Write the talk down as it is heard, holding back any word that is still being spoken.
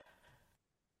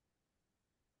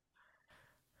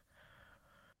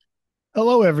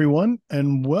Hello, everyone,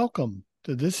 and welcome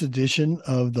to this edition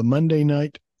of the Monday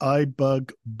Night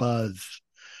iBug Buzz.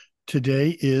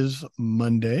 Today is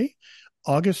Monday,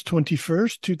 August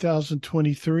 21st,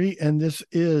 2023, and this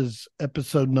is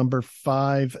episode number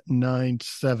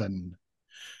 597.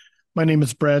 My name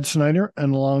is Brad Snyder,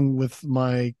 and along with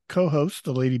my co host,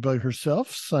 the Ladybug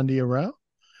herself, Sandhya Rao,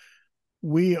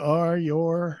 we are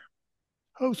your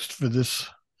host for this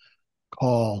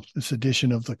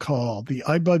edition of the call. The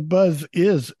iBug Buzz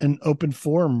is an open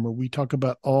forum where we talk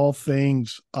about all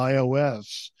things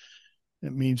iOS.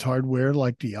 It means hardware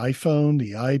like the iPhone,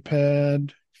 the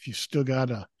iPad. If you still got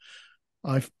a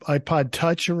iPod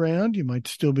Touch around, you might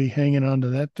still be hanging on to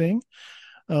that thing.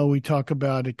 We talk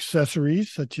about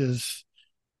accessories such as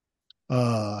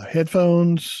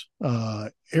headphones,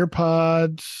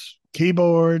 AirPods,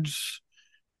 keyboards,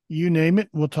 you name it.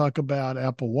 We'll talk about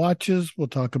Apple Watches. We'll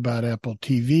talk about Apple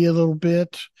TV a little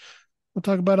bit. We'll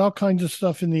talk about all kinds of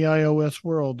stuff in the iOS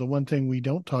world. The one thing we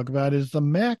don't talk about is the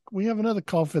Mac. We have another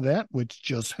call for that, which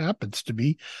just happens to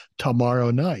be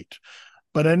tomorrow night.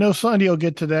 But I know Sandy will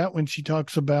get to that when she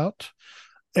talks about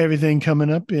everything coming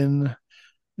up in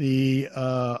the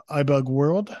iBug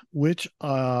world, which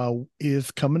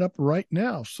is coming up right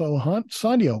now. So,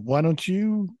 Sandy, why don't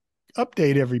you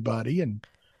update everybody and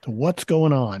to what's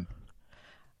going on?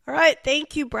 All right,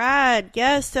 thank you, Brad.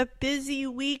 Yes, a busy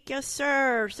week, yes,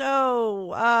 sir.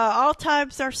 So, all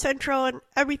times are central and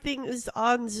everything is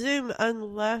on Zoom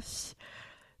unless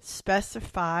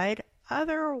specified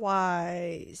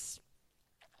otherwise.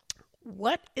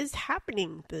 What is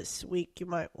happening this week, you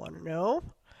might want to know?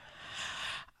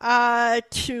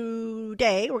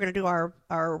 Today, we're going to do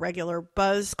our regular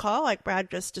buzz call, like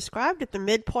Brad just described. At the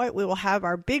midpoint, we will have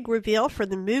our big reveal for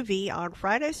the movie on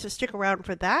Friday, so stick around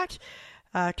for that.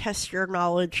 Test your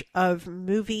knowledge of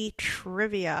movie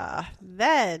trivia.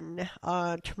 Then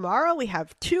tomorrow we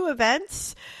have two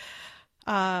events.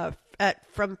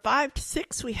 From 5 to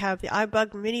 6, we have the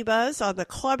iBug Mini Buzz on the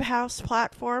Clubhouse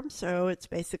platform. So it's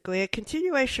basically a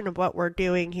continuation of what we're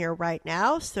doing here right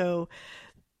now. So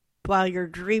while you're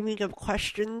dreaming of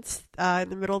questions in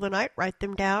the middle of the night, write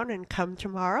them down and come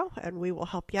tomorrow, and we will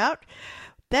help you out.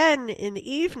 Then in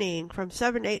the evening from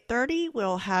 7 to 8:30,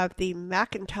 we'll have the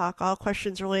Mac and Talk. All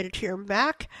questions related to your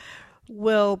Mac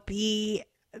will be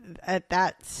at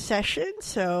that session.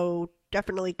 So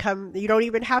definitely come. You don't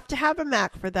even have to have a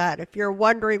Mac for that. If you're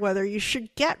wondering whether you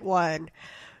should get one,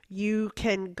 you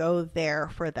can go there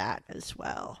for that as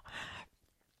well.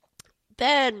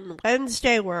 Then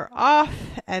Wednesday we're off,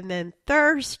 and then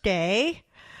Thursday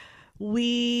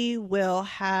we will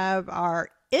have our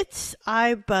It's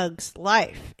iBug's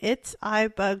Life. It's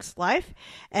iBug's Life.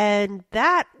 And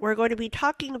that we're going to be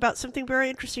talking about something very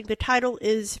interesting. The title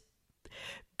is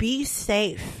Be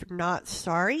Safe, Not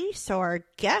Sorry. So our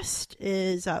guest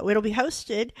is, it'll be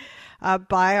hosted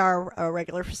by our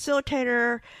regular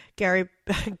facilitator, Gary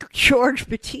George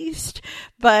Batiste.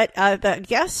 But the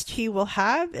guest he will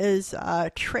have is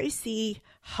Tracy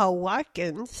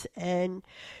Hawkins, and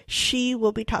she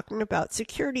will be talking about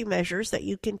security measures that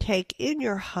you can take in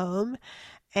your home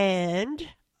and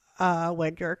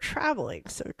when you're traveling.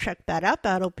 So check that out.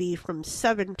 That'll be from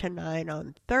 7 to 9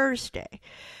 on Thursday.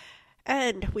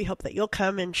 And we hope that you'll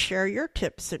come and share your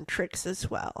tips and tricks as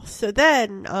well. So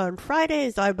then on Friday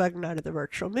is iBug Night of the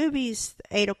Virtual Movies.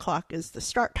 8 o'clock is the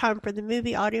start time for the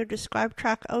movie, audio described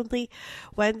track only.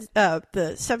 When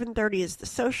the 7:30 is the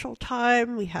social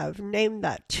time. We have Name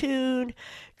That Tune,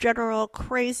 general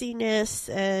craziness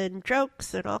and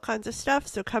jokes and all kinds of stuff.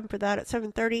 So come for that at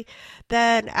 7:30.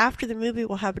 Then after the movie,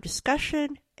 we'll have a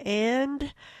discussion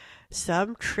and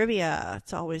some trivia.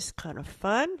 It's always kind of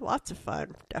fun. Lots of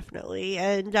fun, definitely.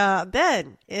 And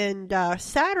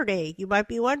Saturday, you might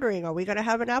be wondering, are we going to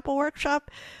have an Apple workshop?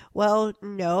 Well,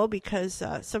 no, because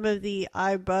some of the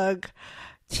iBug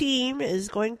team is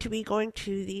going to be going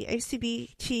to the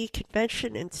ACBT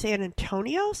convention in San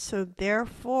Antonio. So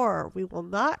therefore, we will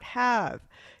not have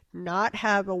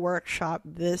a workshop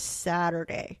this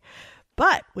Saturday.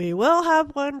 But we will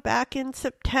have one back in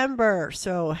September,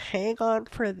 so hang on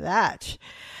for that.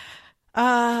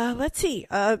 Let's see.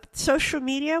 Social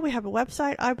media, we have a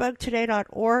website,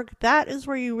 ibugtoday.org. That is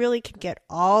where you really can get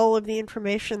all of the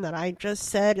information that I just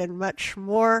said and much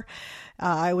more.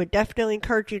 I would definitely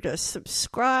encourage you to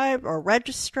subscribe or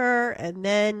register. And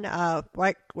then,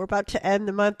 like we're about to end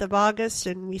the month of August,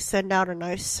 and we send out a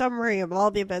nice summary of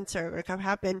all the events that are going to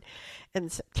happen in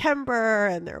September.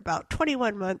 And there are about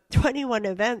 21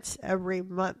 events every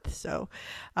month. So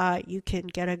you can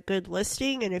get a good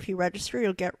listing. And if you register,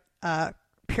 you'll get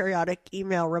periodic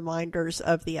email reminders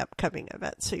of the upcoming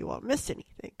events so you won't miss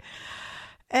anything.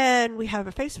 And we have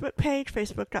a Facebook page,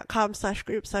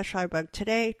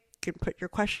 facebook.com/group/iBugToday. You can put your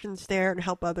questions there and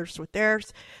help others with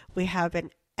theirs. We have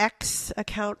an X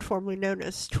account, formerly known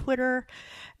as Twitter,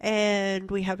 and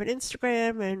we have an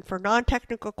Instagram. And for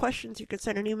non-technical questions, you can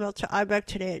send an email to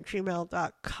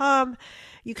ibugtoday@gmail.com.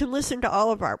 You can listen to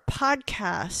all of our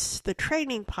podcasts, the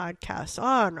training podcasts,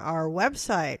 on our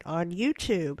website, on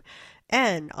YouTube,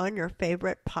 and on your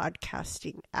favorite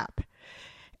podcasting app.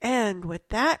 And with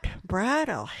that, Brad,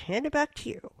 I'll hand it back to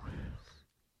you.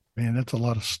 Man, that's a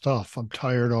lot of stuff. I'm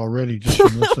tired already just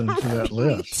from listening to that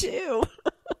list. Me too.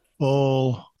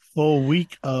 Full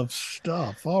week of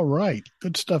stuff. All right.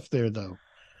 Good stuff there, though.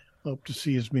 Hope to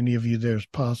see as many of you there as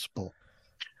possible.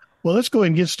 Well, let's go ahead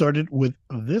and get started with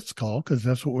this call because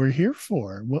that's what we're here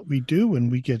for. What we do when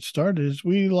we get started is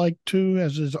we like to,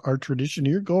 as is our tradition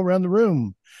here, go around the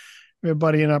room.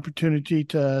 Everybody an opportunity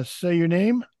to say your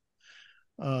name.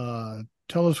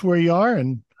 Tell us where you are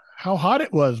and how hot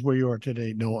it was where you are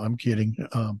today. No, I'm kidding.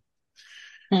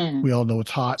 We all know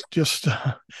it's hot. Just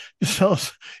tell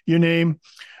us your name,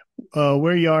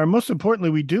 where you are. Most importantly,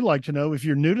 we do like to know if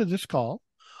you're new to this call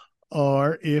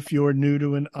or if you're new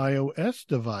to an iOS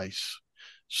device.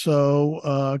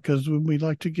 So, because we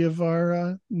like to give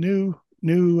our new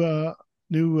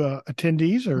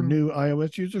attendees or new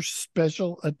iOS users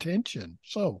special attention.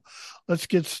 So, let's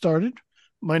get started.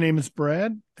 My name is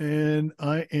Brad, and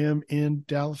I am in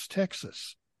Dallas,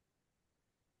 Texas.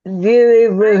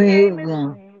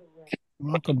 Welcome,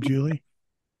 Julie.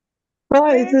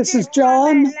 Hi, this is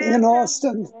John in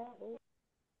Austin.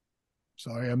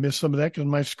 Sorry, I missed some of that because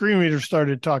my screen reader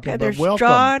started talking. Okay, but there's welcome.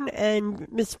 John and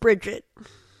Miss Bridget.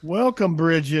 Welcome,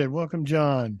 Bridget. Welcome,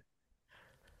 John.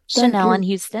 Chanel in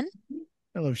Houston.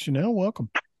 Hello, Chanel. Welcome.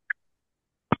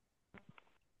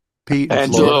 Pete.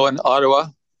 Angelo in Ottawa.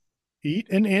 Pete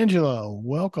and Angelo.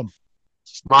 Welcome.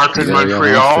 Mark in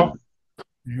Montreal.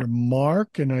 You're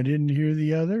Mark, and I didn't hear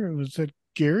the other. Was that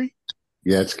Gary?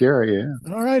 Yeah, it's Gary, yeah.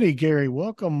 All righty, Gary.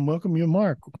 Welcome. Welcome you,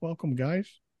 Mark. Welcome, guys.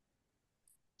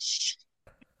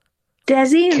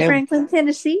 Desi in Franklin,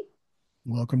 Tennessee.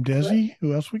 Welcome, Desi.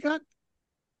 Who else we got?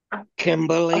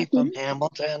 Kimberly from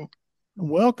Hamilton.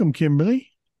 Welcome, Kimberly.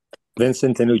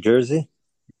 Vincent in New Jersey.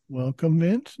 Welcome,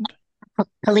 Vincent.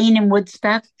 Helene in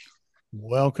Woodstock.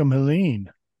 Welcome,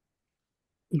 Helene.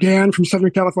 Dan from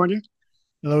Southern California.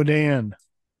 Hello, Dan.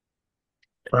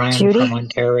 Brian Judy from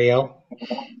Ontario.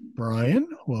 Brian,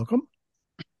 welcome.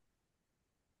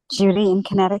 Judy in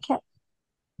Connecticut.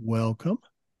 Welcome.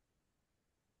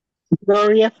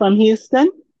 Gloria from Houston.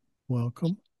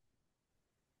 Welcome.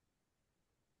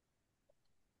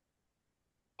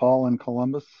 Paul in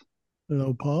Columbus.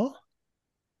 Hello, Paul.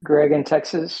 Greg in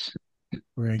Texas.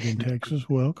 Greg in Texas,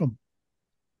 welcome.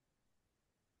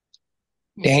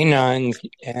 Dana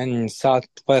in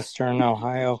southwestern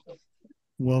Ohio.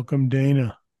 Welcome,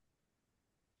 Dana.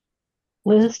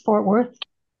 Liz, Fort Worth.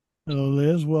 Hello,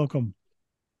 Liz, welcome.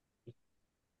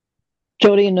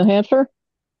 Jody in New Hampshire.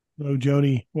 Hello,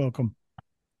 Jody, welcome.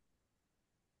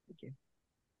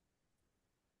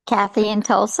 Kathy in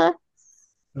Tulsa.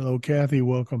 Hello, Kathy,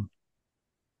 welcome.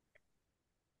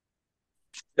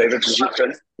 David from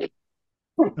Houston.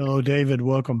 Hello, David,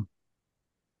 welcome.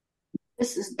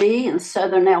 This is Dee in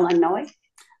Southern Illinois,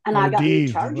 and Hello, I got Dee, new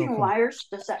charging welcome. wires.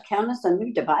 Does that count as a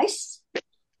new device?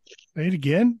 Say it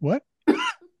again. What?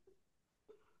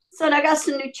 Said I got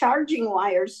some new charging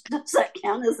wires. Does that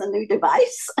count as a new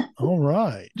device? All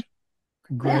right.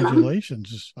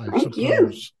 Congratulations, I Thank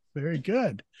suppose. you. Very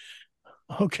good.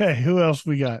 Okay, who else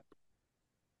we got?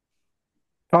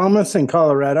 Thomas in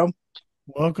Colorado.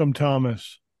 Welcome,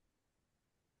 Thomas.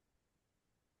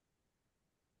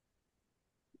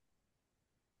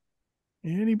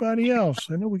 Anybody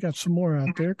else? I know we got some more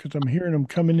out there because I'm hearing them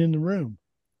coming in the room.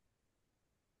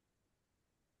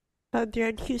 Sandra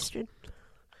in Houston.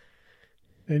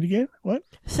 Say it again? What?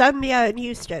 Sandra in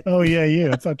Houston. Oh, yeah.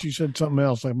 I thought you said something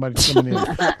else. I might have coming in.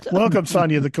 Welcome,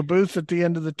 Sonia, the caboose at the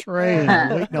end of the train.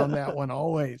 Waiting on that one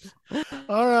always.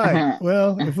 All right.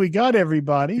 Well, if we got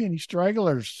everybody, any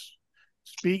stragglers,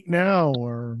 speak now,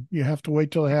 or you have to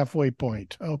wait till the halfway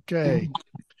point. Okay.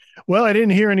 Well, I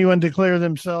didn't hear anyone declare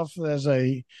themselves as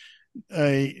a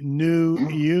new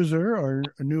user or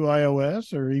a new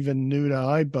iOS or even new to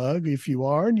iBug. If you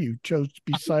are and you chose to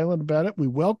be silent about it, we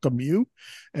welcome you,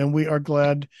 and we are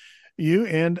glad you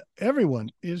and everyone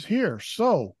is here.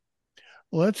 So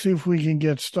let's see if we can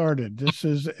get started. This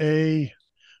is a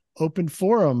open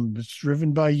forum. It's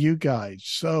driven by you guys.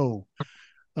 So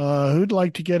who'd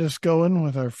like to get us going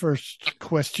with our first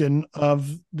question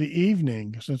of the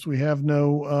evening? Since we have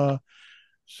no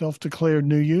self-declared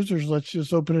new users, let's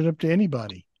just open it up to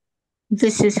anybody.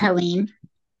 This is Helene.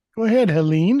 Go ahead,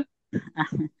 Helene.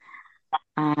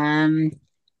 Um,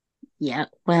 yeah,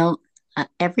 well,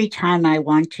 every time I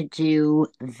want to do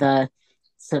the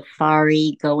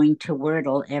Safari going to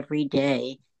Wordle every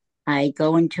day, I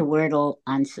go into Wordle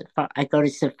on Safari. I go to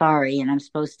Safari and I'm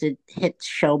supposed to hit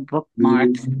show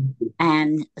bookmarks.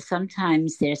 And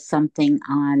sometimes there's something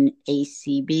on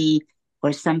ACB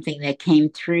or something that came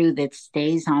through that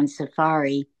stays on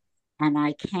Safari and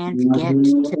I can't get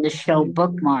to the show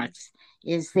bookmarks.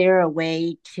 Is there a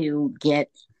way to get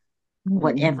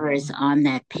whatever is on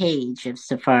that page of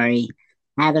Safari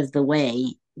out of the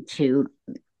way to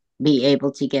be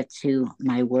able to get to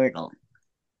my Wordle?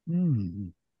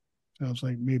 Sounds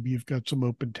like maybe you've got some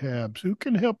open tabs. Who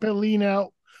can help Helene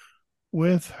out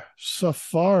with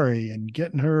Safari and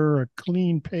getting her a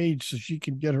clean page so she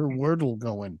can get her Wordle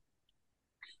going?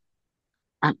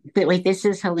 But wait, this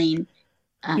is Helene.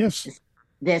 Yes.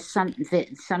 There's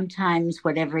sometimes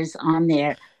whatever is on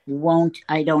there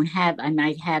I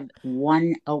might have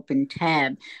one open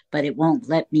tab, but it won't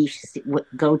let me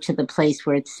go to the place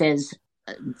where it says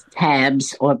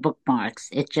tabs or bookmarks.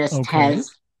 It just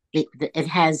has it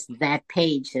has that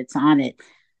page that's on it.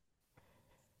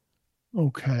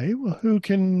 Okay, well, who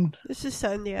can? This is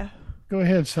Sonia. Go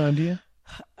ahead, Sandia.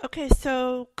 Okay,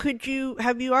 so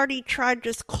have you already tried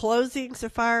just closing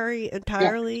Safari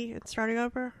entirely and starting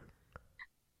over?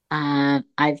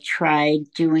 I've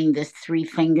tried doing the 3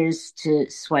 fingers to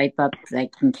swipe up,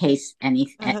 like in case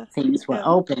things were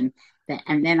open,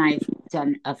 and then I've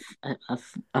done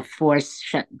a force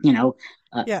shut, on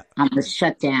the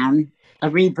shutdown, a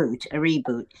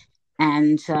reboot,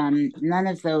 and none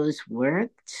of those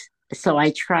worked. So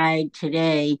I tried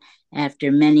today.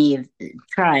 After many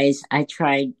tries, I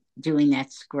tried doing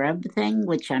that scrub thing,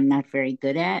 which I'm not very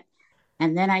good at,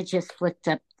 and then I just flicked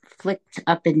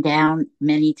up and down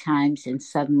many times, and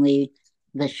suddenly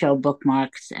the show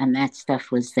bookmarks and that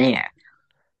stuff was there.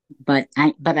 But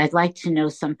I'd like to know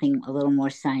something a little more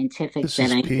scientific. This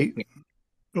is Pete.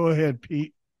 Go ahead,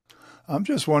 Pete. I'm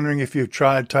just wondering if you've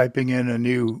tried typing in a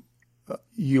new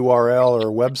URL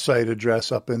or website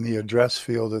address up in the address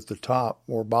field at the top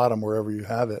or bottom, wherever you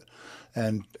have it,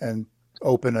 and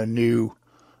open a new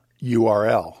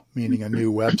URL, meaning a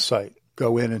new website.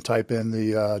 Go in and type in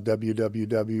the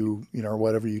www, or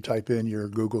whatever you type in, your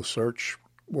Google search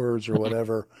words or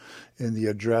whatever in the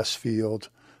address field,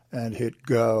 and hit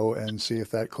go and see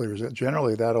if that clears it.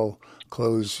 Generally, that'll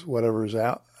close whatever's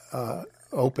out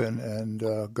open and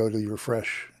go to your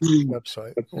fresh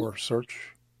website or search.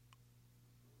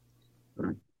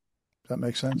 Does that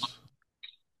make sense?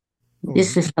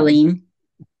 This is Helene.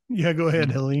 Yeah, go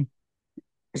ahead, Helene.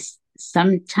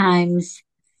 Sometimes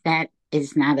that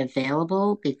is not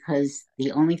available because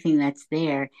the only thing that's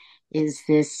there is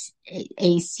this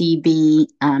ACB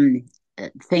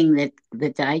thing, that the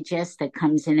digest that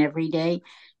comes in every day.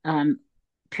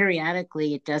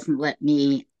 Periodically, it doesn't let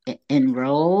me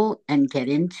enroll and get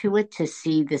into it to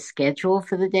see the schedule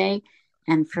for the day.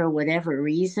 And for whatever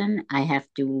reason, I have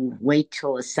to wait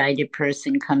till a sighted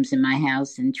person comes in my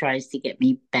house and tries to get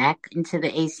me back into the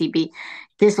ACB.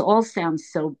 This all sounds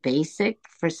so basic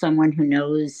for someone who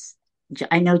knows.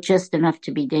 I know just enough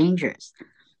to be dangerous.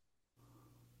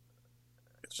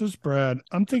 This is Brad.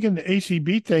 I'm thinking the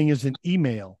ACB thing is an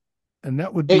email, and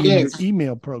that would be in your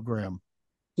email program.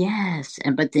 Yes,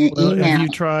 but the email. Have you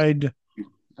tried?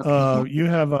 You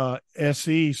have a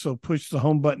SE, so push the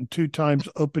home button 2 times,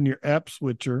 open your app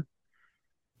switcher,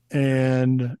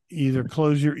 and either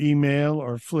close your email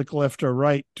or flick left or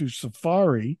right to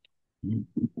Safari, and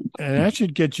that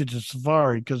should get you to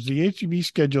Safari because the ACB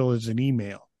schedule is an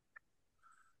email.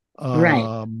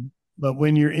 Right. But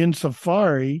when you're in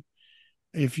Safari,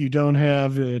 if you don't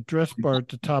have the address bar at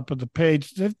the top of the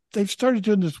page, they've started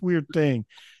doing this weird thing.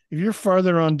 If you're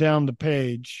farther on down the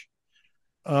page,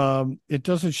 it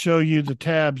doesn't show you the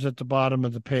tabs at the bottom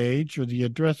of the page or the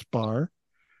address bar.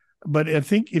 But I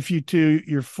think if you do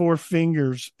your 4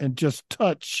 fingers and just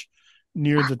touch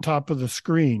near the top of the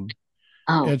screen,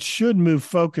 it should move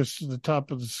focus to the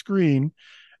top of the screen.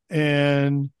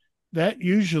 And that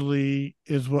usually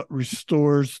is what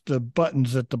restores the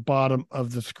buttons at the bottom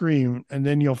of the screen. And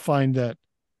then you'll find that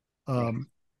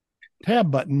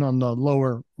tab button on the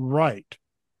lower right.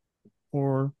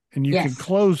 And you can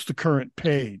close the current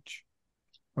page.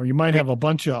 Or you might have a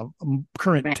bunch of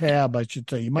current tab, I should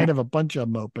say. You might have a bunch of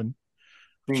them open.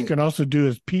 What you can also do,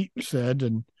 as Pete said,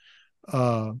 and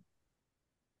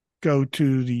go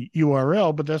to the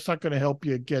URL, but that's not going to help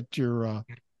you get your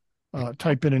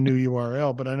type in a new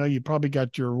URL. But I know you probably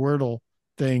got your Wordle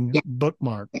thing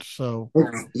bookmarked. So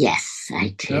yes,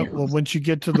 I do. well, once you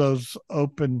get to those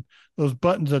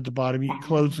buttons at the bottom, you can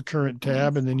close the current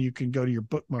tab, and then you can go to your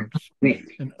bookmarks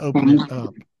and open it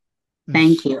up.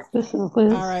 Thank you. All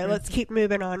right, let's keep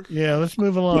moving on. Yeah, let's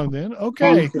move along then.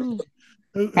 Okay,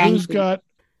 who's you. got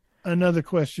another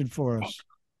question for us?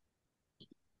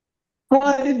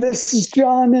 Hi, this is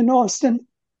John in Austin.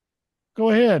 Go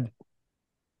ahead.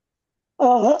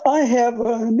 I have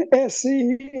an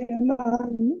SE and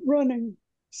I'm running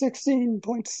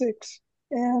 16.6,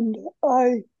 and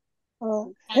I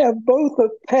have both a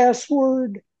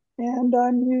password and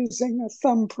I'm using a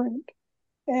thumbprint,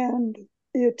 and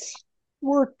it's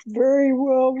worked very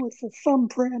well with the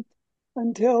thumbprint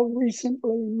until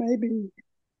recently, maybe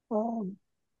the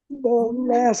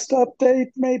last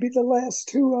update, maybe the last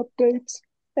two updates,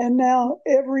 and now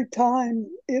every time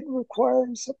it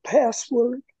requires a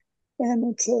password,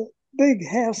 and it's a big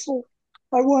hassle.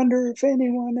 I wonder if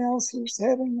anyone else is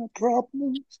having a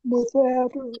problem with that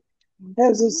or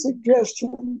has a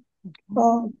suggestion.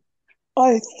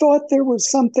 I thought there was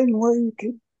something where you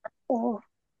could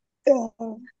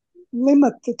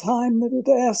limit the time that it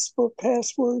asks for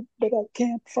password, but I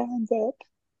can't find that.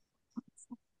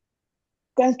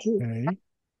 Thank you. Okay.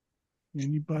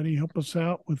 Anybody help us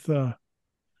out with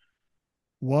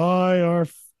why our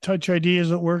Touch ID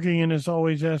isn't working and is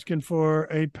always asking for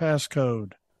a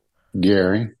passcode?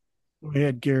 Gary. Go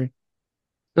ahead, Gary.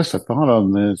 Just a thought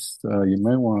on this. You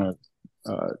may want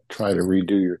to try to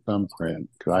redo your thumbprint,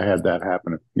 because I had that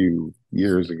happen a few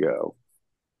years ago,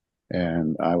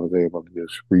 and I was able to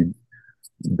just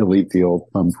delete the old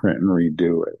thumbprint and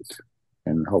redo it,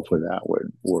 and hopefully that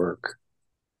would work.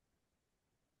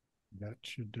 That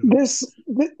should do it.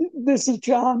 This is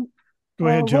John. Go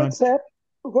ahead, John.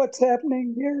 What's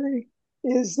happening, Gary,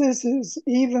 is this is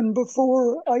even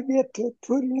before I get to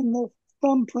put in the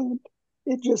thumbprint.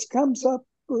 It just comes up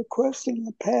requesting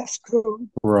a passcode.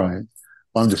 Right.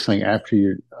 Well, I'm just saying, after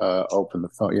you open the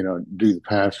phone, do the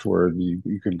password,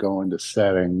 you can go into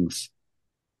settings,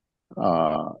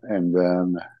 and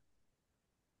then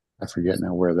I forget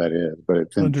now where that is, but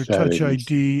it's in under settings. Touch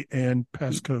ID and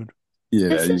passcode.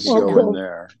 Yeah, you can go in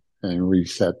there and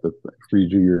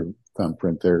redo your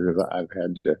thumbprint there, because I've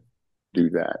had to do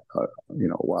that, a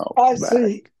while I back.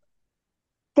 see.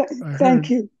 Thank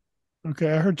you. Okay,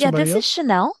 I heard somebody this else. is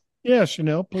Chanel. Yeah,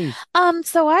 Chanel, please.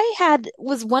 So I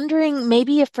was wondering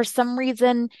maybe if for some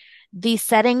reason the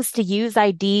settings to use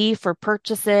ID for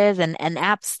purchases and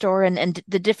App Store and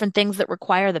the different things that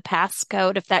require the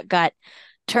passcode, if that got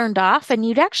turned off, and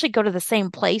you'd actually go to the same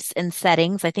place in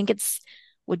settings. I think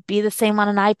would be the same on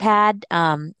an iPad,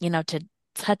 to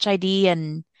Touch ID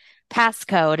and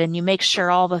passcode, and you make sure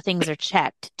all the things are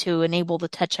checked to enable the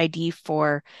Touch ID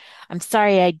I'm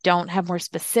sorry, I don't have more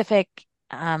specific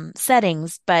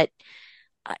settings, but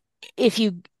if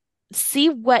you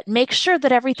make sure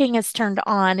that everything is turned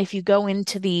on. If you go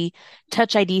into the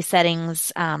Touch ID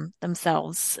settings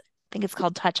themselves, I think it's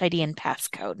called Touch ID and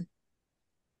passcode.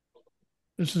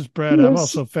 This is Brad. I've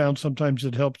also found sometimes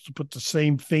it helps to put the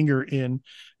same finger in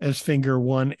as finger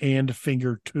 1 and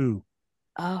finger 2.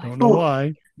 Oh, don't know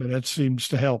why, but that seems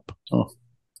to help. Oh,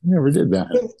 never did that.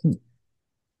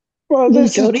 Well,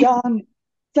 this is John.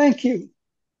 Thank you.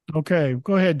 Okay,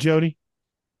 go ahead, Jody.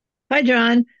 Hi,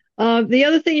 John. The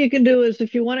other thing you can do is,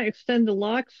 if you want to extend the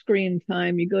lock screen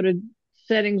time, you go to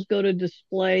settings, go to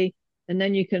display, and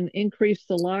then you can increase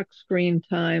the lock screen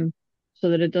time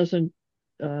so that it doesn't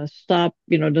stop,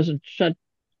 doesn't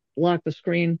lock the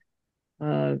screen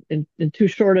in too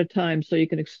short a time. So you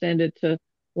can extend it to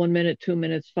 1 minute, 2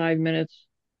 minutes, 5 minutes,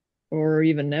 or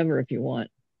even never if you want.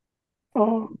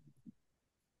 Oh,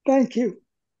 thank you.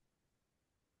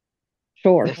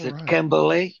 Sure. This is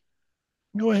Kimberly.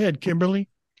 Go ahead, Kimberly.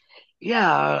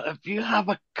 Yeah, if you have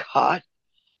a cut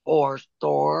or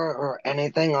store or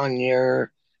anything on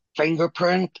your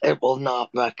fingerprint, it will not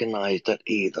recognize it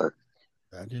either.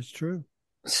 That is true.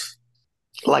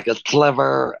 Like a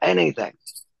sliver, anything.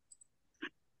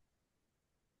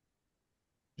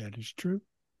 That is true.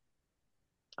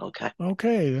 Okay.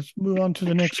 Okay, let's move on to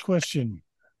the next question.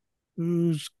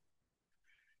 Who's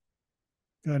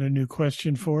got a new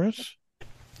question for us?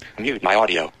 Mute my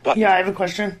audio button. Yeah, I have a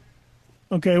question.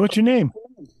 Okay, what's your name?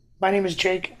 My name is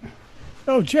Jake.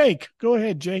 Oh, Jake. Go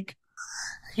ahead, Jake.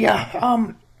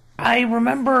 Yeah, I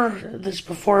remember this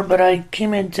before, but I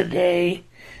came in today,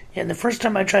 and the first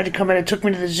time I tried to come in, it took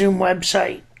me to the Zoom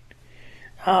website.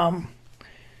 Now,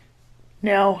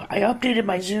 I updated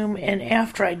my Zoom, and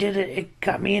after I did it, it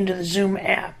got me into the Zoom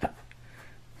app.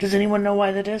 Does anyone know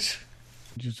why that is?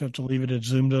 You just have to leave it at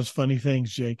Zoom does funny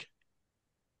things, Jake.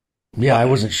 Yeah, I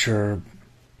wasn't sure.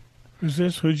 Who's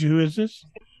this? Who is this?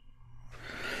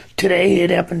 Today, it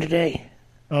happened today.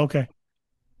 Okay.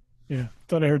 Yeah,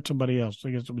 thought I heard somebody else. I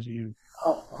guess it was you.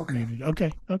 Oh, okay. Maybe.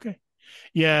 Okay.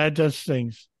 Yeah, it does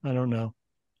things. I don't know.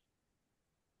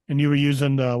 And you were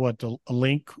using a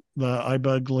link, the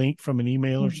iBug link from an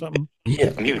email or something?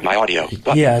 Yeah. Mute my audio.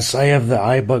 Yes, I have the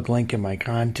iBug link in my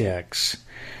contacts,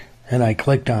 and I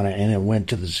clicked on it, and it went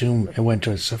to the Zoom. It went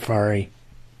to Safari.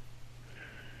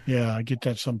 Yeah, I get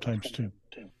that sometimes too.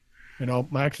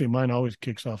 Actually, mine always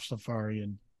kicks off Safari,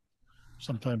 and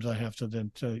sometimes I have to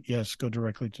then go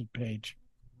directly to the page.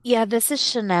 Yeah, this is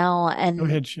Chanel, and go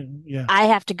ahead, Chanel. Yeah, I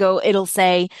have to go. It'll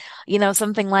say,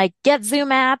 something like "Get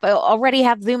Zoom app." I already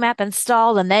have Zoom app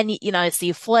installed, and then so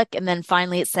you flick, and then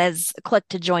finally it says "Click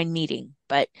to join meeting,"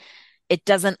 but it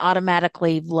doesn't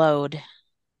automatically load.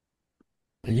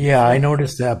 Yeah, I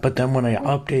noticed that, but then when I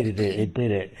updated it, it did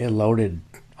it. It loaded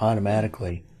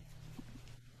automatically.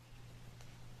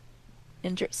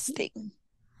 Interesting.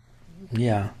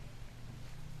 Yeah.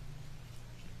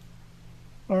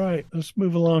 All right, let's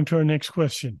move along to our next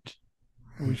question.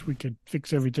 I wish we could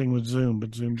fix everything with Zoom,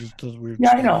 but Zoom just does weird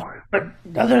stuff. I know. But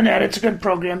other than that, it's a good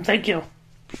program. Thank you.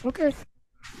 Okay.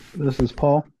 This is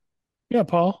Paul. Yeah,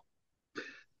 Paul.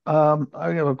 I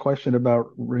have a question about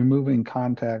removing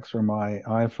contacts from my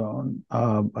iPhone.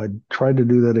 I tried to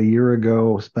do that a year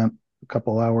ago, spent a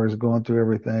couple hours going through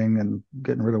everything and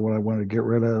getting rid of what I wanted to get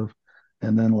rid of.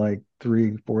 And then like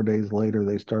 3-4 days later,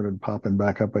 they started popping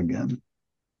back up again.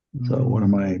 So what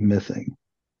am I missing?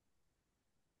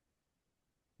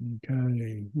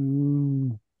 Okay.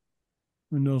 Who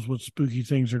knows what spooky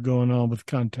things are going on with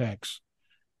contacts?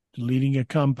 Deleting a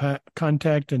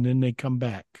contact and then they come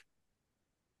back.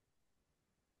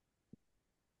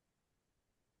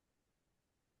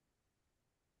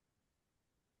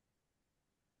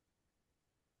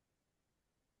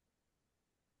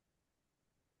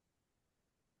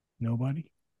 Nobody?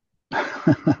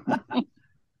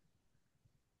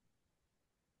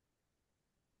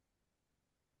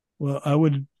 Well,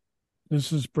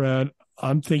 this is Brad.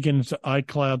 I'm thinking it's an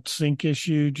iCloud sync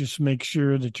issue. Just make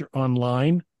sure that you're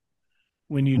online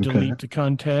when you delete the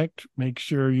contact. Make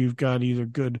sure you've got either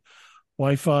good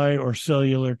Wi-Fi or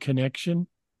cellular connection.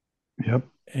 Yep.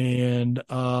 And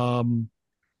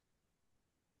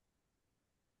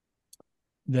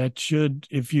that should,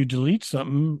 if you delete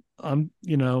something,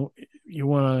 you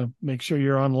want to make sure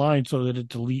you're online so that it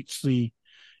deletes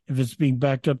if it's being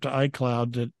backed up to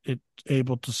iCloud, that it's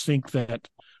able to sync that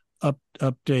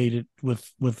update it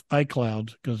with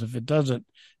iCloud, because if it doesn't,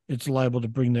 it's liable to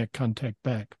bring that contact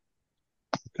back.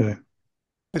 Okay.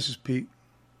 This is Pete.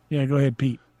 Yeah, go ahead,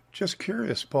 Pete. Just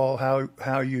curious, Paul,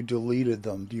 how you deleted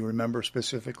them. Do you remember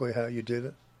specifically how you did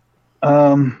it?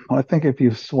 I think if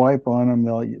you swipe on them,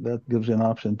 that gives you an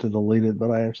option to delete it.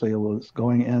 But I actually was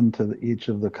going into each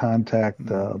of the contact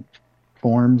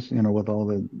forms, with all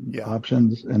the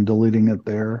options and deleting it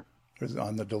there.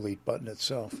 On the delete button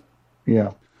itself.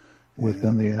 Yeah,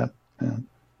 within the app. Yeah.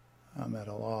 I'm at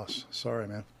a loss. Sorry,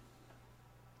 man.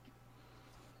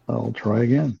 I'll try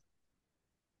again.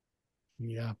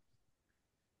 Yeah.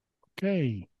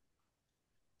 Okay.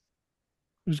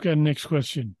 Who's got the next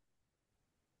question?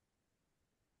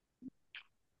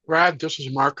 Brad, this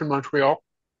is Mark in Montreal.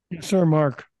 Yes, sir,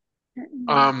 Mark.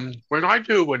 If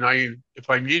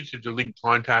I need to delete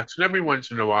contacts, and every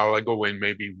once in a while I go in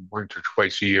maybe once or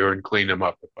twice a year and clean them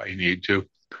up if I need to.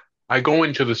 I go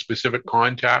into the specific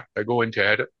contact, I go into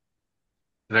edit,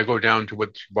 and I go down to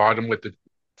the bottom with the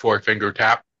 4-finger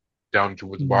tap, down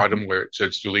to the bottom where it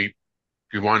says delete.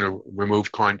 If you want to remove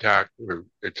contact, or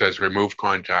it says remove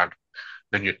contact,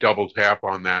 then you double tap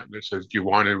on that and it says, do you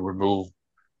want to remove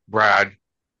Brad?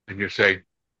 And you say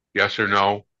yes or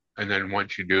no. And then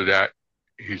once you do that,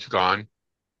 he's gone.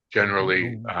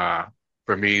 Generally,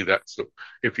 for me,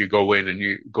 if you go in and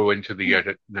you go into the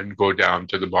edit and then go down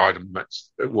to the bottom,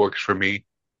 it works for me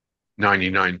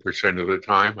 99% of the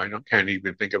time. Can't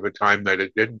even think of a time that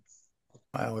it didn't.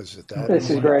 I was at that. This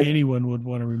is Greg. Anyone would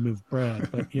want to remove Brad,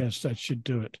 but yes, that should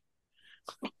do it.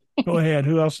 Go ahead.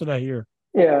 Who else did I hear?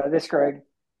 Yeah, this is Greg.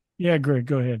 Yeah, Greg,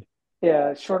 go ahead. Yeah,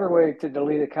 a shorter way to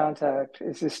delete a contact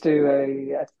is just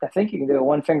I think you can do a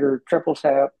 1-finger triple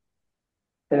tap,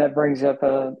 and that brings up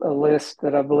a list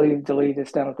that I believe delete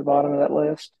is down at the bottom of that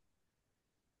list.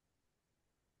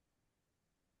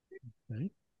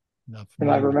 Okay. Am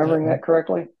I remembering that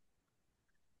correctly?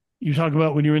 You talk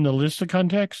about when you're in the list of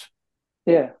contacts?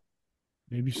 Yeah.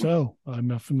 Maybe so. I'm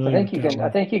not familiar with that one. I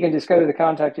think you can just go to the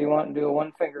contact you want and do a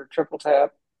 1-finger triple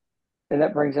tap, and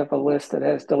that brings up a list that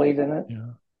has delete in it.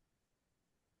 Yeah.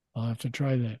 I'll have to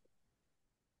try that.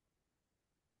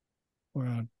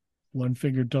 one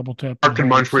finger double tap. Mark in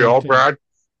Montreal, Brad.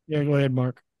 Yeah, go ahead,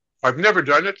 Mark. I've never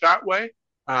done it that way.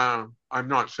 I'm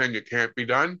not saying it can't be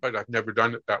done, but I've never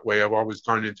done it that way. I've always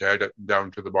gone into edit and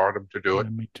down to the bottom to do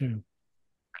it. Me too.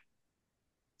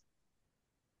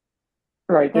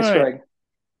 Right, this Greg.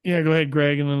 Yeah, go ahead,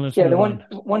 Greg, and then let's the move on.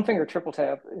 one finger triple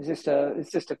tap is just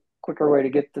a quicker way to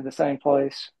get to the same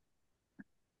place.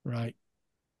 Right.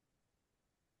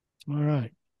 All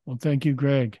right. Well, thank you,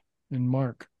 Greg and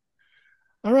Mark.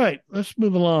 All right, let's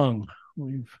move along.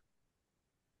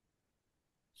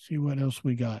 See what else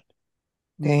we got.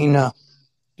 Dana,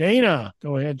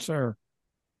 go ahead, sir.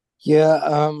 Yeah,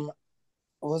 I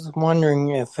was wondering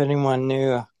if anyone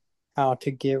knew how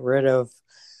to get rid of,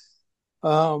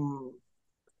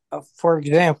 for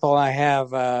example, I have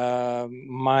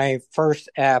my first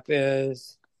app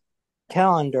is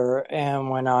Calendar,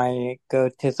 and when I go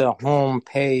to the home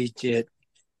page, it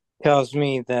tells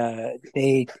me the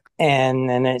date, and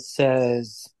then it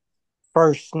says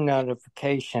first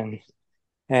notification,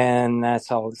 and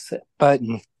that's all it's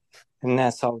button, and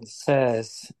that's all it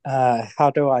says.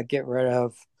 How do I get rid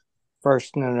of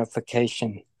first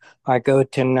notification? I go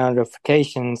to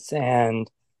notifications and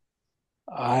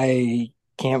I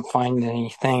can't find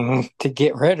anything to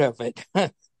get rid of it.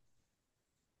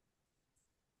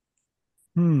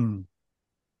 And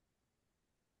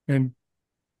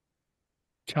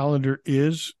Calendar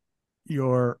is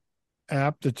your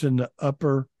app that's in the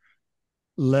upper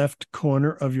left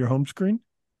corner of your home screen?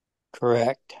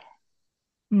 Correct.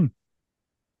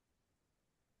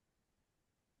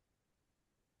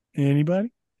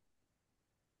 Anybody?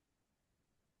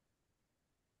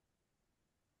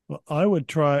 Well, I would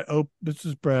try, this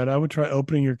is Brad, I would try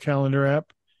opening your Calendar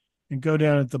app and go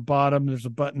down at the bottom. There's a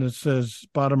button that says,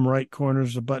 bottom right corner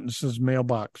is a button that says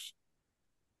mailbox.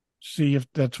 See if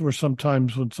that's where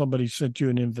sometimes when somebody sent you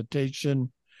an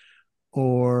invitation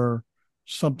or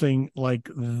something like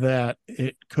that,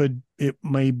 it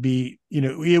may be,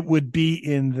 it would be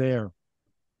in there.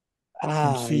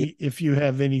 And see if you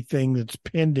have anything that's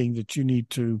pending that you need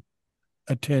to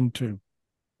attend to.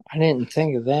 I didn't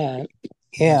think of that.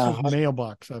 Yeah.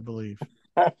 Mailbox, I believe.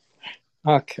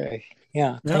 Okay.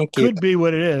 Yeah. Thank you. Could be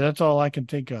what it is. That's all I can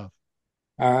think of.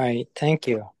 All right. Thank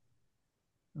you.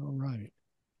 All right.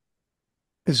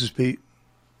 This is Pete.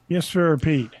 Yes, sir,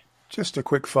 Pete. Just a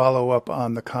quick follow-up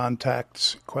on the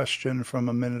contacts question from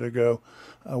a minute ago.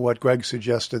 What Greg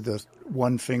suggested, the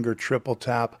one finger triple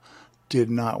tap did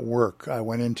not work. I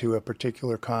went into a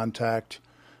particular contact,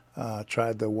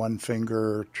 tried the one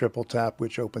finger triple tap,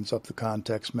 which opens up the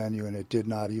context menu, and it did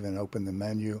not even open the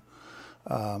menu.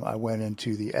 I went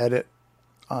into the edit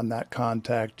on that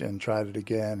contact and tried it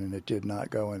again, and it did not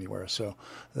go anywhere. So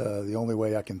the only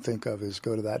way I can think of is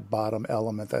go to that bottom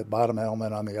element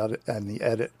on the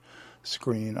edit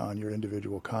screen on your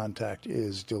individual contact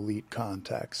is delete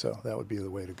contact. So that would be the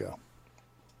way to go.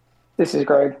 This is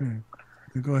Greg.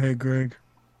 Go ahead, Greg.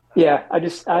 Yeah, I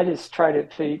just tried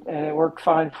it, Pete, and it worked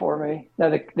fine for me. Now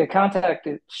the contact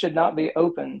should not be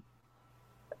open.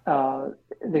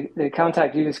 The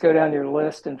contact, you just go down your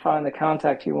list and find the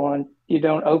contact you want. You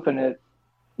don't open it.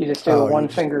 You just do a one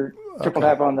finger triple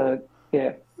tap on the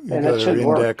and that should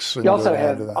work. You also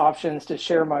have options to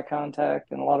share my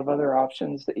contact and a lot of other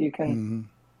options that you can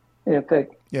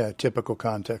pick. Yeah, typical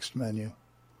context menu.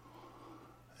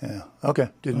 Yeah. Okay.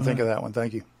 Didn't think of that one.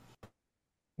 Thank you.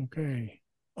 Okay.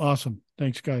 Awesome.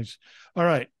 Thanks, guys. All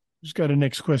right. Who's got a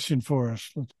next question for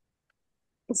us?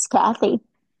 It's Kathy.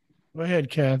 Go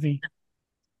ahead, Kathy.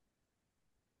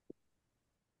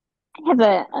 I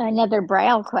have another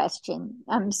Braille question.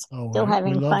 I'm still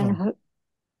having fun.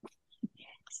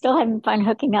 Still having fun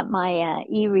hooking up my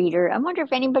e-reader. I wonder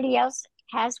if anybody else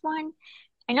has one.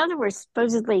 I know there were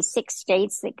supposedly 6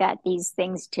 states that got these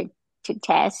things to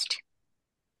test.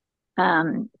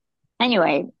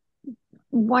 Anyway,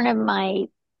 one of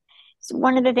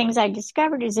the things I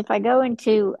discovered is if I go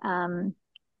into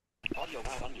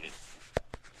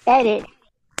edit,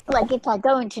 like if I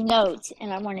go into notes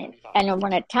and I want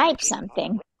to type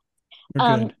something.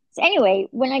 So anyway,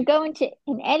 when I go into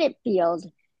an edit field,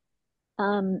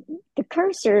 the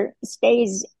cursor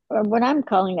stays, or what I'm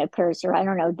calling a cursor, I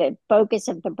don't know, the focus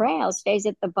of the Braille stays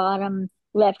at the bottom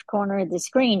left corner of the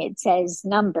screen. It says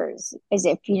numbers, as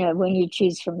if, when you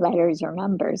choose from letters or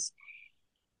numbers.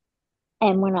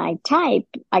 And when I type,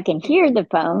 I can hear the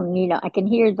phone, I can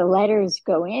hear the letters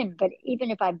go in, but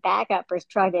even if I back up or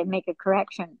try to make a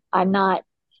correction, I'm not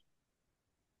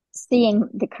seeing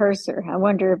the cursor. I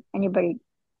wonder if anybody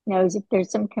knows if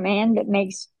there's some command that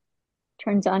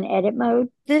turns on edit mode.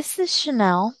 This is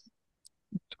Chanel.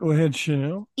 Go ahead,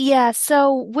 Chanel. Yeah,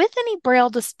 so with any Braille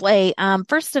display,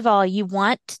 first of all, you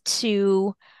want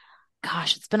to,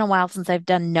 gosh, it's been a while since I've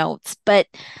done notes, but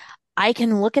I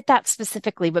can look at that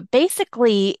specifically. But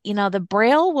basically, the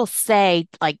Braille will say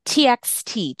like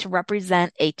TXT to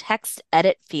represent a text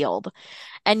edit field,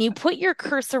 and you put your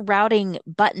cursor routing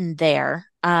button there.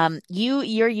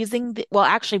 You're using well,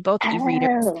 actually, both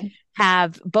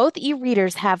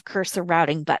e-readers have cursor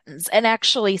routing buttons, and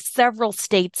actually, several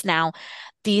states now.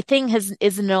 The thing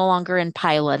is no longer in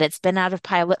pilot. It's been out of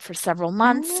pilot for several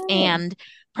months, and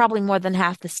probably more than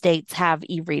half the states have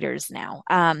e-readers now.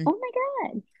 Oh my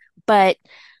God. But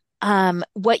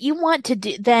what you want to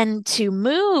do then to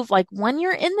move, like when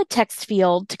you're in the text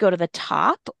field, to go to the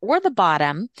top or the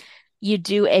bottom, you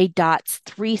do a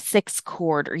 .36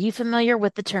 chord. Are you familiar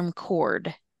with the term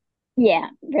chord? Yeah.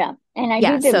 And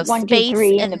I do the 1, 2,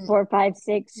 3 and the 4, 5,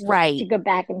 6 right to go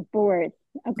back and forth.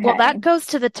 Okay. Well, that goes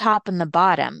to the top and the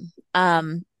bottom.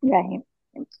 Right.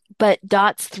 But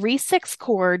 .36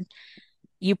 chord,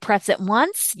 you press it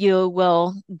once, you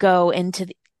will go into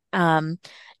the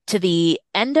to the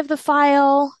end of the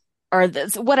file or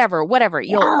whatever.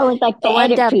 It's like the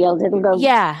edit field. It'll go.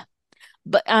 Yeah.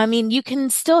 But I mean, you can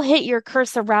still hit your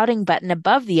cursor routing button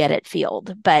above the edit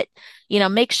field, but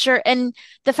make sure. And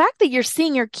the fact that you're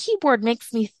seeing your keyboard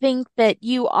makes me think that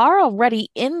you are already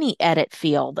in the edit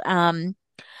field.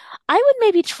 I would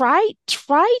maybe try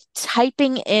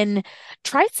sending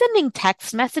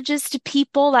text messages to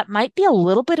people. That might be a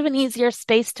little bit of an easier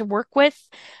space to work with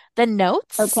than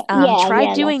notes. Okay.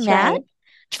 Try doing that. Right.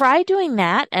 Try doing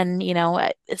that, and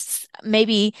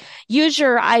maybe use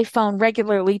your iPhone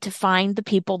regularly to find the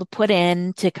people to put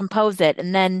in to compose it,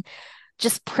 and then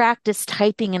just practice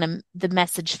typing in the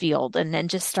message field, and then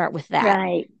just start with that.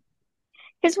 Right.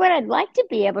 Because what I'd like to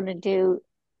be able to do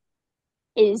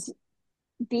is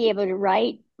be able to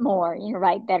write more,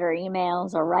 write better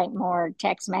emails or write more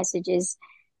text messages.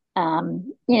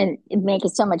 It make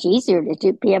it so much easier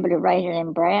to be able to write it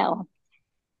in Braille.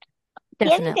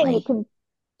 Definitely. The other thing that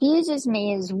confuses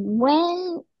me is,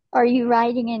 when are you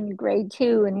writing in grade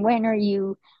 2 and when are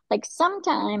you, like,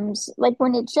 sometimes, like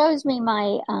when it shows me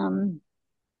my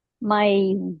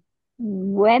my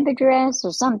web address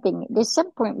or something, there's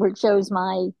some point where it shows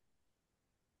my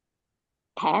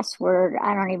password.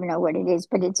 I don't even know what it is,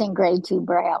 but it's in grade 2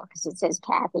 Braille because it says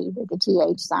Kathy with the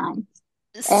TH sign.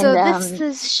 So this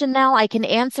is Chanel. I can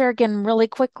answer again really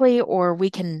quickly, or we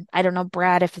can, I don't know,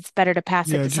 Brad, if it's better to pass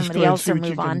it to somebody else or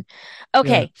move on.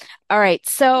 Okay. Yeah. All right.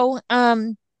 So,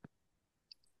 to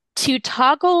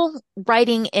toggle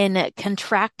writing in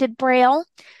contracted Braille,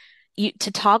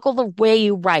 to toggle the way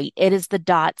you write, it is the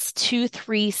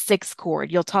 .236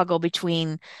 chord. You'll toggle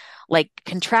between like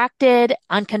contracted,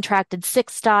 uncontracted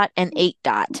 6 dot and 8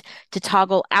 dot. To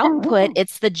toggle output,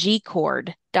 it's the G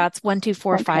chord.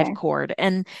 .1245 chord.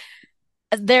 And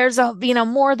there's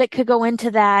more that could go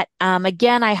into that.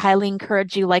 Again, I highly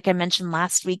encourage you, like I mentioned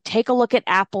last week, take a look at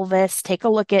AppleVis, take a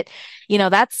look at,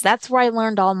 that's where I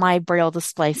learned all my Braille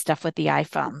display stuff with the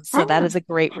iPhone. So that is a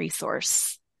great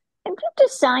resource. And do you have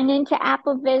to sign into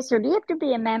AppleVis, or do you have to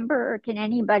be a member, or can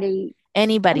anybody?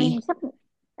 Anybody.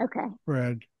 Okay.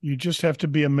 Brad, you just have to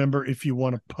be a member if you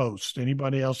want to post.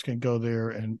 Anybody else can go there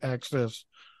and access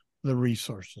the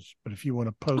resources. But if you want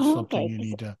to post something, you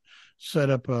need to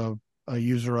set up a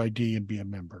user ID and be a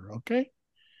member. Okay?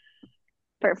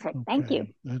 Perfect. Okay. Thank you.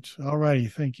 That's all righty.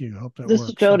 Thank you. Hope that works. This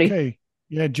is Jody. Okay.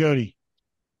 Yeah, Jody.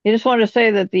 I just wanted to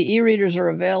say that the e-readers are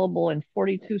available in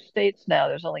 42 states now.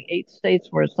 There's only 8 states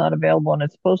where it's not available, and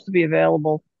it's supposed to be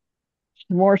available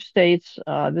in more states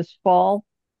this fall.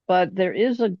 But there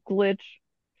is a glitch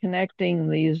connecting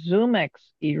the ZoomX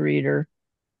e-reader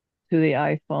to the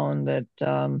iPhone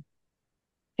that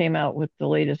came out with the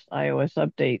latest iOS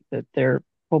update that they're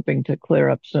hoping to clear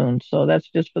up soon. So that's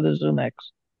just for the ZoomX.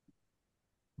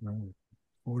 Right.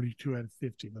 42 out of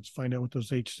 50. Let's find out what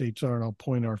those 8 states are, and I'll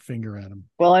point our finger at them.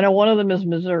 Well, I know one of them is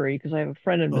Missouri, because I have a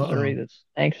friend in Missouri that's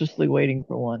anxiously waiting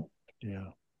for one. Yeah.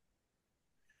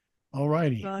 All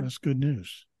righty. That's good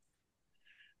news.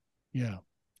 Yeah.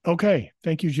 Okay.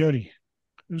 Thank you, Jody.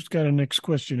 Who's got a next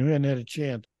question? Who hadn't had a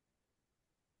chance?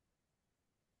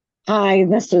 Hi,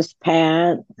 this is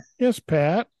Pat. Yes,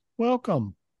 Pat.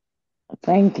 Welcome.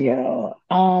 Thank you.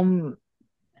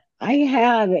 I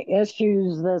had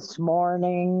issues this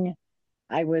morning.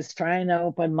 I was trying to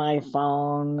open my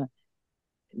phone.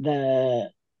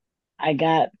 I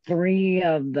got 3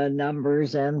 of the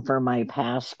numbers in for my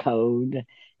passcode,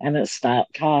 and it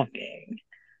stopped talking.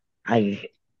 I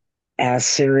asked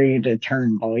Siri to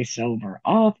turn voiceover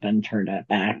off and turn it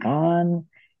back on,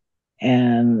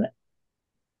 and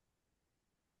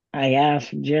I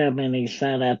asked Jim, and he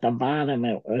said at the bottom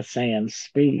it was saying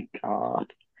speak off.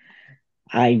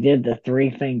 I did the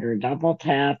 3-finger double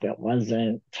tap. It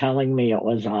wasn't telling me it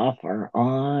was off or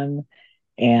on.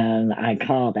 And I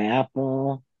called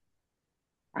Apple.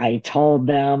 I told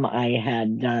them I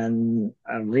had done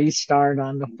a restart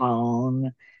on the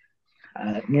phone,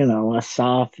 a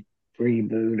soft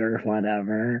reboot or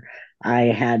whatever. I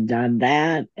had done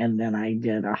that, and then I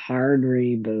did a hard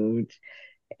reboot.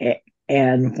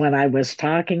 And when I was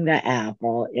talking to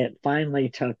Apple, it finally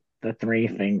took the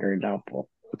 3-finger double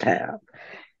tap.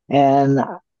 And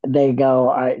they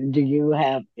go, do you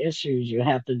have issues? You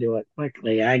have to do it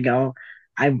quickly. I go,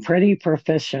 I'm pretty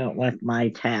proficient with my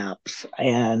taps.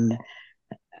 And,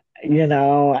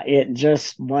 it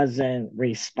just wasn't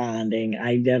responding.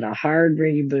 I did a hard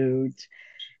reboot,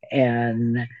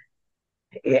 and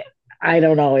I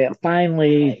don't know, it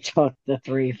finally took the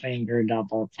 3-finger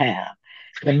double tap.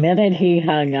 The minute he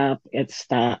hung up, it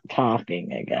stopped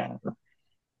talking again.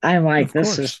 I'm like,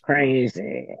 this is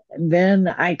crazy. Then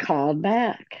I called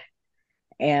back,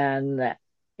 and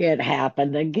it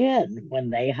happened again when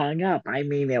they hung up. I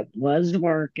mean, it was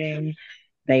working.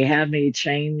 They had me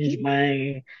change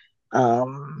my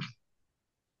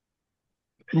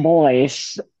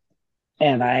voice,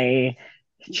 and I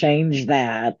changed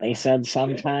that. They said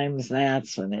sometimes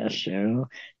that's an issue.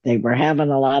 They were having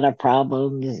a lot of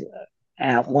problems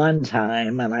at one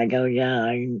time, and I go, yeah,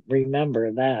 I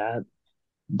remember that.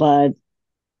 But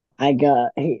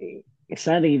he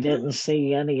said he didn't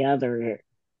see any other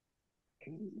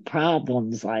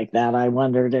problems like that. I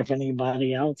wondered if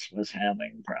anybody else was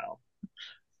having problems.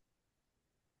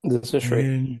 This is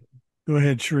Sri. Go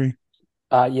ahead, Sri.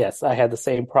 Yes, I had the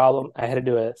same problem. I had to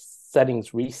do a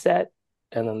settings reset,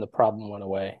 and then the problem went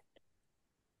away.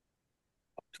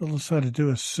 Tell us how to do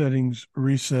a settings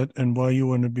reset and why you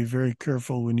want to be very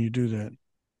careful when you do that.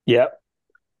 Yep.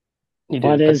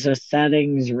 What is a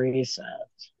settings reset?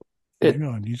 Hang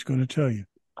on, he's going to tell you.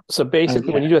 So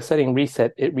basically, when you do a setting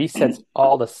reset, it resets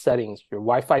all the settings, your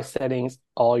Wi-Fi settings,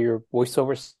 all your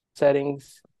voiceover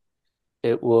settings.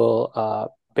 It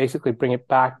will basically bring it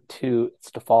back to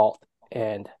its default.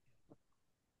 And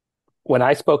when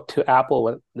I spoke to Apple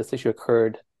when this issue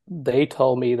occurred, they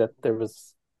told me that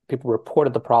people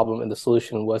reported the problem, and the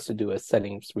solution was to do a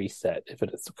settings reset if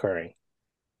it is occurring.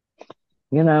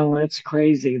 It's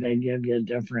crazy. They give you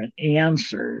different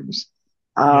answers.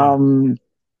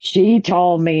 She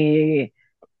told me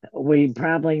we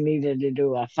probably needed to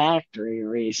do a factory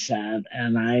reset,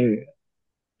 and I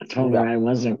told her I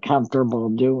wasn't comfortable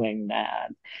doing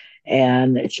that.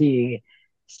 And she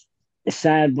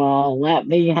said, well, let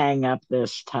me hang up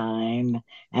this time,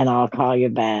 and I'll call you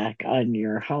back on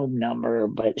your home number.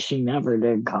 But she never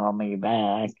did call me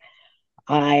back.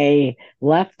 I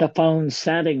left the phone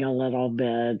setting a little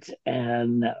bit,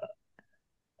 and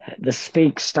the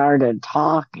speak started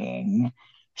talking.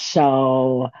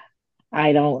 So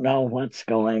I don't know what's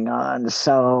going on.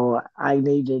 So I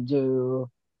need to do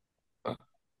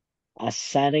a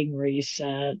setting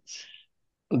reset.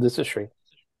 This is Sri.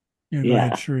 Yeah, go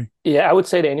ahead, Sri. Yeah, I would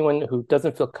say to anyone who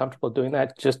doesn't feel comfortable doing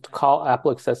that, just call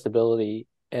Apple Accessibility,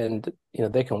 and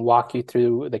they can walk you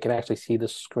through. They can actually see the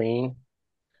screen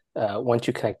once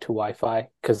you connect to Wi-Fi,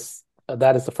 because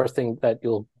that is the first thing that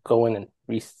you'll go in and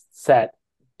reset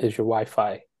is your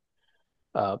Wi-Fi.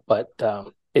 But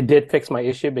it did fix my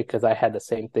issue, because I had the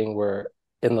same thing where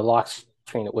in the lock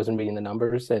screen it wasn't reading the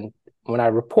numbers, and when I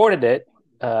reported it,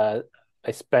 I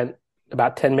spent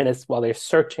about 10 minutes while they're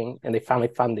searching, and they finally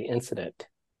found the incident.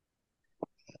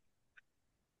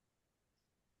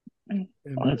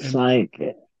 It's like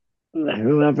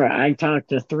whoever, I talked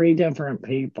to 3 different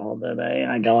people today.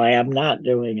 I go, I am not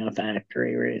doing a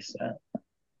factory reset.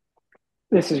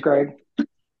 This is Greg.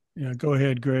 Yeah, go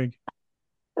ahead, Greg.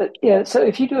 So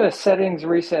if you do a settings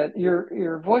reset,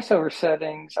 your voiceover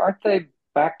settings, aren't they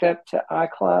backed up to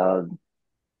iCloud?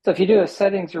 So if you do a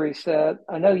settings reset,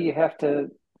 I know you have to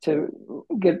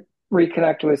get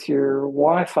reconnect with your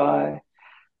Wi-Fi,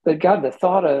 but God, the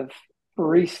thought of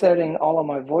resetting all of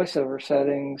my voiceover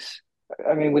settings,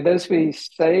 I mean, would those be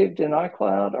saved in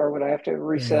iCloud, or would I have to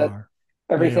reset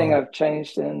everything I've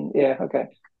changed in? Yeah, okay.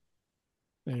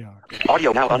 They are.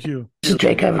 Audio now on. So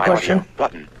Jake, I have a question.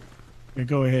 Button. Yeah,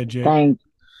 go ahead, Jake. Thanks.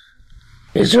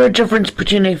 Is there a difference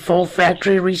between a full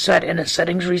factory reset and a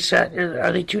settings reset?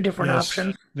 Are they 2 different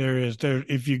options? There is.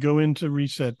 If you go into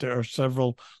reset, there are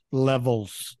several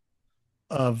levels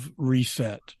of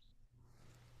reset.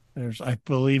 I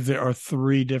believe there are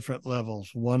 3 different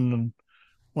levels. One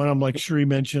of them, like Sri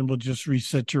mentioned, will just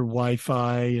reset your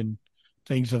Wi-Fi and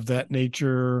things of that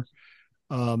nature.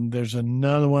 There's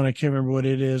another one, I can't remember what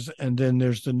it is. And then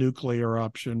there's the nuclear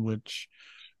option, which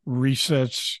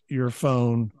resets your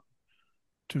phone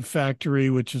to factory,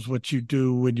 which is what you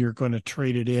do when you're going to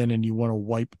trade it in and you want to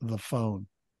wipe the phone.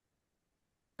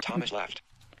 Thomas left.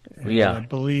 And I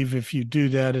believe if you do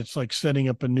that, it's like setting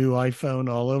up a new iPhone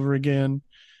all over again.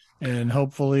 And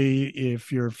hopefully,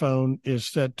 if your phone is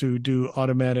set to do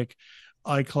automatic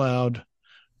iCloud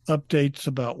updates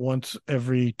about once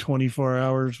every 24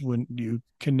 hours when you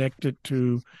connect it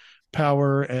to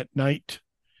power at night,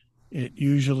 it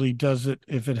usually does it.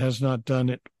 If it has not done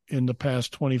it in the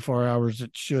past 24 hours,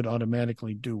 it should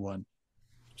automatically do one.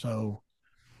 So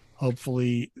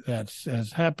hopefully that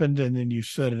has happened, and then you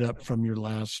set it up from your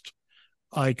last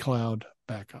iCloud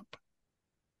backup.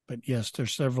 But yes,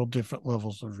 there's several different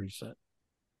levels of reset.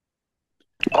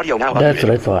 Audio now. That's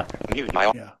what I thought. Mute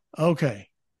my. Yeah. Okay.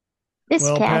 This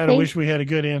Well, Kathy. Pat, I wish we had a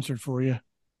good answer for you.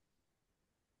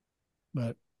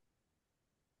 But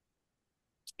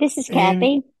this is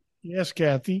Kathy. Yes,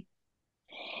 Kathy.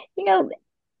 You know,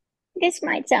 this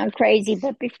might sound crazy,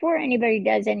 but before anybody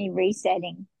does any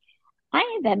resetting, I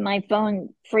have had my phone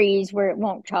freeze where it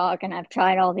won't talk, and I've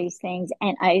tried all these things,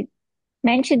 and I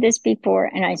mentioned this before,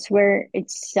 and I swear it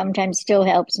sometimes still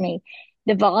helps me.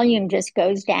 The volume just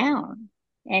goes down.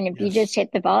 And if you just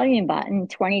hit the volume button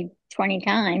 20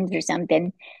 times or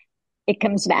something, it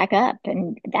comes back up,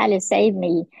 and that has saved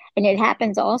me. And it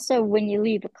happens also when you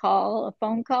leave a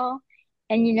phone call,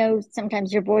 and you know,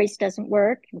 sometimes your voice doesn't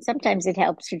work, and sometimes it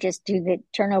helps to just do the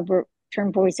turn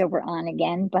voiceover on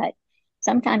again, but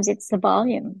sometimes it's the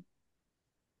volume.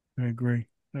 I agree.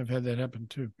 I've had that happen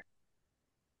too.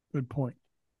 Good point.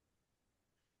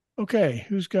 Okay,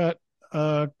 who's got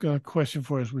a question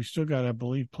for us? We still got, I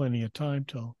believe, plenty of time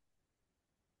till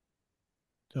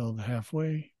the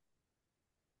halfway.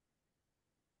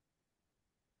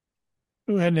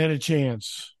 Who hadn't had a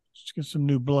chance? Let's get some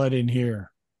new blood in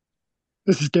here.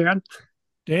 This is Dan.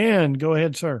 Dan, go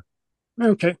ahead, sir.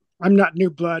 Okay. I'm not new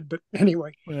blood, but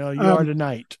anyway. Well, you are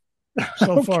tonight.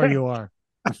 So okay. far you are.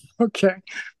 Okay.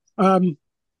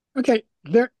 Okay.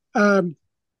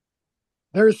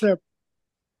 There's a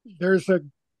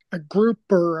group,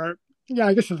 or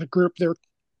I guess it's a group there.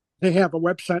 They have a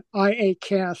website,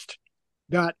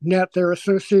 iacast.net. They're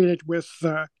associated with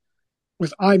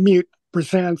iMute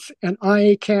Presents, and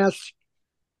IACast.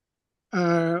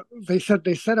 They said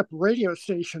they set up a radio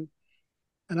station,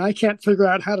 and I can't figure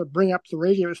out how to bring up the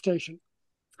radio station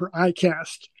for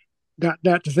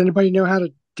iCast.net. Does anybody know how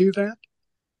to do that?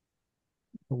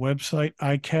 The website,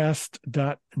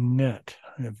 icast.net.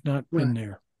 I have not been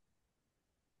there.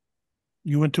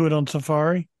 You went to it on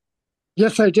Safari?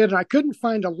 Yes, I did. I couldn't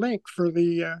find a link for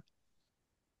the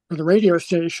radio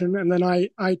station, and then I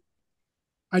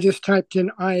just typed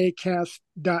in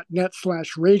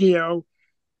iacast.net/radio,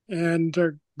 and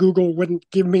Google wouldn't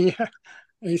give me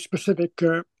a specific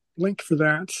link for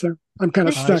that. So I'm kind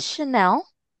of stuck. Chanel.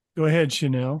 Go ahead,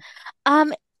 Chanel.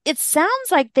 It sounds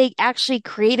like they actually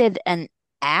created an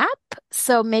app,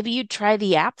 so maybe you try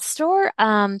the App Store.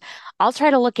 I'll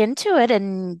try to look into it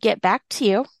and get back to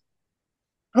you.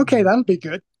 Okay, that'll be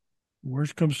good.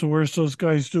 Worst comes to worst, those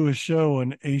guys do a show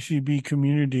on ACB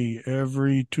Community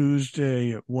every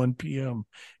Tuesday at 1 p.m.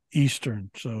 Eastern,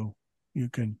 so you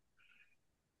can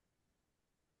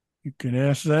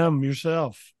ask them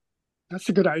yourself. That's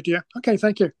a good idea. Okay,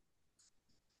 thank you.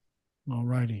 All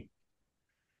righty.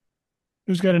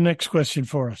 Who's got a next question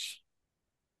for us?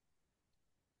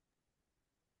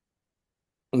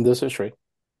 This is Sri.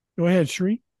 Go ahead,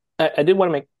 Sri. I did want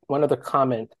to make one other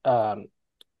comment.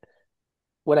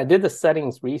 When I did the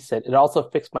settings reset, it also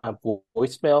fixed my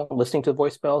voicemail, listening to the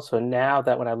voicemail. So now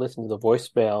that when I listen to the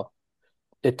voicemail,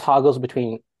 it toggles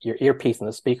between your earpiece and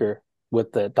the speaker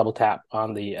with the double tap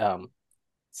on the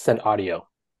send audio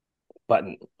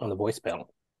button on the voicemail.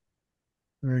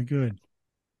 Very good.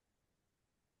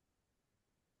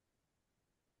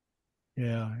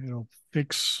 Yeah, it'll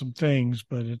fix some things,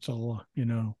 but it's a,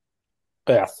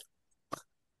 Yes.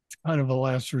 It's kind of a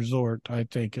last resort, I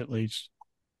think, at least.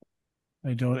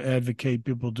 I don't advocate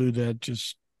people do that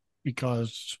just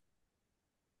because.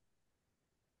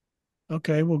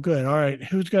 Okay, well, good. All right.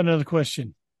 Who's got another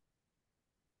question?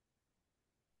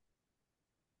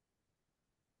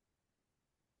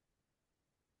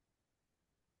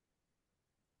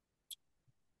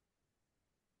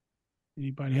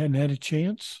 Anybody hadn't had a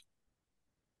chance?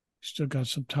 Still got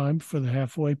some time for the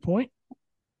halfway point.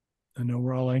 I know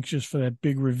we're all anxious for that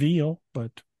big reveal,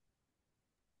 but.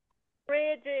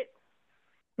 Bridget.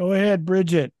 Go ahead,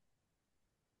 Bridget.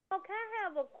 Okay, I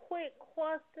have a quick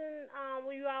question.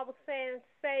 When you all were saying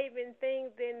saving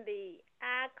things in the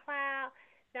iCloud,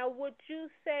 Now, would you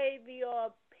save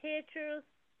your pictures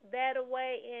that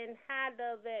way, and how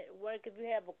does that work if you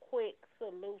have a quick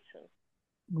solution?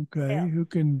 Okay, who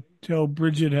can tell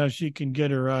Bridget how she can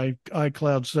get her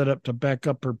iCloud set up to back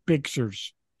up her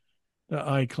pictures? The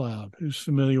iCloud. Who's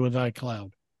familiar with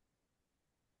iCloud?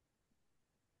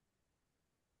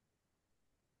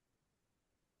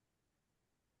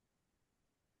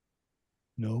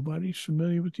 Nobody's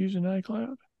familiar with using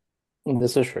iCloud?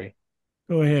 This is Sri.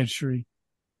 Go ahead, Sri.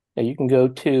 Now you can go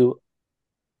to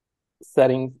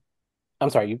settings. I'm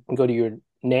sorry, you can go to your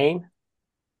name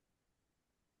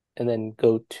and then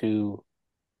go to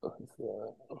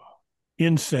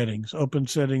in settings, open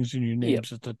settings, and your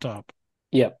name's at the top.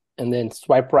 Yep. And then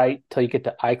swipe right till you get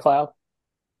to iCloud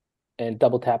and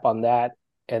double tap on that.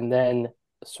 And then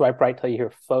swipe right till you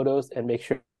hear photos and make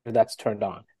sure that's turned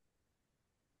on.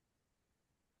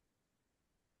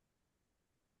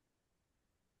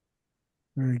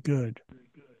 Very good.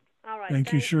 All right.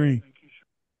 Thank you, Sri.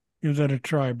 Give that a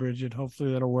try, Bridget.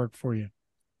 Hopefully that'll work for you.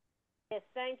 Yes,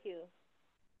 thank you.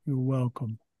 You're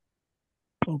welcome.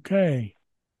 Okay.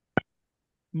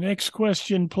 Next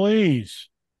question, please.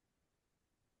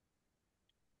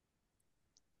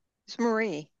 It's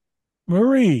Marie.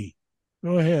 Marie,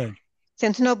 go ahead.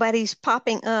 Since nobody's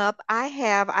popping up,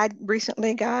 I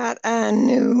recently got a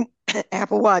new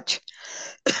Apple Watch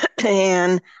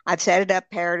and I've set it up,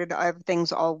 paired it,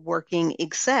 everything's all working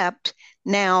except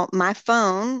now my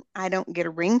phone, I don't get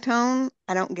a ringtone.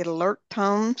 I don't get alert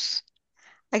tones.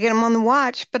 I get them on the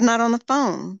watch, but not on the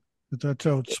phone. But that's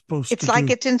how it's supposed to do. It's like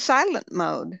it's in silent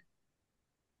mode.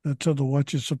 That's how the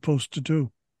watch is supposed to do.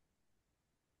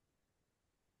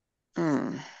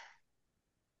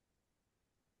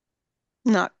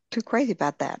 Not too crazy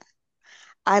about that.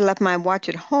 I left my watch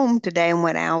at home today and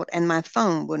went out, and my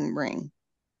phone wouldn't ring.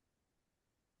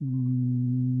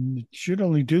 It should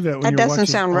only do that when that your doesn't watch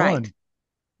is sound on. right.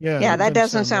 Yeah, that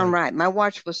doesn't sound right. My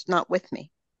watch was not with me.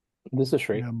 This is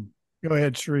Sri. Go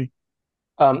ahead, Sri.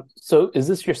 So is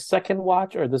this your second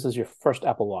watch or this is your first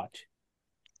Apple Watch?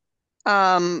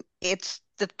 It's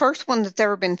the first one that's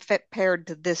ever been paired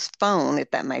to this phone, if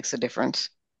that makes a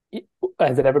difference.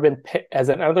 Has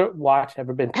another watch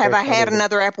ever been paired? Have I had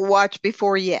another Apple Watch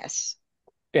before? Yes.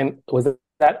 And was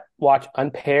that watch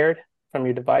unpaired from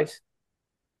your device?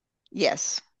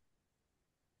 Yes.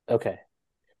 Okay.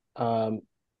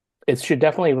 It should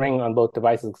definitely ring on both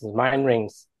devices because mine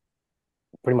rings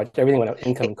pretty much everything when an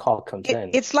incoming call comes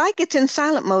in. It's like it's in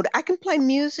silent mode. I can play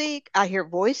music, I hear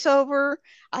voiceover,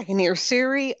 I can hear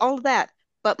Siri, all of that.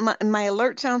 But my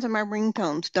alert sounds and my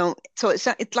ringtones don't. So it's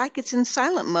like it's in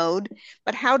silent mode.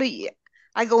 But how do you?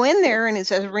 I go in there and it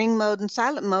says ring mode and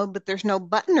silent mode, but there's no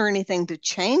button or anything to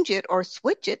change it or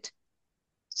switch it.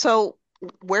 So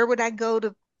where would I go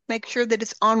to make sure that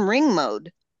it's on ring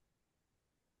mode?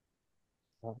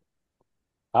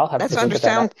 I'll have to look at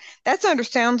that. That's under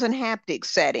sounds and haptics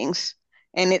settings.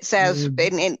 And it says,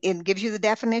 and it gives you the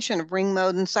definition of ring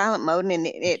mode and silent mode, and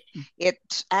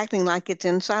it's acting like it's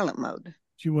in silent mode.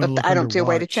 But I don't see a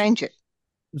way to change it.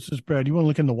 This is Brad. You want to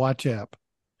look in the watch app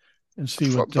and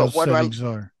see what those settings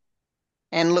are.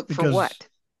 And look for what?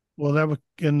 Well,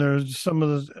 there's some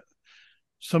of the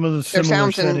similar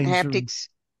sounds settings. And haptics.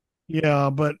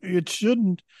 Yeah, but it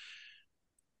shouldn't.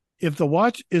 If the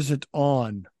watch isn't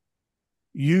on,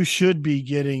 you should be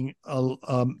getting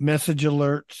message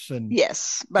alerts and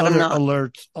yes, but other I'm not.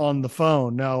 alerts on the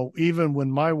phone. Now, even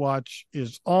when my watch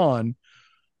is on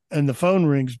and the phone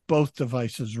rings, both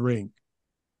devices ring.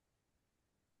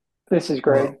 This is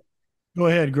Greg. Well, go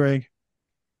ahead, Greg.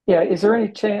 Yeah, is there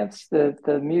any chance that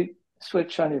the mute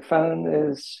switch on your phone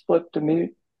is flipped to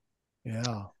mute?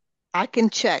 Yeah. I can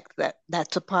check that.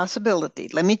 That's a possibility.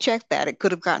 Let me check that. It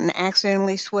could have gotten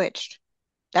accidentally switched.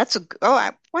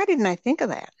 Why didn't I think of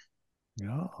that?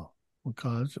 Yeah,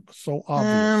 because it was so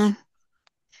obvious.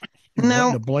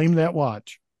 No, to blame that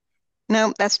watch.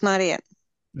 No, that's not it.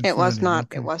 It was not.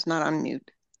 Okay. It was not on mute.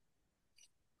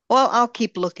 Well, I'll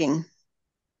keep looking.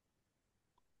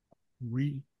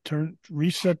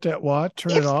 Reset that watch.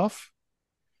 Turn it off.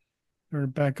 Turn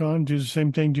it back on. Do the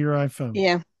same thing to your iPhone.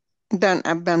 Yeah,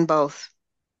 I've done both.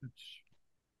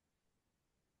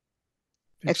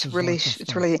 It's really.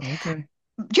 Okay.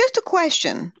 Just a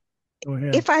question. Go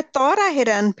ahead. If I thought I had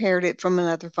unpaired it from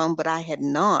another phone, but I had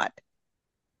not,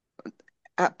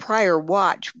 a prior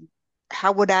watch,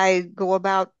 how would I go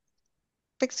about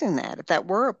fixing that if that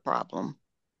were a problem?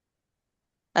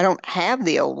 I don't have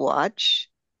the old watch.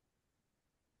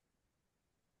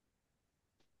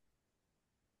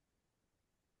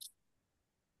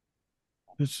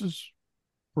 This is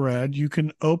Brad. You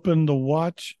can open the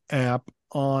watch app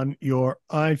on your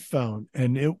iPhone,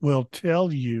 and it will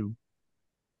tell you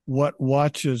what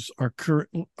watches are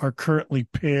currently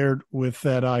paired with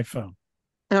that iPhone.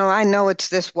 No, I know it's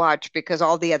this watch because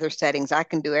all the other settings, I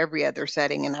can do every other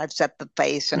setting, and I've set the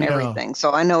face and everything.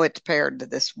 So I know it's paired to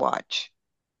this watch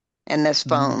and this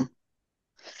phone.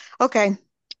 Okay.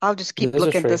 I'll just keep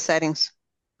looking at the settings.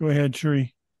 Go ahead,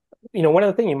 Sheree. One of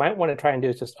the things you might want to try and do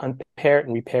is just unpair it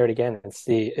and repair it again and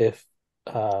see if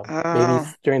maybe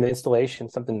during the installation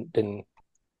something didn't.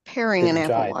 Pairing an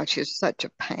Apple Watch is such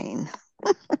a pain.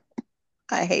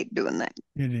 I hate doing that.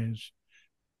 It is.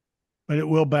 But it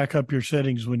will back up your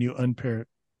settings when you unpair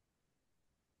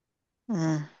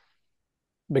it.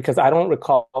 Because I don't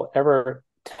recall ever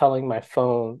telling my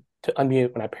phone to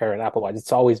unmute when I pair an Apple Watch.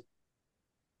 It's always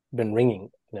been ringing.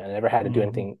 I never had to do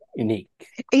anything unique.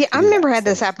 Yeah, I've never had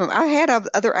this happen. I had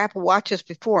other Apple Watches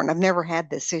before, and I've never had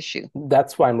this issue.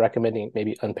 That's why I'm recommending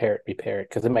maybe unpair it, repair it,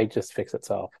 because it might just fix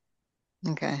itself.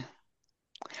 Okay.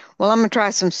 Well, I'm going to try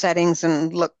some settings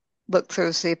and look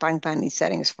through, see if I can find these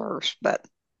settings first, but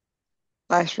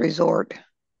last resort.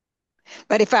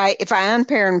 But if I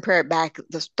unpair and pair it back,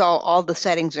 all the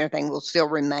settings and everything will still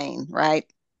remain, right?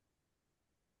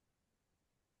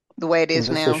 The way it is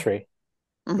now.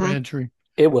 Entry.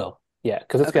 It will, yeah,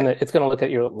 because it's gonna look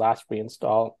at your last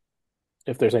reinstall.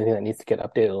 If there's anything that needs to get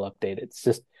updated, it'll update it.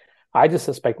 I just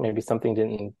suspect maybe something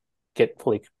didn't get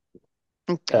fully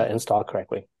installed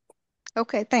correctly.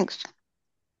 Okay, thanks.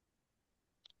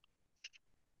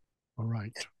 All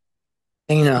right.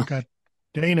 Dana.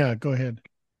 Dana, go ahead.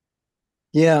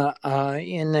 Yeah,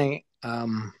 in the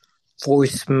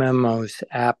voice memos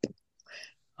app,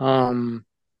 how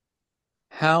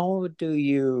do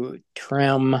you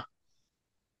trim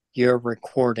your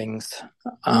recordings?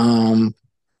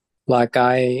 Like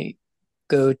I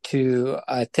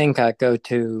think I go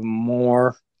to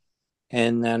more,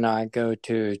 and then I go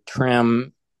to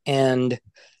trim end,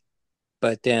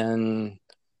 but then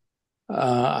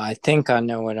I think I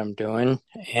know what I'm doing,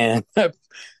 and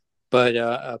but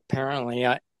apparently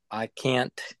I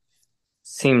can't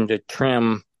seem to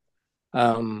trim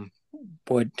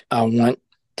what I want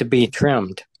to be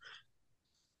trimmed.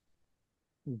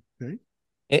 Okay.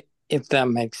 If that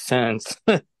makes sense.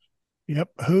 Yep.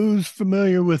 Who's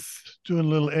familiar with doing a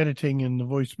little editing in the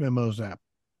voice memos app?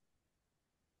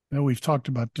 Now, we've talked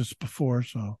about this before,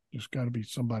 so there's got to be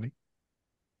somebody.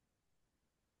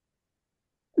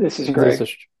 This is Greg.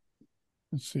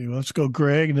 Let's see. Let's go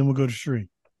Greg, and then we'll go to Sheree.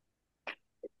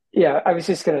 Yeah, I was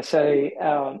just going to say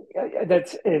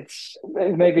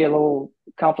it may be a little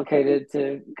complicated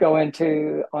to go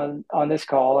into on this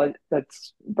call.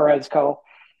 That's Brad's call,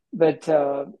 but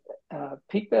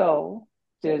Pete Bell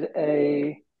did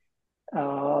a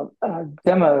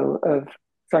demo of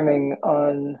trimming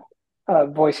on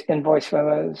voice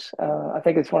memos. I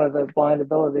think it's one of the Blind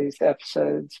Abilities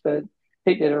episodes, but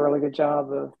Pete did a really good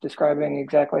job of describing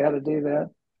exactly how to do that.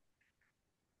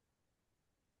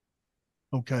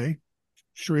 Okay.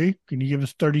 Sheree, can you give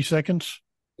us 30 seconds?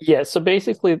 Yeah, so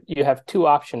basically you have two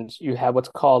options. You have what's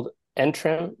called end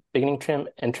trim, beginning trim,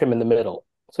 and trim in the middle.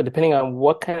 So depending on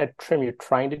what kind of trim you're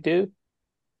trying to do,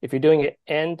 if you're doing an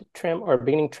end trim or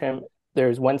beginning trim,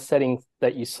 there's one setting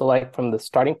that you select from the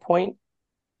starting point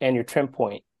and your trim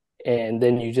point, and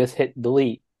then you just hit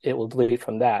delete. It will delete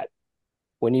from that.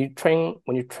 When you're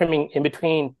trimming in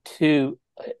between two,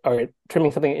 or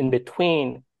trimming something in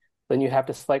between, then you have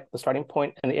to select the starting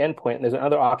point and the end point. And there's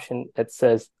another option that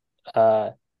says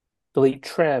delete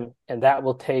trim, and that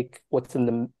will take what's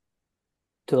to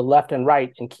the left and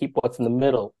right and keep what's in the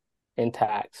middle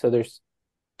intact. So there's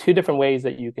two different ways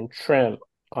that you can trim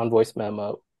on voice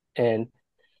memo. And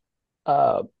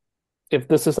if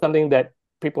this is something that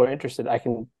people are interested, I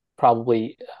can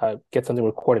probably get something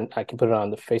recorded. I can put it on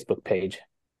the Facebook page.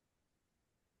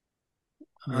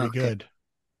 Very good.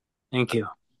 Thank you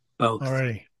both. All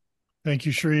righty. Thank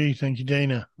you, Sheree. Thank you,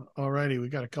 Dana. All righty. We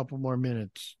got a couple more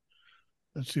minutes.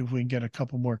 Let's see if we can get a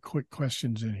couple more quick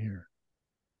questions in here.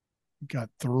 We've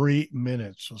got 3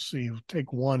 minutes. We'll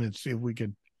take one and see if we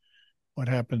can, what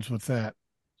happens with that.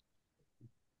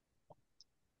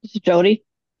 This is Jody.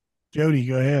 Jody,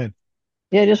 go ahead.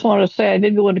 Yeah, I just wanted to say I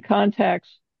did go into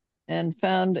contacts and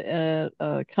found a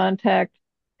contact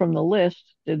from the list,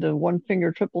 did the one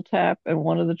finger triple tap, and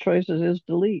one of the choices is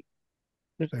delete.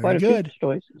 There's quite a few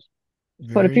choices.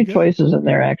 Quite a few choices in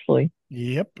there, actually.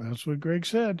 Yep, that's what Greg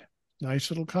said.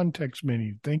 Nice little context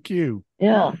menu. Thank you.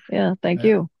 Yeah, thank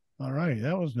you. All right,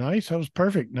 that was nice. That was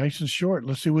perfect. Nice and short.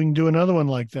 Let's see if we can do another one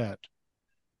like that.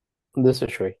 This is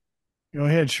Sheree. Go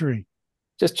ahead, Sheree.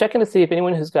 Just checking to see if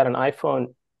anyone who's got an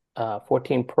iPhone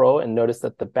 14 Pro and noticed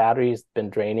that the battery's been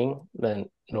draining the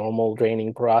normal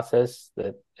draining process,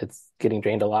 that it's getting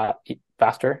drained a lot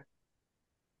faster.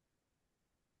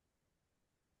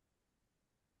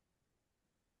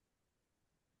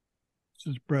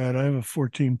 This is Brad. I have a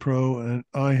 14 Pro and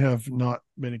I have not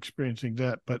been experiencing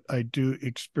that, but I do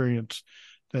experience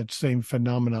that same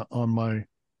phenomena on my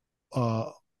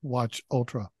Watch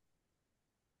Ultra.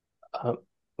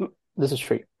 This is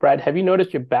true. Brad, have you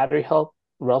noticed your battery health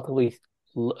relatively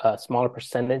smaller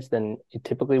percentage than you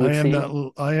typically would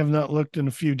see? I have not looked in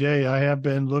a few days. I have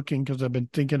been looking because I've been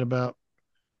thinking about,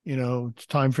 it's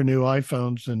time for new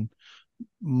iPhones, and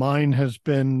mine has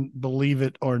been, believe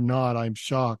it or not, I'm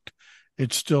shocked.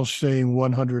 It's still saying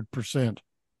 100%.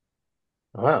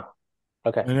 Wow.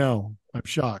 Okay. I know. I'm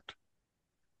shocked.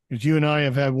 Because you and I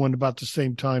have had one about the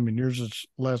same time, and yours is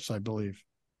less, I believe.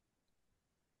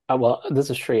 Well, this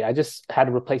is true. I just had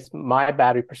to replace my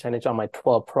battery percentage on my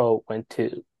 12 Pro, went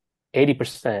to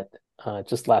 80%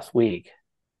 just last week.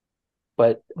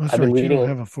 But I've been reading. You don't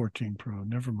have a 14 Pro.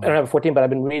 Never mind. I don't have a 14, but I've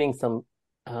been reading some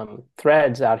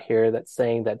threads out here that's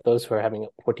saying that those who are having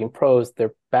 14 Pros,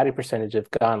 their battery percentage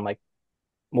have gone like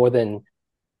more than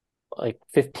like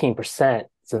 15%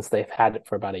 since they've had it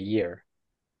for about a year.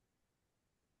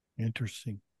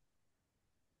 Interesting.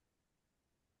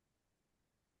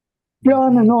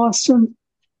 John and Austin.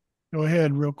 Go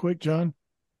ahead real quick, John.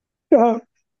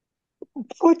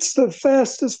 What's the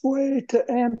fastest way to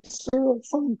answer a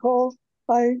phone call?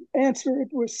 I answer it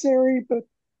with Siri, but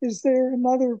is there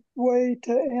another way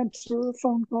to answer a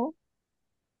phone call?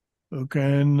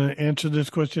 Okay, and answer this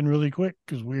question really quick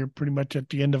because we're pretty much at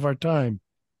the end of our time.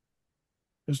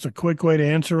 Just a quick way to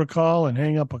answer a call and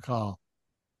hang up a call.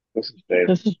 This is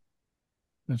David.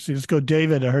 Let's see. Let's go,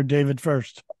 David. I heard David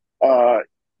first.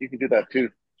 You can do that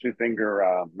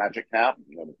two-finger magic tap.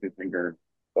 The two-finger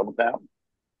double tap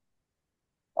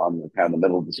on the kind of the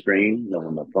middle of the screen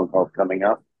when the phone call's coming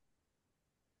up.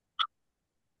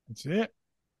 That's it.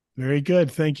 Very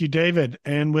good. Thank you, David.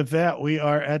 And with that, we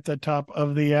are at the top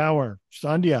of the hour.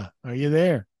 Sandhya, are you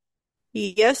there?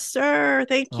 Yes, sir.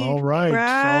 Thank you. All right.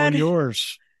 Brad. It's all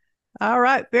yours. All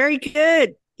right. Very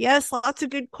good. Yes, lots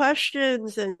of good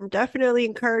questions, and definitely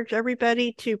encourage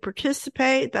everybody to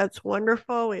participate. That's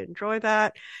wonderful. We enjoy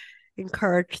that.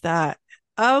 Encourage that.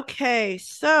 Okay,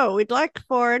 so we'd like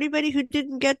for anybody who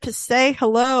didn't get to say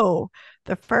hello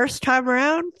the first time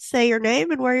around, say your name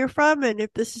and where you're from. And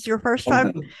if this is your first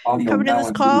time coming to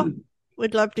this call,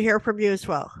 we'd love to hear from you as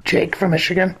well. Jake from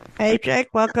Michigan. Hey, Jake,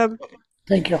 welcome.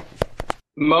 Thank you.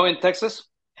 Mo in Texas.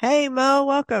 Hey, Mo,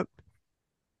 welcome.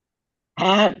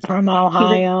 Pat from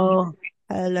Ohio.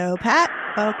 Hello, Pat.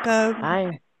 Welcome.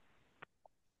 Hi.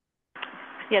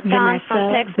 Yeah, Don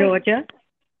from Texas. Georgia.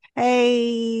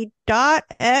 Hey, Dot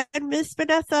and Miss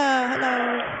Vanessa.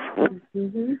 Hello.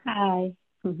 Mm-hmm. Hi.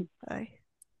 Hi.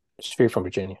 Sri from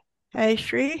Virginia. Hey,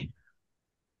 Sri.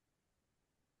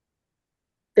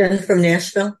 Jen from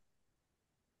Nashville.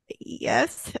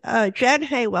 Yes. Jen,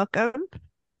 hey, welcome.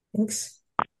 Thanks.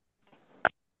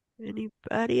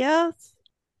 Anybody else?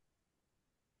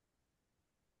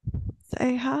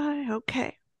 Say hi.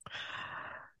 Okay.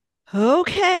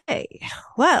 Okay.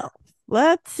 Well,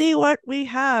 let's see what we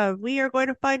have. We are going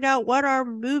to find out what our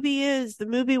movie is. The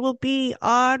movie will be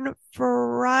on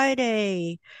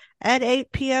Friday at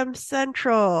 8 p.m.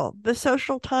 Central. The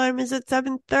social time is at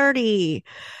 7:30.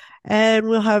 And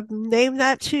we'll have name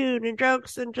that tune and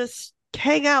jokes and just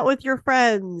hang out with your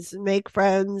friends and make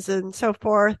friends and so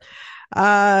forth.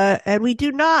 And we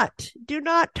do not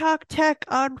talk tech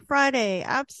on Friday.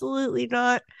 Absolutely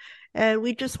not. And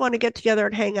we just want to get together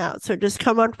and hang out. So just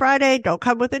come on Friday. Don't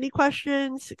come with any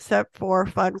questions except for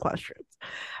fun questions.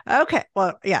 Okay.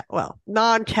 Well,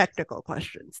 non-technical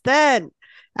questions. Then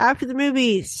after the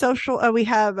movie, we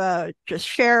have, just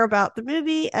share about the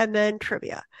movie and then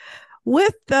trivia.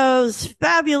 With those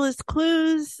fabulous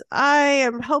clues, I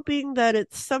am hoping that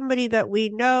it's somebody that we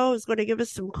know is going to give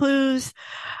us some clues.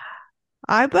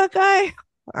 Buckeye,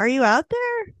 are you out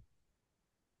there?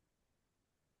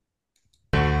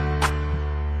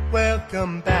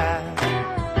 Welcome back.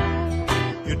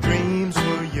 Your dreams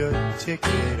were your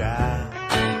ticket out.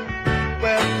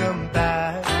 Welcome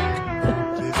back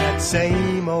to that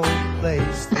same old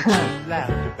place that you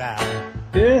laughed about.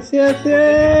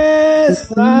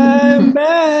 Yes, I'm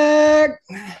back.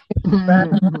 Back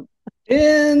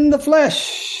in the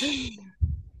flesh.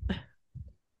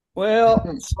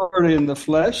 Well, sorry, in the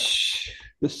flesh.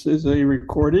 This is a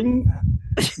recording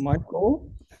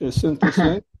Michael has sent this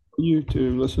in for you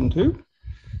to listen to.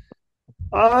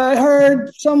 I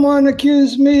heard someone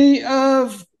accuse me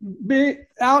of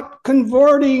out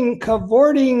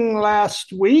cavorting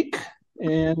last week,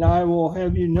 and I will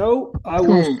have you know I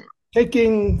was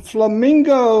taking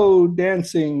flamingo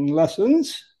dancing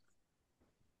lessons.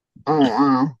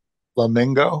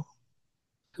 Flamingo?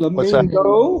 What's that?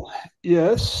 Flamingo,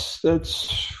 yes,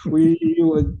 we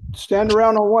would stand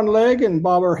around on one leg and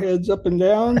bob our heads up and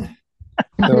down.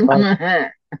 Who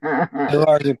are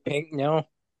you, Pink? No.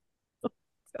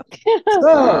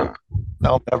 So,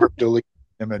 I'll never delete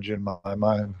the image in my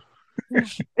mind.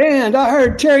 And I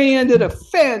heard Terry Ann did a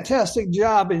fantastic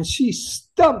job, and she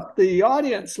stumped the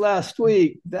audience last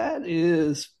week. That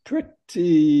is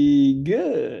pretty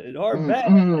good or bad,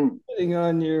 depending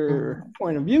on your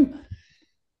point of view.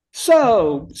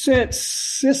 So,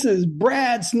 since this is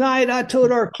Brad's night, I told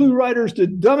our clue writers to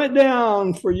dumb it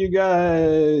down for you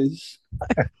guys.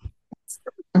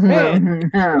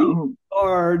 And we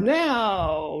are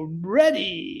now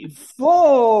ready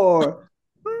for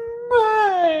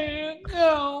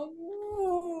Mango.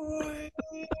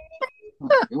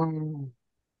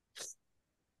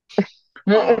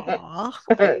 Aw,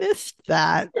 I missed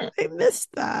that.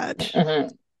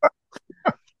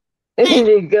 Is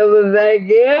he coming back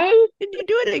in? Can you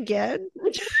do it again?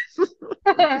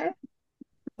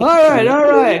 All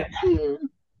right.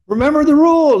 Remember the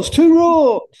rules. 2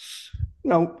 rules.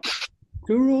 No,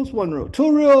 2 rules, 1 rule.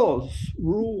 2 rules.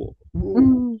 Rules.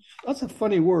 That's a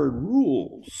funny word.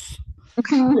 Rules.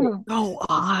 Go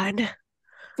on.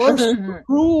 First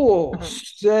rule: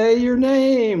 say your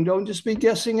name. Don't just be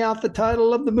guessing out the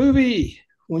title of the movie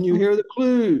when you hear the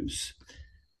clues.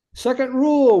 Second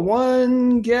rule: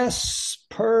 1 guess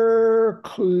per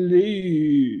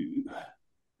clue.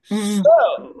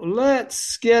 So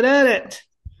let's get at it.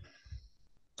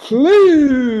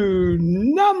 Clue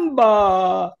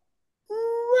number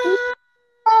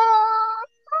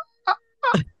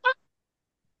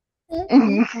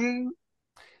 1.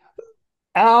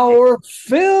 Our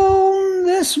film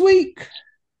this week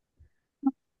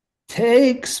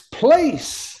takes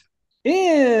place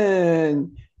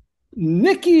in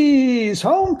Nikki's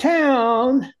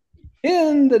hometown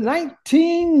in the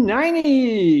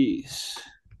 1990s.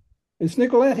 Is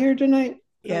Nicolette here tonight?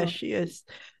 Yeah, she is.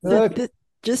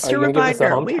 Just a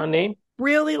reminder, we name?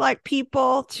 really like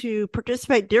people to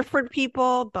participate, different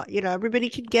people, but everybody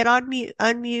can get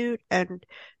unmute, and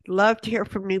love to hear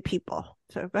from new people.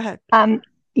 So go ahead.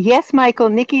 Yes, Michael,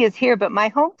 Nikki is here, but my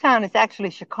hometown is actually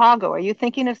Chicago. Are you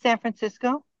thinking of San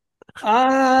Francisco?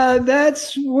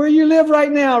 That's where you live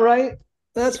right now, right?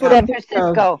 That's what San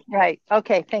Francisco, right.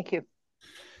 Okay, thank you.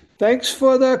 Thanks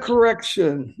for the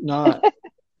correction. Not.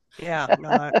 Yeah,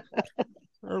 not.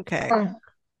 Okay.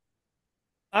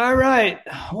 All right.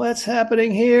 What's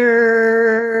happening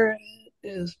here? It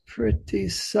is pretty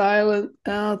silent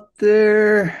out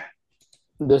there.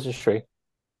 This is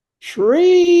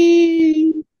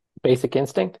Shree. Basic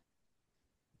Instinct.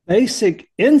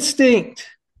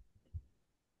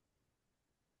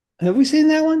 Have we seen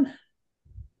that one?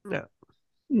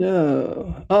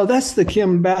 No. Oh, that's the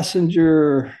Kim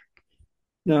Basinger.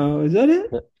 No, is that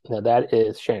it? No, that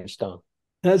is Sharon Stone.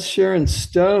 That's Sharon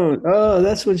Stone. Oh,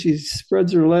 that's when she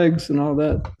spreads her legs and all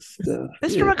that stuff.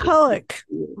 Mr. McCulloch,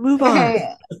 move on.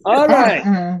 All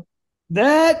right.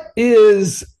 That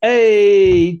is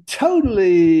a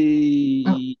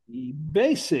totally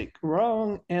basic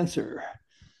wrong answer.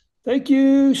 Thank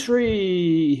you,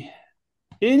 Shree.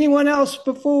 Anyone else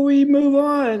before we move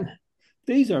on?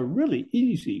 These are really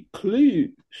easy clues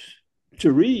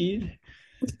to read.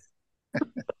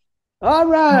 All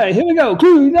right, here we go.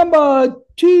 Clue number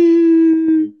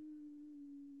 2.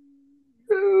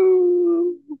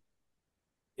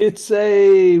 It's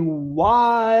a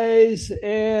wise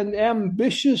and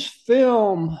ambitious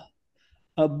film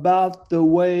about the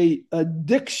way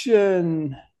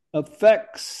addiction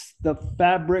affects the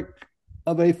fabric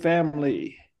of a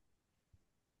family.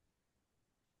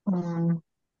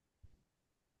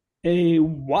 A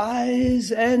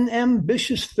wise and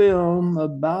ambitious film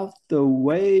about the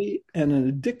way an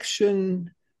addiction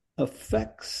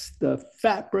affects the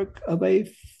fabric of a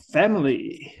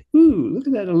family. Ooh, look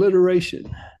at that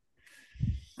alliteration.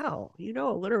 Oh,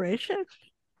 alliteration?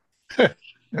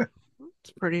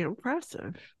 It's pretty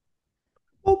impressive.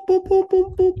 Boop, boop, boop,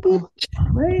 boop, boop, boop.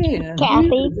 Man.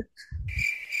 Kathy.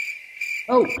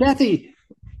 Oh, Kathy.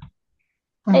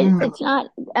 It's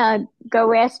not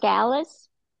Go Ask Alice.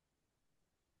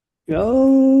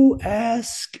 Go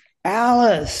Ask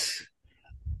Alice.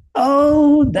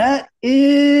 Oh, that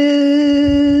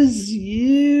is,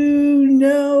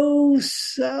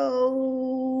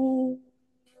 so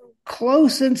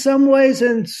close in some ways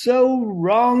and so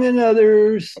wrong in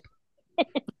others.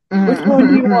 Which one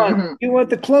do you want? You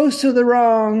want the close or the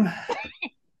wrong?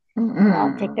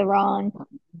 I'll take the wrong.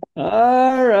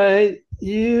 All right.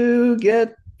 You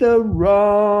get the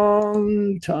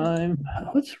wrong time.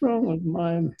 What's wrong with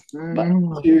my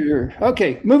buttons here?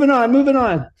 Okay, moving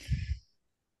on.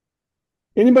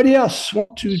 Anybody else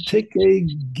want to take a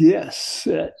guess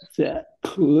at that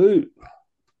clue?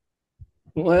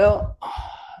 Well,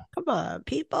 come on,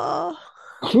 people.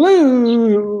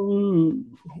 Clue.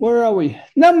 Where are we?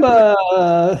 Number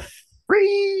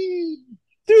 3.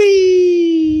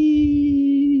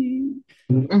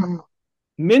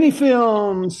 Many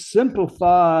films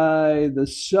simplify the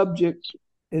subject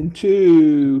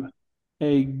into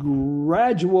a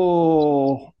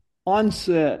gradual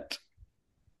onset.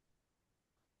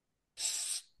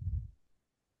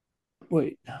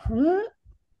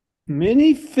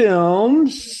 Many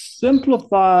films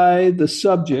simplify the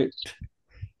subject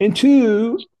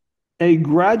into a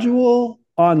gradual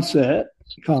onset,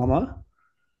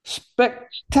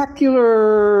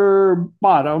 spectacular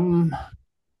bottom,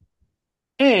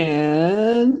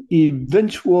 and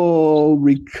eventual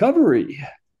recovery.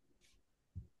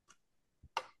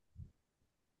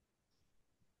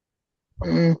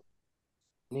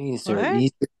 These are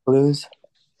easy clues.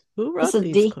 Who wrote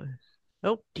these D. clues?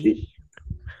 Oh, D.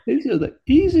 These are the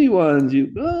easy ones, you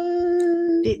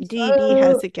guys. D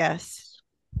has a guess.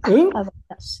 Who?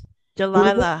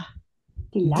 Delilah.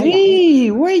 D,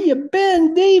 where you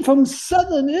been? D from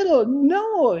Southern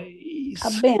Illinois.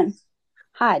 I've been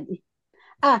hiding.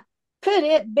 Could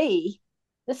it be?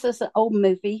 This is an old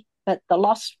movie, but The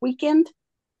Lost Weekend.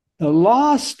 The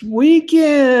Lost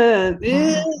Weekend.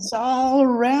 It's all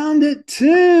around it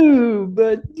too,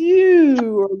 but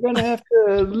you are going to have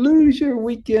to lose your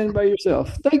weekend by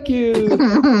yourself. Thank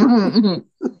you.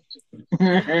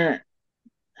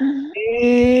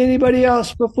 Anybody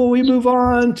else before we move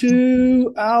on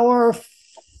to our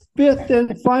fifth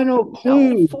and final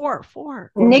clue? No,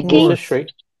 four. Nikki.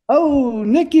 Oh,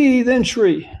 Nikki, then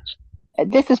Shree.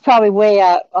 This is probably way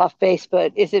out off base,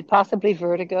 but is it possibly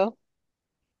Vertigo?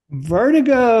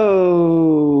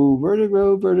 Vertigo.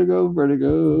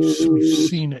 We've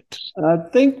seen it. I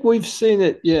think we've seen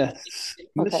it, yes.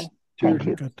 Okay. Thank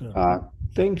you.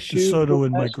 Thanks you. DeSoto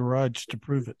in my garage to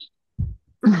prove it.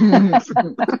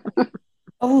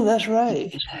 Oh, that's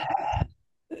right.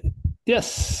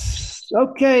 Yes.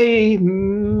 Okay.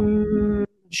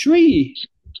 Shree.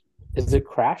 Is it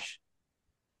Crash?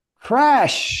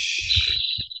 Crash.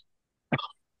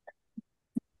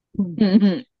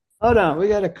 Hold on, we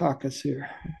got a caucus here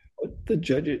with the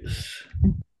judges.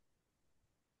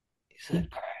 He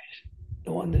said Crash,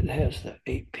 the one that has the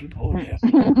 8 people.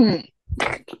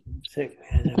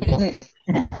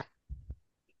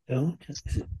 No, just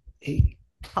 8.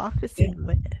 Caucusing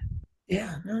with.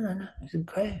 Yeah, no. It's a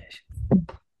Crash.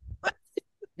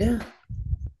 Yeah.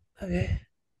 Okay.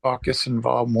 Caucus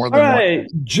involved more than All right,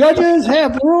 judges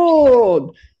have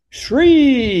ruled.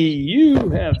 Shree, you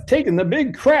have taken the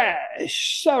big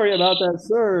crash. Sorry about that,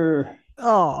 sir.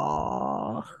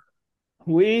 Oh,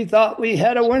 we thought we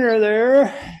had a winner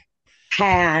there.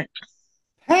 Pat.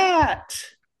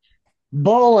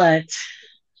 Bullets.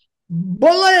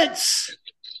 Bullet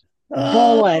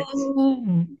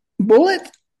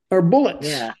or bullets?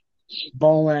 Yeah.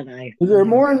 Bullet. Is there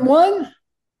more than one?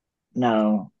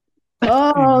 No.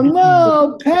 Oh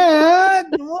no, Pat.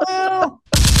 Well,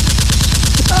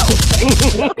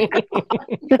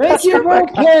 thank you for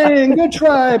playing. Good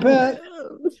try, Pat.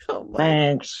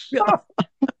 Thanks.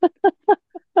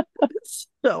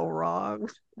 So wrong.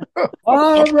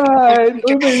 All right,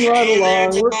 moving right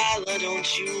along.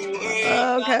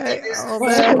 Okay,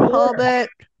 hold it.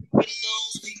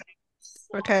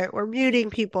 Okay, we're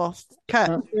muting people. Cut.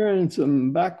 I'm hearing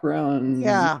some background.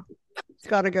 Yeah, it's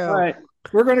got to go. All right,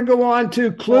 we're going to go on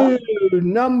to clue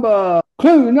number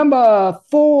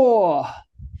 4.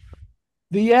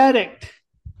 The addict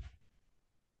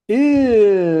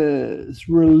is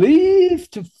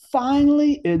relieved to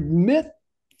finally admit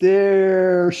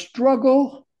their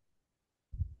struggle.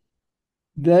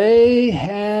 They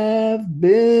have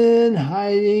been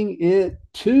hiding it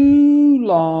too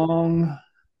long.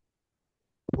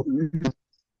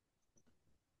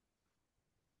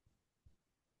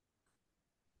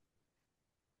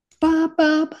 Ba,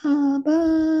 ba, ba,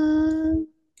 ba.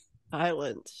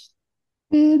 Silence.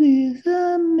 It is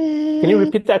a man. Can you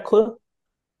repeat that clue?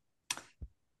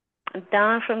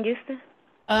 Don from Houston.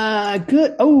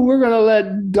 Good. Oh, we're going to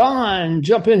let Dawn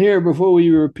jump in here before we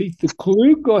repeat the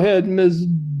clue. Go ahead, Ms.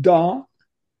 Dawn.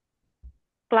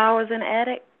 Flowers in the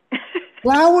attic.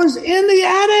 Flowers in the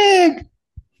attic.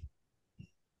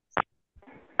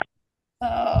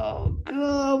 Oh, God,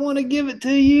 I want to give it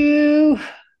to you.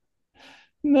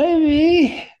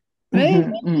 Maybe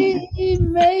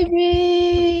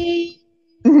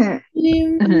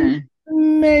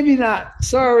not.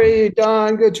 Sorry,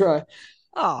 Don. Good try.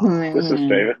 Oh, This is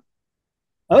David.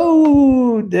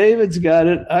 Oh, David's got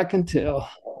it. I can tell.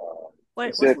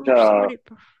 Wait, Is it, wasn't there somebody?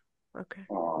 Okay.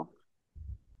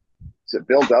 Is it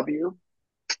Bill W?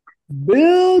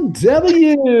 Bill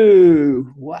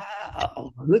W.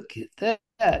 Wow, look at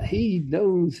that. He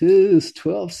knows his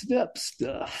 12-step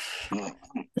stuff.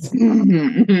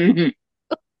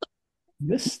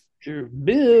 Mr.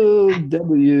 Bill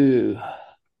W.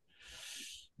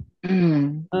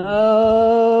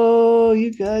 Oh,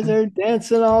 you guys are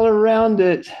dancing all around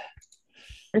it.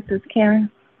 This is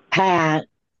Karen. Pat.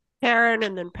 Karen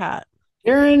and then Pat.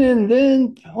 Karen and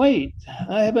then wait.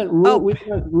 I haven't ruled. We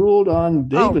haven't ruled on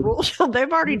David.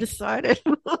 They've already decided.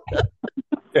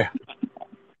 Yeah.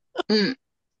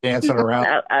 Dancing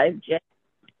around.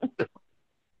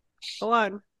 Go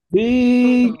on.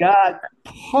 We got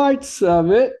parts of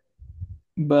it,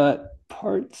 but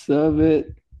parts of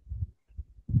it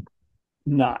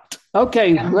not.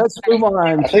 Okay, let's move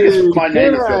on. I think it's my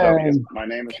name is Bill W.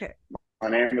 My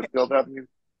name is Bill W.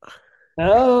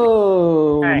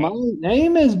 Oh, my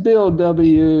name is Bill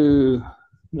W.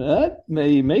 That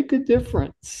may make a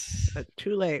difference.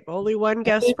 Too late. Only one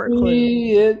guess per clue.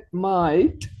 Maybe it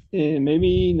might, and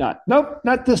maybe not. Nope,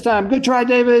 not this time. Good try,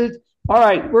 David. All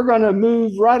right, we're going to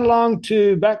move right along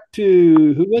back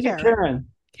to who was it? Karen.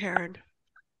 Karen.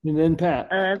 And then Pat.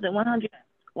 Is it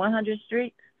 100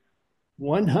 Street?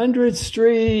 100th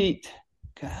Street.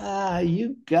 God,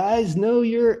 you guys know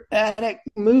your attic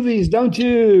movies, don't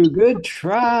you? Good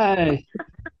try.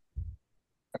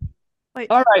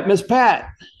 Wait. All right, Miss Pat.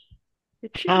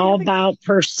 How about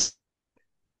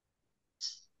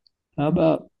How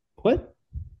about what?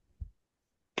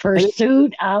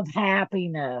 Pursuit of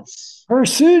Happiness?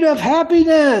 Pursuit of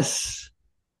Happiness.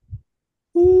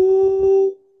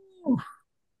 Ooh.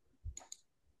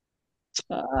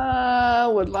 I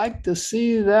would like to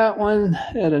see that one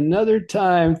at another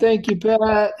time. Thank you,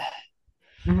 Pat.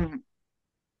 Mm-hmm.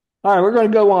 All right, we're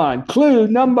going to go on. Clue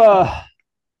number.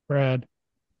 Brad.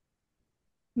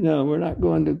 No, we're not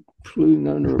going to clue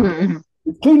number.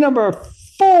 Clue number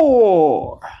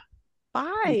 4. 5.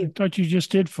 I thought you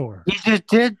just did 4. You just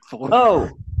did 4. Oh,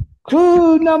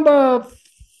 clue number 5.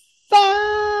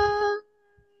 Oh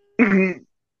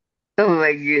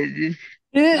my goodness.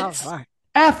 It's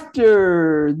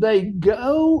after they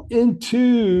go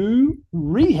into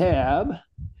rehab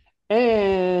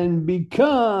and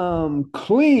become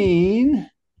clean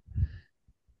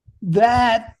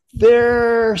that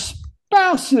their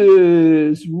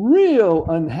spouse's real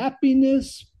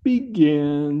unhappiness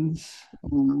begins.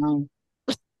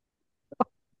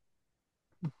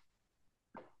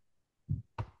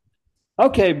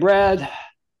 Okay, Brad,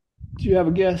 do you have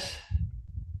a guess?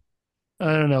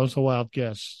 I don't know. It's a wild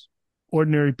guess.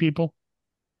 Ordinary People?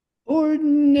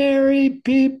 Ordinary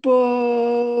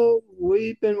People.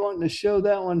 We've been wanting to show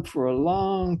that one for a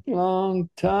long, long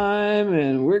time,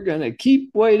 and we're going to keep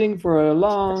waiting for a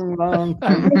long, long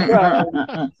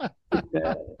time.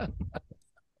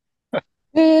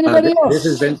 Anybody else? This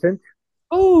is Vincent.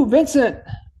 Oh, Vincent.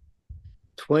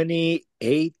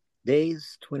 28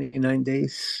 days, 29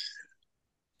 days.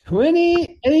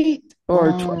 28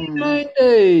 or 29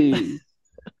 days.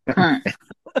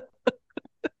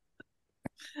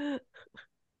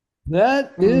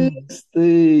 That is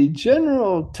the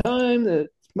general time that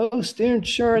most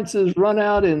insurances run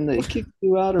out and they kick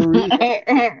you out of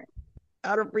rehab.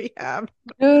 Out of rehab.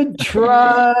 Good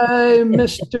try,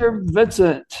 Mr.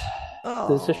 Vincent.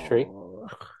 This is Shree.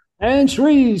 And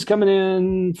Shree's coming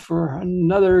in for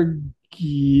another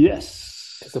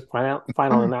guess. Is it final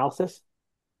analysis?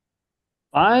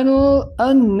 Final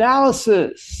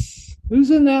analysis.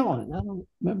 Who's in that one? I don't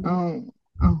remember.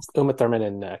 Uma Thurman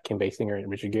and Kim Basinger and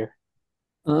Richard Gere.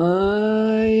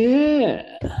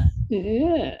 Yeah.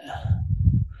 Yeah.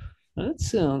 That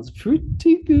sounds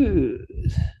pretty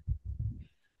good.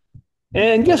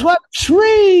 And guess what?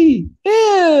 Shree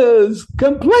is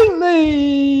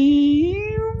completely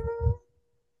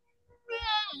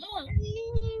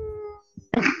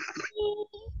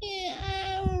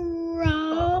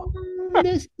wrong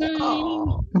this time.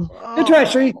 Good try,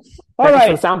 Shree. All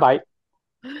right. Soundbite.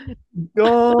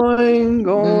 Gone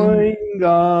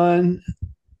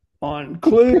on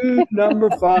clue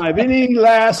number 5. Any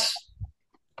last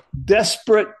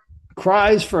desperate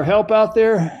cries for help out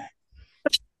there?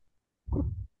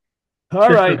 All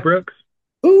right. Brooks.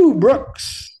 Ooh,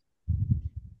 Brooks.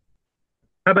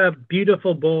 How about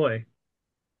Beautiful Boy?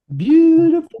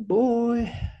 Beautiful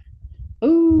boy.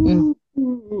 Oh,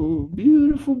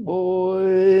 beautiful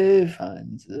boy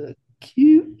finds a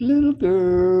cute little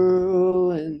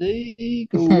girl, and they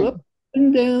go up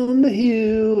and down the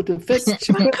hill to fetch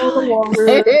a pail of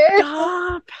water.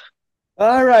 Stop.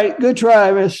 All right, good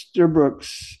try, Mr.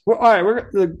 Brooks. All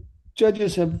right, the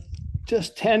judges have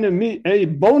just handed me a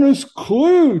bonus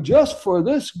clue just for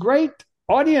this great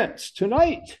audience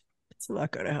tonight. It's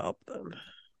not going to help them.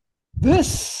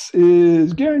 This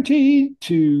is guaranteed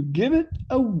to give it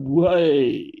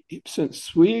away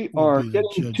since we are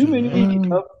getting too many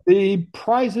of the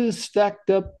prizes stacked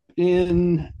up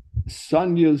in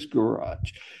Sonia's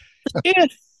garage.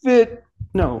 What's it?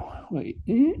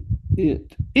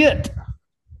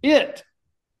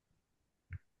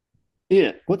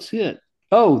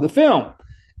 Oh, the film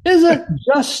isn't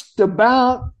just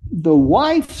about the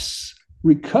wife's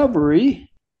recovery.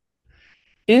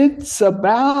 It's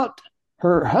about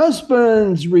her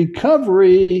husband's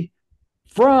recovery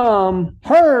from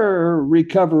her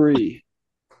recovery.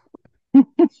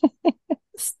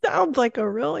 Sounds like a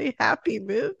really happy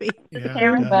movie. Yeah,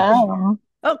 Karen. Wow.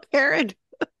 Oh, Karen.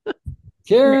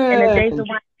 Karen.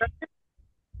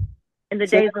 In the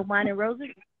days of wine and roses.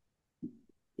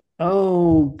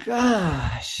 Oh,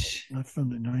 gosh. Not from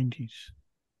the 90s.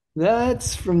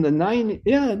 That's from the 90s.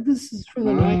 Yeah, this is from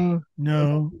the 90s.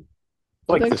 No.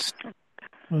 Like this.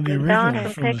 Well, the original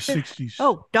is from the 60s.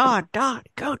 Oh, Don. Go,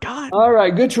 Don. All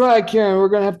right, good try, Karen. We're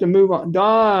going to have to move on.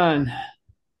 Don.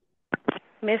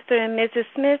 Mr. and Mrs.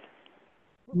 Smith.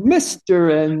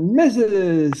 Mr. and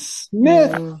Mrs.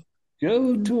 Smith.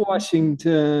 Go to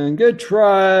Washington. Good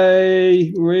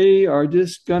try. We are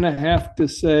just going to have to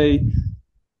say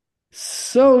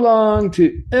so long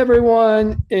to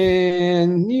everyone.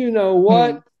 And you know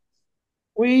what?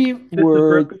 We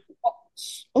were...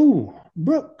 Oh,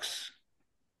 Brooks.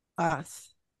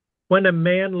 Us. When a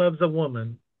man loves a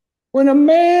woman. When a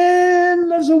man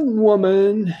loves a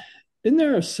woman. Isn't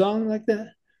there a song like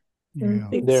that? Yeah,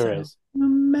 there is.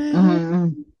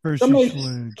 Percy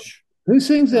Sledge. Who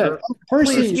sings that? Oh,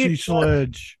 Percy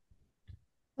Sledge.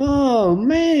 Oh,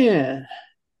 man.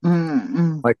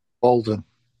 Mike Bolton.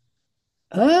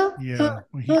 Huh? Yeah,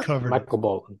 well, he covered Michael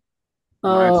Bolton.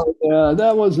 Oh, yeah,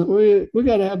 that wasn't. We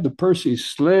got to have the Percy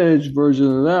Sledge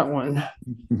version of that one.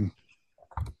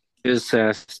 Just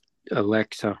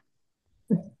Alexa.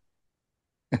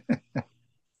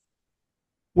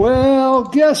 Well,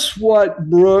 guess what,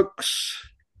 Brooks?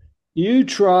 You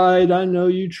tried. I know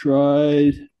you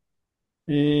tried.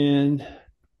 And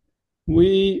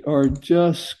we are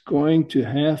just going to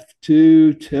have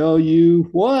to tell you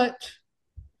what.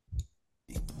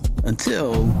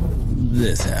 Until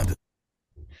this happens.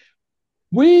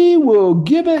 We will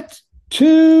give it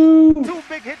to Two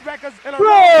big hit records in a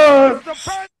Brooks.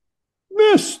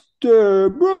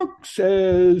 Mr. Brooks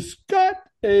has got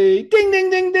a ding, ding,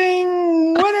 ding,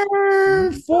 ding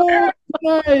winner for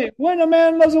tonight. When a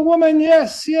man loves a woman,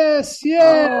 yes.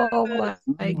 Oh my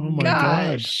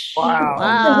gosh.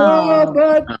 Wow.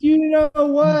 But you know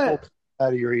what?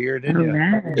 Out of your ear, didn't you?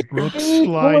 Brooks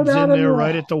slides in there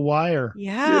right at the wire.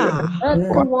 Yeah. At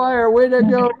the wire. Way to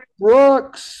go,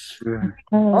 Brooks.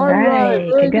 All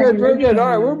right. Very good. All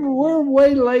right. We're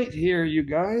way late here, you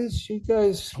guys. You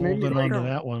guys holding on to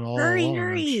that one all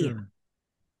Hurry. Sure.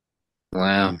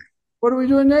 Wow. What are we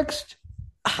doing next?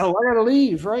 Oh, I gotta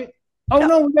leave, right? Oh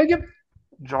no, we gotta get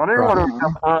Johnny.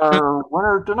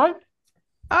 Winner tonight.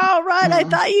 All right. I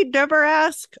thought you'd never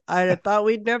ask. I thought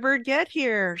we'd never get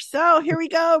here. So here we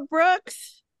go,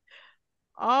 Brooks.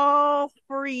 All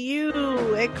for you.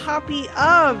 A copy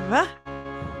of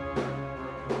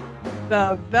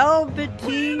The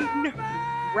Velveteen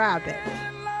Rabbit.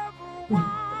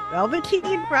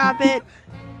 Velveteen Rabbit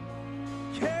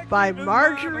by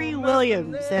Marjorie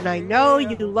Williams. And I know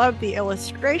you love the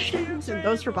illustrations, and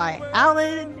those are by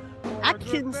Alan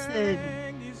Atkinson.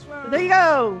 So there you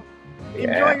go.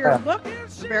 Enjoy your book.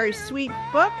 It's a very sweet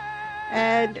book.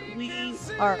 And we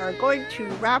are going to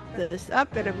wrap this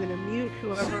up, and I'm going to mute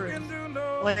whoever is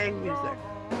playing music.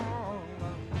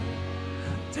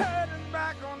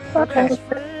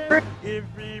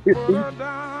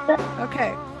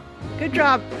 Okay. Good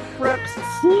job, Brooks.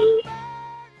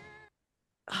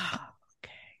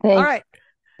 All right.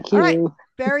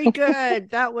 Very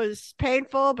good. That was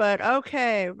painful, but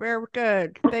okay. Very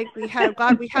good.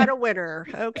 Glad we had a winner.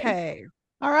 Okay.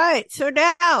 All right. So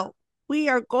now we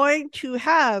are going to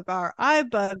have our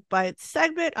iBug Bites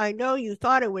segment. I know you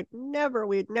thought we'd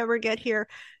never get here.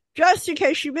 Just in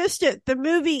case you missed it, the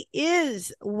movie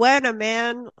is When a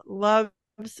Man Loves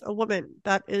a Woman.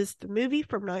 That is the movie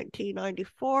from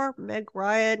 1994, Meg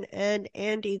Ryan and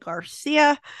Andy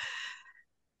Garcia.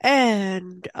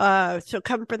 And so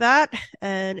come for that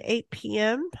at 8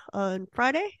 p.m. on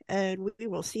Friday, and we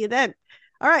will see you then.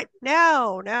 All right,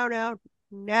 now,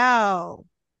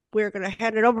 we're going to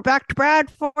hand it over back to Brad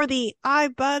for the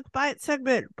iBug Bite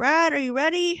segment. Brad, are you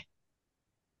ready?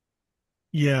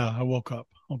 Yeah, I woke up.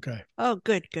 Okay. Oh,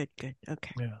 good. Okay.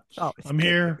 Yeah. I'm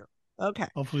here. Okay.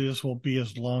 Hopefully this won't be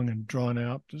as long and drawn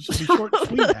out. This will be short and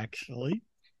sweet, actually.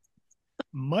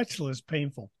 Much less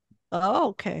painful. Oh,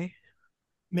 okay.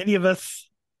 Many of us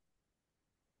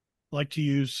like to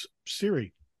use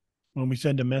Siri when we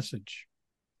send a message.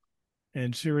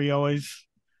 And Siri always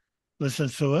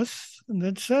listens to us and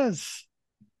then says,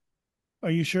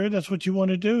 "Are you sure that's what you want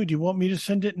to do? Do you want me to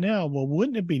send it now?" Well,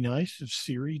 wouldn't it be nice if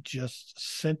Siri just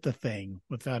sent the thing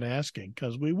without asking?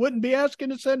 Because we wouldn't be asking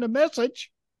to send a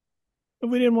message if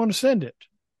we didn't want to send it.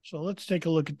 So let's take a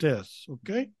look at this,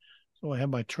 okay? So I have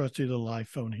my trusty little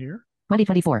iPhone here.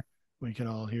 2024. We can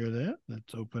all hear that.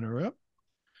 Let's open her up.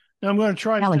 Now I'm going to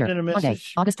try Calendar. to send in a message. Monday,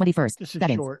 August 21st. This is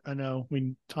Settings. short. I know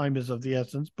time is of the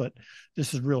essence, but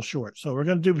this is real short. So we're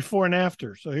going to do before and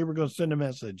after. So here we're going to send a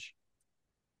message.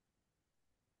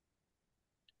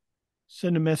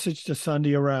 Send a message to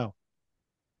Sandhya Rao.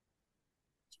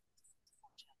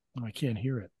 Oh, I can't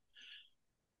hear it.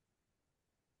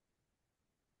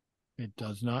 It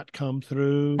does not come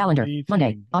through. Calendar.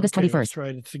 Monday, August 21st. Let's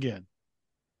try this again.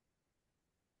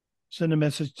 Send a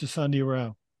message to Sandhya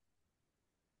Rao.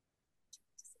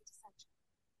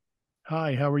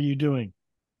 Hi, how are you doing?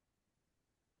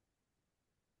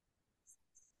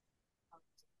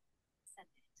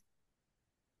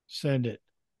 Send it.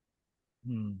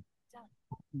 I'm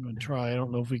going to try. I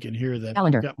don't know if we can hear that.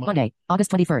 Calendar. Monday,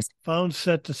 August 21st. Phone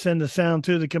set to send the sound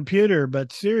to the computer,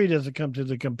 but Siri doesn't come to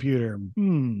the computer.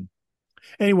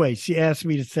 Anyway, she asked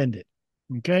me to send it.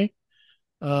 Okay.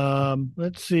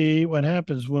 Let's see what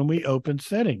happens when we open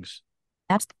settings.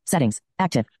 Apps, settings,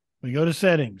 active. We go to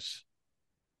settings.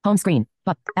 Home screen,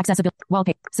 accessibility,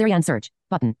 wallpaper, Siri and search,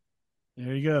 button.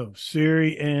 There you go.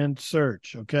 Siri and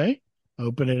search. Okay.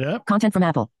 Open it up. Content from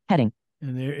Apple, heading.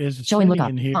 And there is a show and setting lookup,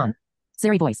 in here. on.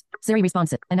 Siri voice, Siri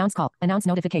responsive, announce call, announce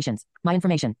notifications, my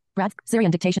information, Brad, Siri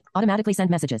and dictation, automatically send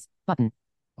messages, button.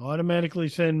 Automatically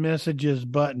send messages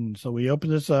button. So we open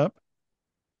this up.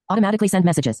 Automatically send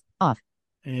messages, off.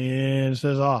 And it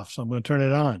says off. So I'm going to turn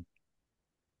it on.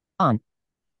 On.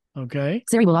 Okay.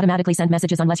 Siri will automatically send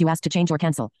messages unless you ask to change or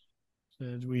cancel.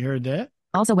 Says we heard that.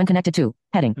 Also when connected to,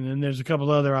 heading. And then there's a couple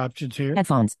other options here.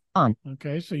 Headphones, on.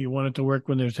 Okay, so you want it to work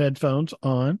when there's headphones,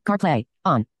 on. CarPlay,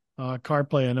 on.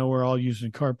 CarPlay, I know we're all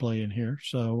using CarPlay in here.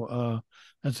 So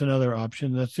that's another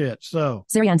option. That's it. So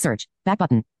Siri and search, back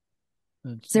button.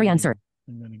 Siri and search.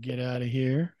 I'm going to get out of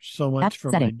here. So much for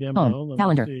setting, my demo. home,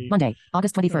 calendar, Monday,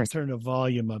 August 21st. Turn the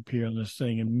volume up here on this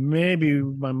thing, and maybe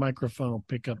my microphone will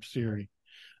pick up Siri.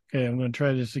 Okay, I'm going to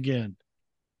try this again.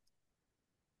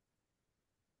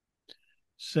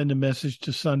 Send a message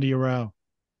to Sandhya Rao.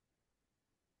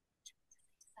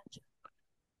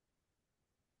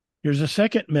 Here's a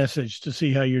second message to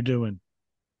see how you're doing.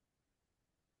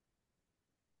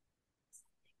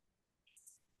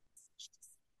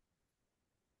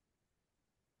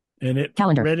 And it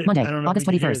calendar, read it. Monday, I don't know August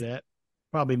if you can 21st. hear that.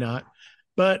 Probably not.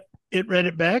 But it read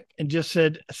it back and just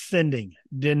said sending.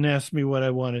 Didn't ask me what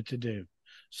I wanted to do.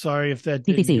 Sorry if that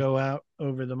didn't go out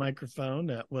over the microphone.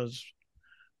 That was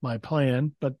my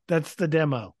plan, but that's the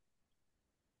demo.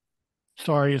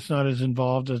 Sorry it's not as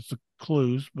involved as the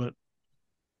clues, but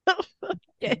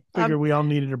figure we all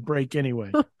needed a break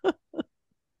anyway.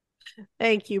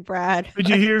 Thank you, Brad. Did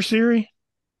you hear Siri?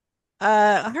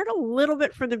 I heard a little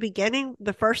bit from the beginning,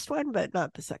 the first one, but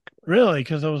not the second one. Really?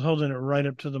 Because I was holding it right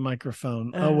up to the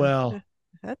microphone. Oh, well.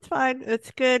 That's fine.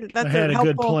 It's good. That's I had a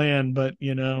good plan, but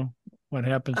you know what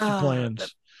happens to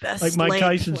plans. Like Mike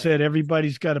Tyson said,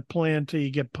 everybody's got a plan till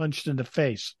you get punched in the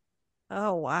face.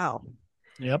 Oh, wow.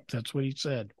 Yep, that's what he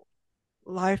said.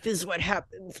 Life is what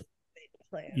happens.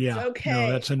 Plans. Yeah. Okay.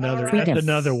 No, that's another. Right. That's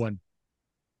another one.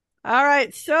 All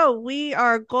right. So we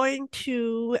are going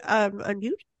to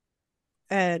unmute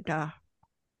and all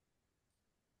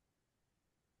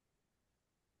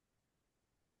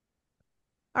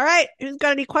right, who's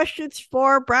got any questions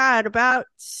for Brad about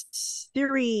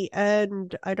Siri?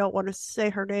 And I don't want to say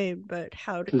her name, but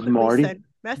how to quickly send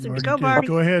message. Go, Marty.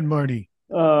 Go ahead, Marty.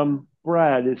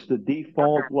 Brad, is the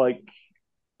default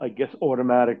I guess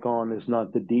automatic on is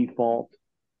not the default?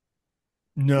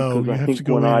 No, you have to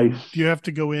go in. You have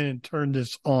to go in and turn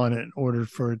this on in order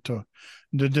for it to.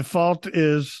 The default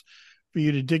is for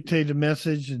you to dictate a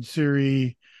message and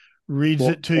Siri reads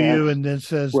it to you, and then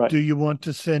says, right. "Do you want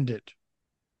to send it?"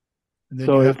 And then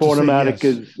So you have if to say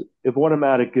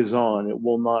automatic yes. is on, it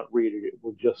will not read it. It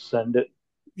will just send it.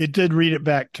 It did read it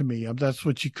back to me. That's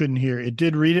what you couldn't hear. It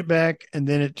did read it back, and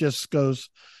then it just goes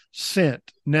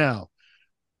sent. Now,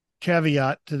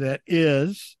 caveat to that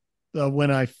is when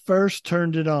I first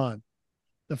turned it on,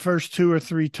 the first 2 or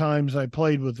 3 times I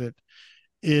played with it,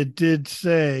 it did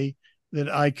say that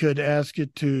I could ask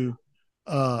it to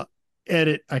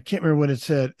edit. I can't remember what it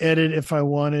said. Edit if I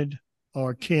wanted,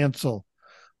 or cancel.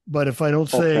 But if I don't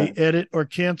say edit or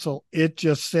cancel, it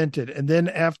just sent it. And then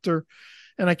after,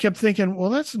 and I kept thinking, well,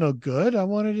 that's no good. I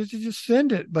wanted it to just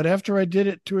send it. But after I did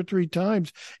it 2 or 3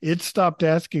 times, it stopped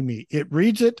asking me. It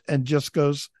reads it and just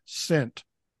goes sent.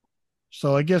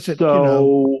 So I guess it,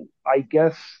 I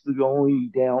guess the only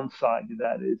downside to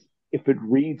that is if it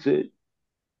reads it,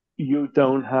 you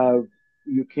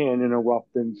can't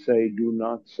interrupt and say, do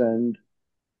not send.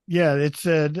 Yeah, it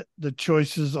said the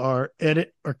choices are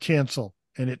edit or cancel.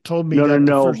 And it told me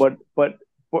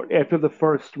but after the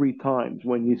first 3 times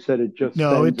when you said it just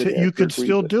sends it, you could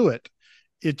still do it.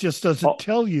 It just doesn't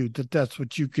tell you that that's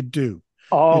what you could do.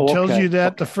 It tells you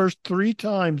that the first 3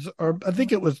 times, or I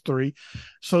think it was 3.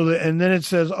 And then it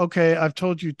says, okay, I've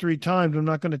told you 3 times. I'm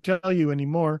not going to tell you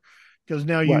anymore because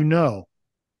now you know.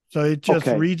 So it just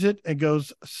reads it and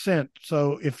goes sent.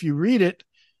 So if you read it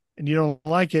and you don't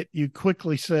like it, you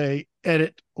quickly say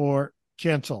edit or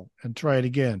cancel and try it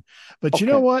again. But you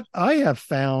know what? I have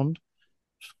found,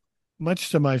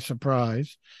 much to my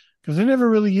surprise, because I never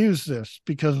really use this,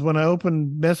 because when I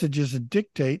open messages and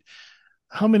dictate,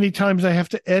 how many times I have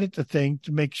to edit the thing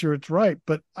to make sure it's right.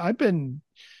 But I've been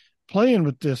playing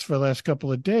with this for the last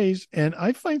couple of days, and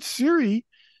I find Siri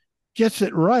gets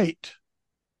it right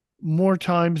more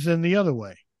times than the other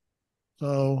way.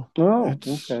 So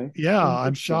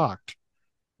I'm shocked.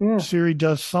 Yeah. Siri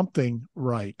does something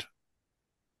right.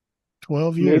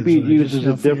 12 years. Maybe it uses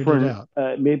a different,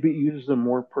 maybe it uses a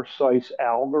more precise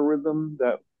algorithm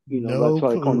that, that's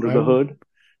like under the hood.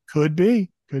 Could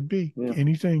be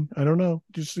anything. I don't know.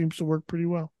 Just seems to work pretty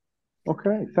well.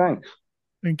 Okay. Thanks.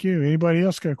 Thank you. Anybody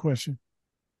else got a question?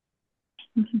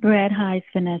 Brad, hi, it's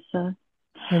Vanessa.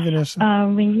 Hi, Vanessa.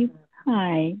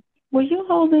 Were you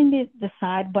holding the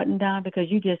side button down because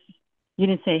you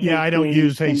didn't say? Yeah, I don't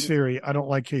use Hey Siri. I don't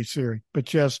like Hey Siri,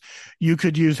 but yes, you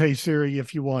could use Hey Siri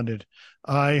if you wanted.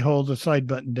 I hold the side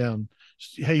button down.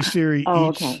 Hey Siri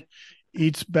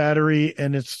eats battery,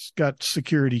 and it's got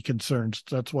security concerns.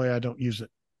 That's why I don't use it.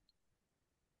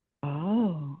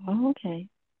 Oh, okay.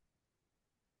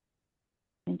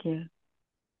 Thank you.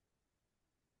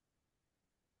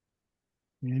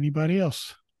 Anybody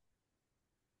else?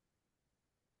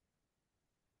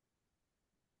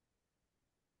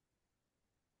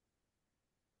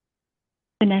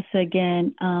 Vanessa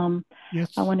again.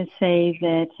 Yes. I want to say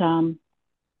that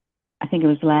I think it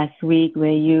was last week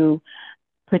where you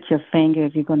put your finger,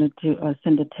 if you're going to do or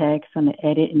send a text on the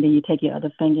edit, and then you take your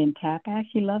other finger and tap. I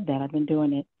actually love that. I've been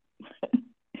doing it.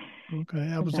 Okay,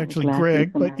 that was actually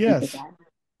Greg, but yes.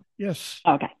 Yes.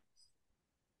 Okay.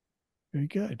 Very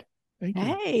good. Thank you.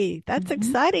 Hey, that's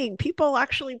exciting. People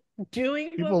actually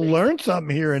doing. People learn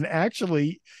something here and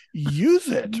actually use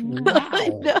it. Wow. I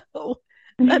know.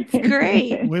 That's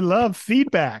great. We love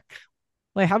feedback.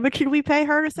 Wait, how much did we pay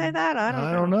her to say that?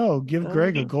 I don't know. Give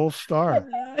Greg a gold star.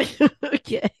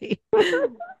 Okay.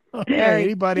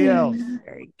 Anybody else?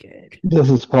 Very good.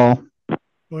 This is Paul.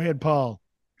 Go ahead, Paul.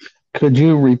 Could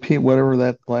you repeat whatever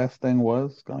that last thing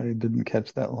was? I didn't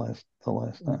catch that the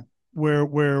last time. Where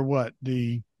what?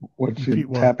 What you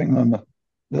tapping on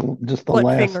just the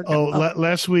last.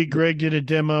 Last week Greg did a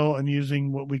demo on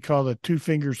using what we call the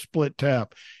 2-finger split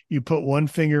tap. You put one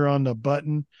finger on the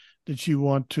button that you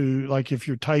want to, like if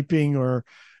you're typing, or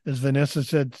as Vanessa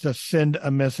said, to send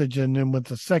a message, and then with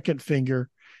the second finger,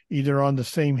 either on the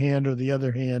same hand or the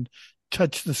other hand,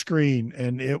 touch the screen,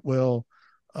 and it will.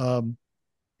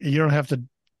 You don't have to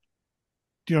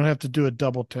do a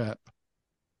double tap.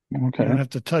 Okay. You don't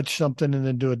have to touch something and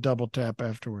then do a double tap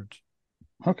afterwards.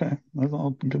 Okay,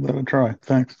 I'll give that a try.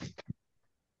 Thanks.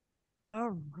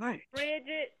 All right.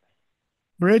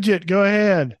 Bridget, go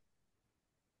ahead.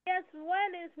 Yes,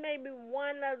 what is maybe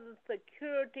one of the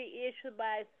security issues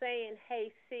by saying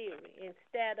 "Hey Siri"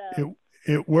 instead of?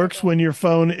 It works when your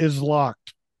phone is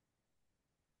locked.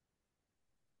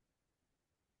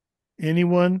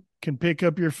 Anyone can pick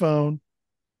up your phone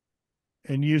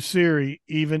and use Siri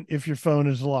even if your phone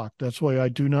is locked. That's why I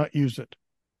do not use it.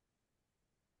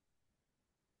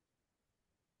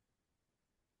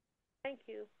 Thank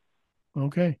you.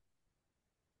 Okay.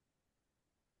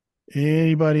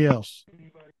 Anybody else?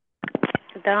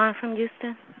 Dawn from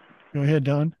Houston. Go ahead,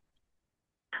 Don.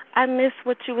 I missed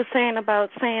what you were saying about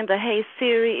saying the Hey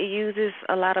Siri, it uses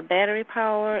a lot of battery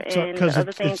power, So, and the 'cause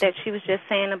other thing that she was just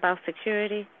saying about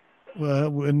security. Well,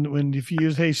 when if you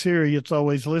use Hey Siri, it's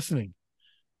always listening.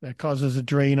 That causes a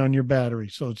drain on your battery,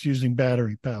 so it's using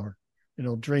battery power.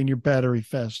 It'll drain your battery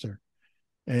faster.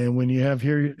 And when you have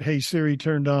Hey Siri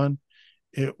turned on,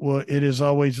 it is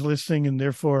always listening, and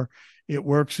therefore it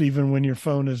works even when your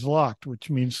phone is locked, which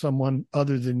means someone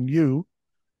other than you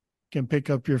can pick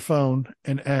up your phone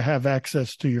and have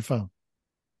access to your phone.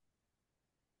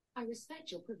 I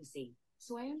respect your privacy,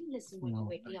 so I only listen when you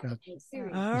wake me up with Hey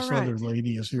Siri. This other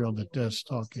lady is here on the desk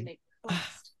talking.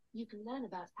 You can learn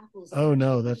about Apple's. Oh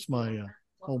no, that's my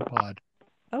HomePod.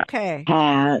 Okay.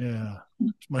 Pat. Yeah,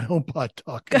 it's my HomePod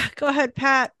talking. Go ahead,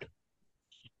 Pat.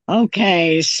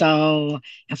 Okay, so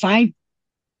if I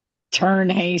turn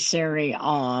Hey Siri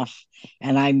off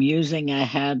and I'm using a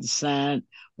headset,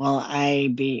 will I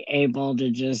be able to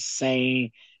just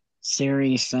say,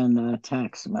 Siri, send a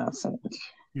text message?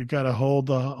 You got to hold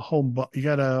the home. You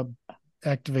got to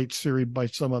activate Siri by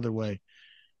some other way.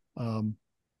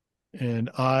 And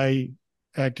I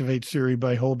activate Siri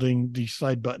by holding the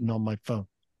side button on my phone.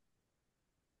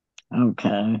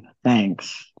 Okay,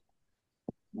 thanks.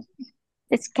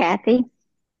 It's Kathy.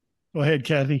 Go ahead,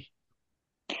 Kathy.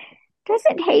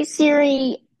 Doesn't Hey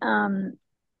Siri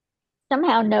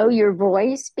somehow know your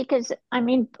voice? Because I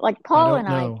mean, like Paul and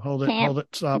I Hold can't.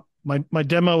 it, stop. My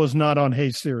demo is not on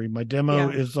Hey Siri. My demo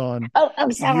is on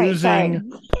sorry.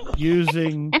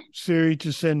 using Siri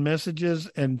to send messages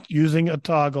and using a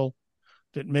toggle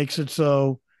that makes it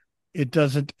so it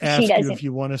doesn't ask you if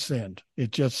you want to send.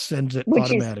 It just sends it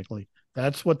automatically.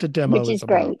 That's what the demo is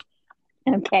about.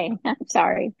 Great. Okay, I'm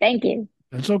sorry. Thank you.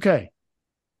 That's okay.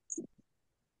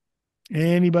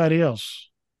 Anybody else?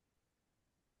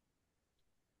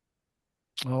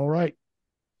 All right.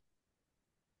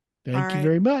 Thank you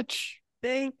very much.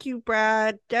 Thank you,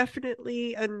 Brad.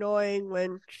 Definitely annoying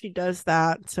when she does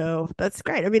that. So that's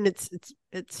great. I mean,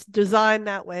 it's designed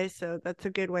that way, so that's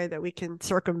a good way that we can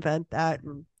circumvent that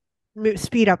and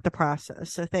speed up the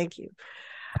process. So thank you.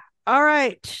 All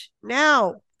right.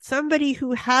 Now, somebody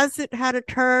who hasn't had a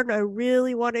turn, I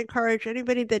really want to encourage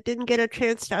anybody that didn't get a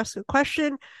chance to ask a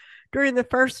question during the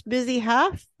first busy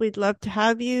half. We'd love to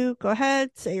have you. Go ahead,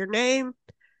 say your name,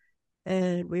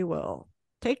 and we will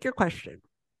take your question.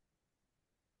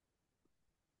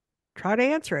 Try to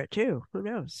answer it too. Who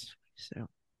knows? So,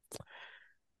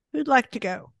 who'd like to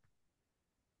go?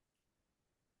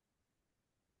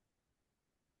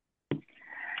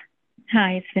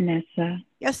 Hi, it's Vanessa.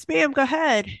 Yes, ma'am. Go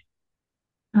ahead.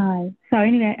 Hi. So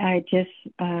anyway, I just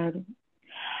got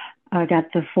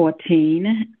the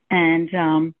 14, and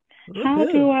how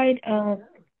do I?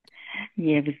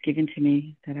 Yeah, it was given to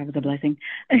me. That was a blessing.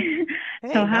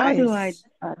 So how do I?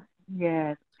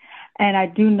 Yes. And I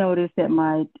do notice that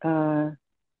my on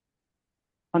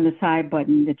the side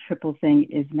button, the triple thing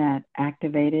is not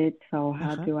activated. So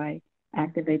how do I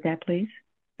activate that, please?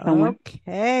 Someone?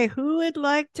 Okay, who would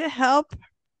like to help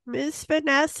Miss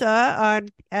Vanessa on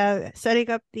setting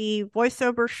up the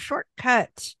voiceover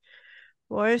shortcut?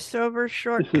 Voiceover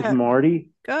shortcut. This is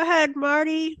Marty. Go ahead,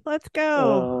 Marty. Let's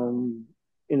go.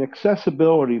 In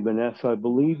accessibility, Vanessa, I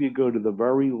believe you go to the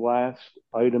very last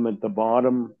item at the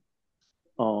bottom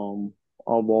of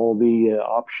all the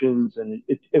options, and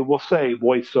it will say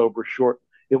voiceover short.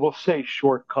 It will say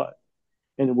shortcut,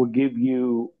 and it will give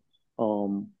you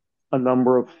a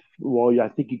number of. Well, I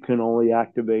think you can only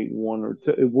activate one or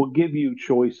two. It will give you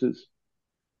choices,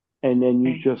 and then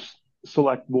you just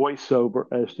select voiceover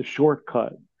as the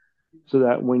shortcut, so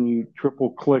that when you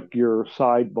triple click your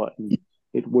side button,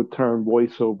 it would turn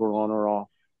voiceover on or off.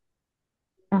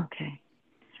 Okay.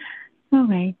 All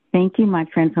right. Thank you, my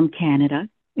friend from Canada.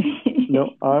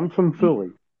 No, I'm from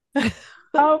Philly.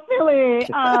 Oh, Philly.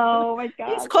 Oh, my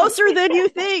God. He's closer than you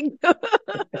think.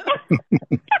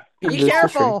 Be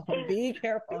careful. Be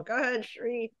careful. Go ahead,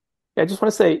 Sri. I just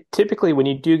want to say, typically when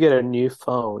you do get a new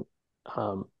phone,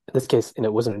 in this case, and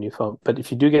it wasn't a new phone, but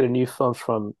if you do get a new phone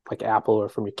from like Apple or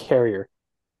from your carrier,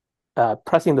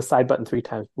 pressing the side button 3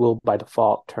 times will by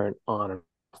default turn on and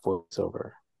off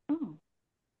voiceover. Oh,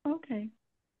 okay.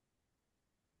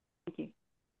 Thank you.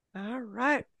 All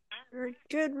right. Very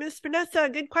good, Miss Vanessa.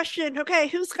 Good question. Okay,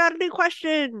 who's got a new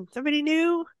question? Somebody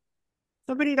new?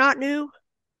 Somebody not new?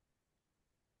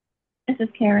 This is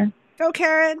Karen. Go,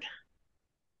 Karen.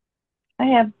 I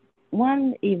have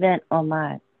one event on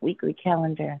my weekly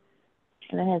calendar,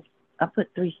 and I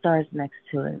put 3 stars next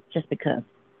to it just because.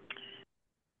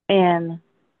 And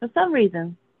for some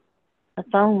reason, the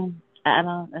phone, I don't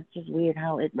know, it's just weird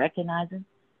how it recognizes.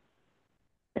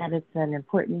 that it's an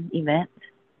important event.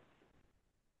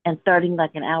 And starting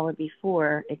like an hour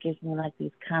before, it gives me like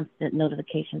these constant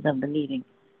notifications of the meeting.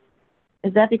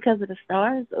 Is that because of the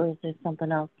stars, or is there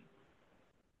something else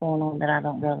going on that I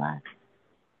don't realize?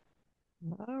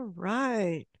 All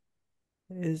right.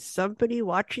 Is somebody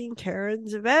watching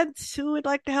Karen's events? Who would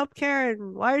like to help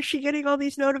Karen? Why is she getting all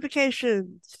these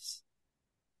notifications?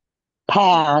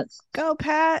 Pat, Go,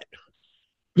 Pat.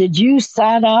 did you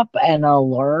set up an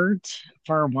alert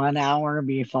for 1 hour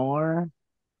before?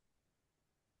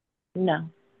 No.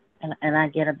 And I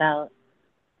get about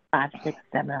 5, 6,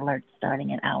 7 alerts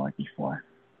starting an hour before.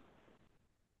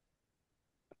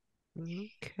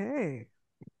 Okay.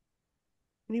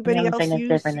 The Anybody only else thing that's use?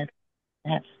 different is it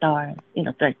has stars,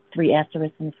 three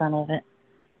asterisks in front of it.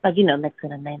 Like, next to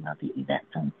the name of the event.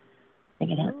 So I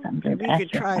think it has something Maybe to you do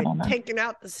could with try I don't know. taking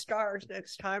out the stars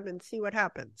next time and see what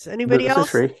happens. Anybody This is else?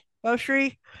 Shri. Oh,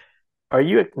 Shri. Are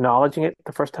you acknowledging it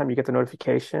the first time you get the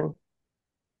notification?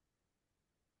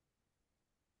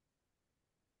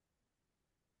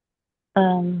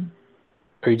 Um,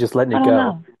 Or are you just letting I it don't go?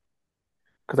 know.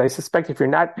 Because I suspect if you're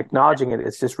not acknowledging it,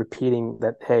 it's just repeating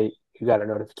that, hey, you got a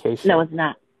notification. No, it's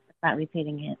not. It's not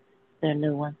repeating it. They're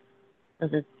new ones.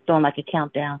 Because it's doing like a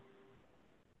countdown.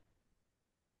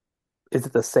 Is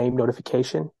it the same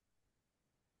notification?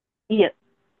 Yep.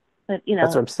 But,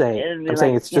 That's what I'm saying. it'll be I'm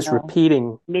saying like, it's just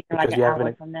repeating meeting like because an you hour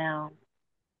haven't. from now.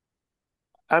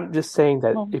 I'm just saying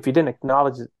that Well, if you didn't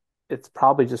acknowledge it, it's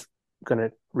probably just going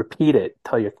to repeat it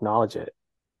till you acknowledge it,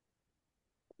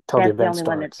 till the that's the event only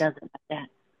one that starts. does it like that.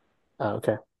 Oh,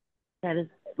 okay. That is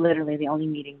literally the only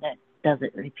meeting that does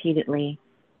it repeatedly.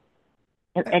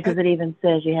 Because it even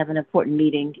says you have an important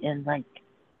meeting in like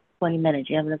 20 minutes.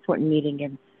 You have an important meeting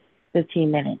in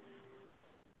 15 minutes.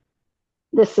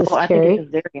 This is I think Terry. it's a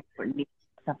very important meeting,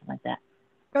 something like that.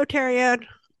 Go, Terry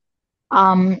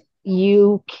Ann.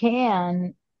 You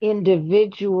can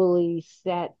individually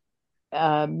set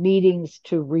meetings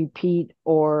to repeat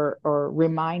or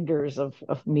reminders of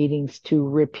meetings to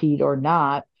repeat or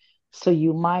not. So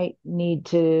you might need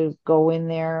to go in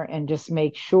there and just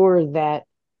make sure that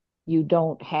you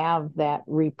don't have that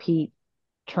repeat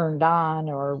turned on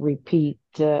or repeat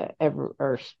set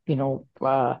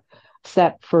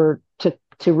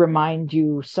to remind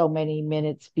you so many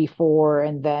minutes before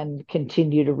and then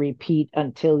continue to repeat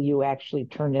until you actually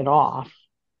turn it off.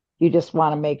 You just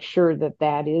want to make sure that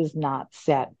that is not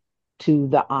set to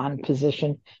the on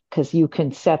position, because you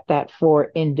can set that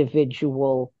for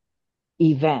individual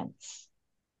events.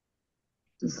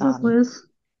 This is Liz.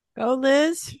 Go,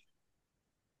 Liz.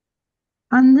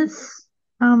 On this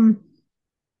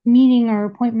meeting or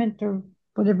appointment or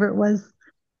whatever it was,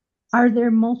 are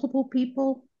there multiple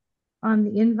people on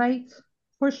the invite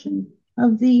portion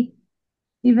of the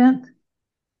event?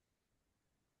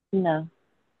 No.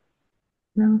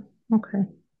 No? Okay.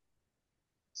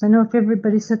 So I know if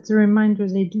everybody sets a reminder,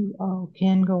 they do all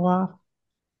can go off.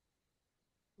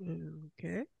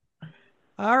 Okay.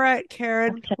 All right,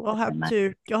 Karen. You'll have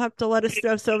to let us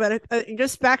know. So that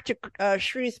just back to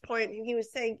Shri's point, he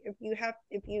was saying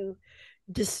if you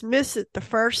dismiss it the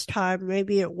first time,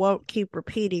 maybe it won't keep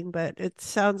repeating. But it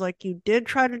sounds like you did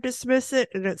try to dismiss it,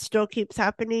 and it still keeps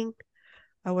happening.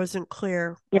 I wasn't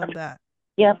clear on that.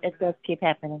 Yep, it does keep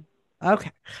happening.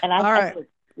 Okay. And I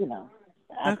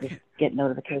just get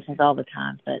notifications all the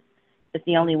time, but it's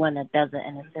the only one that does it,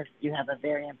 and it says you have a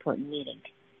very important meeting.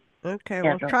 Okay,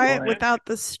 well, try it without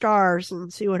the stars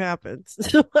and see what happens.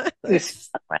 This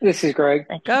is Greg.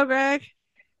 Go, Greg.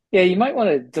 Yeah, you might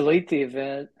want to delete the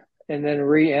event and then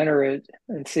re-enter it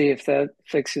and see if that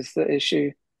fixes the issue.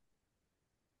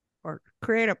 Or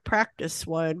create a practice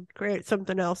one. Create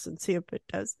something else and see if it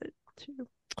does it too.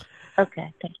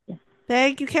 Okay, thank you.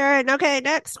 Thank you, Karen. Okay,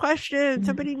 next question.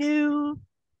 Somebody new?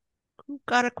 Who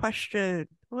got a question?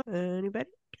 Anybody?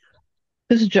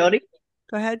 This is Jody.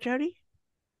 Go ahead, Jody.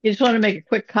 You just want to make a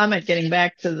quick comment getting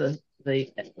back to the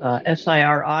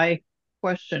SIRI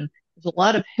question. There's a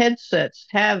lot of headsets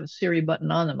have a Siri button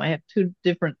on them. I have 2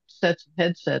 different sets of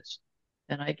headsets,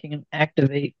 and I can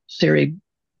activate Siri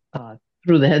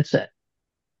through the headset.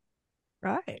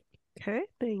 Right. Okay,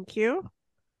 thank you.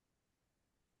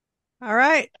 All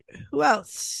right. Who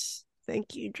else?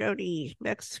 Thank you, Jody.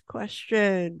 Next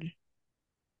question.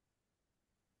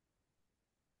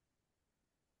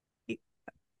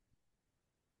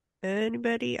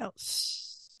 Anybody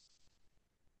else?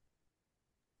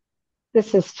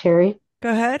 This is Terry.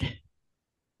 Go ahead.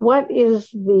 What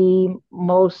is the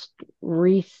most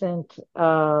recent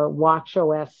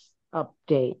watchOS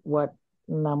update? What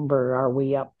number are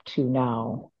we up to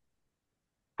now?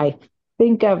 I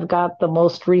think I've got the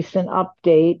most recent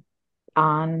update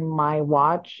on my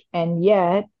watch, and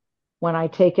yet when I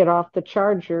take it off the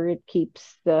charger, it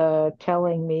keeps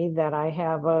telling me that I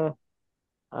have a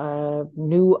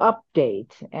new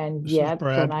update, and This is yet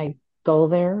when Brad. I go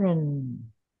there and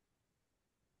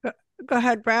Go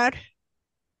ahead, Brad.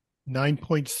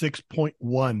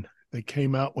 9.6.1. They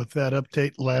came out with that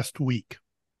update last week.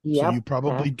 So yep, you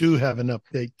probably do have an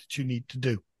update that you need to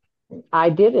do. I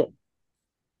did it.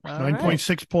 All right.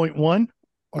 9.6.1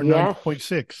 or Yes.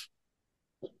 9.6?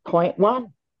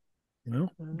 0.1. No,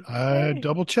 I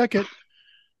double check it.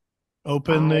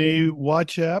 Open the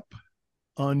watch app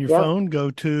on your Yep. phone,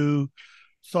 go to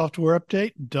software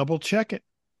update, double check it.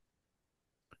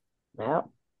 Yep.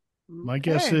 My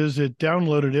guess Okay. is it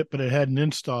downloaded it, but it hadn't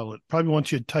installed it. Probably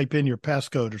wants you to type in your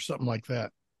passcode or something like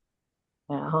that.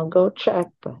 I'll go check,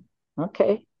 but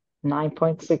okay.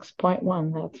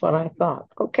 9.6.1. That's what I thought.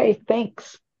 Okay,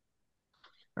 thanks.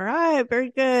 All right,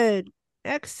 very good.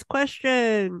 Next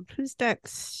question. Who's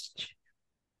next?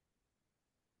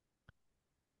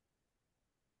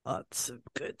 Lots of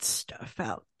good stuff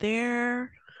out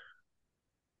there.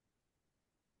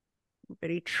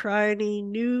 Anybody try any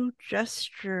new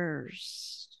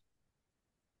gestures?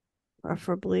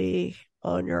 Preferably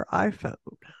on your iPhone.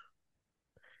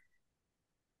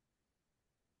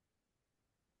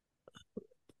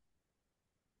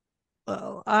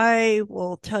 Well, I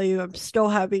will tell you, I'm still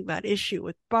having that issue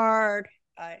with Bard.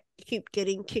 I keep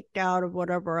getting kicked out of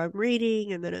whatever I'm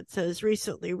reading, and then it says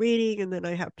recently reading, and then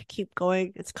I have to keep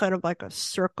going. It's kind of like a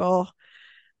circle.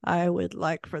 I would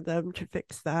like for them to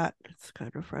fix that. It's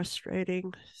kind of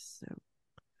frustrating. So,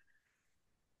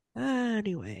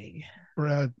 anyway.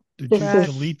 Brad, did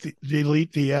you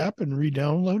delete the app and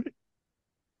re-download it?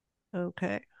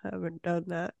 Okay, haven't done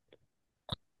that.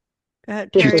 Go ahead,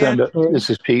 Should Terry send Ann. this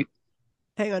is Pete.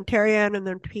 Hang on, Terry Ann, and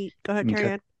then Pete. Go ahead, Terry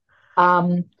Okay.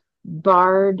 Ann.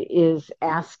 Bard is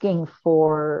asking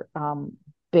for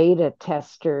beta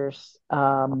testers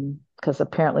because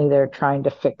apparently they're trying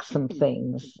to fix some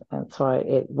things. And so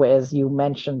as you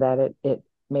mentioned that, it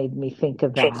made me think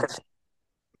of that.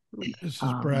 This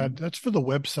is Brad. That's for the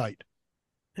website.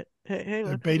 Hang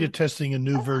They're on. beta testing a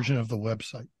new version of the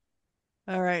website.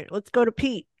 All right, let's go to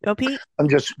Pete. Go, Pete. I'm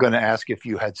just going to ask if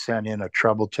you had sent in a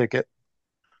trouble ticket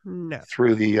No.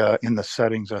 through the in the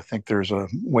settings. I think there's a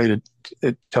way to.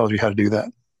 It tells you how to do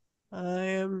that.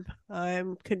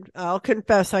 I'll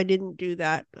confess I didn't do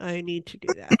that. I need to do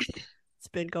that. It's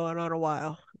been going on a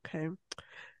while. Okay.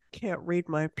 Can't read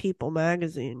my People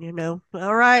magazine, you know.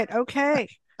 All right. Okay.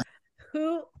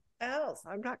 Who else?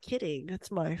 I'm not kidding.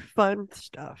 It's my fun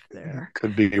stuff there.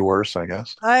 Could be worse, I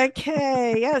guess.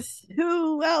 Okay. Yes.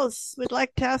 Who else would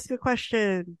like to ask a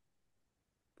question?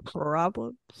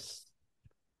 Problems?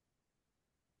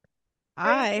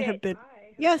 I have been.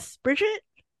 Yes, Bridget?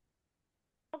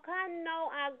 Okay, I know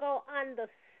I go under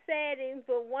settings,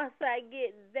 but once I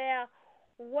get there,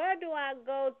 where do I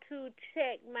go to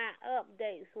check my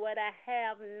updates, what I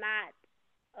have not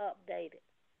updated?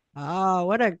 Oh,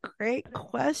 what a great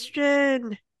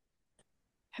question.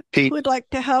 Pete. Who would like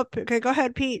to help? Okay, go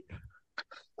ahead, Pete.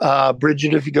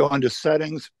 Bridget, if you go into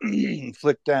settings,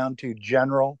 flick down to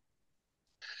general.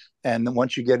 And then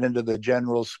once you get into the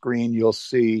general screen, you'll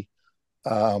see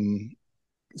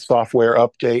software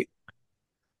update.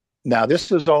 Now,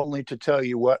 this is only to tell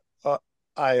you what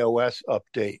iOS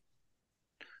update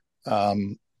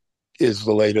is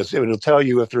the latest. It'll tell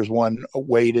you if there's one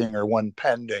waiting or one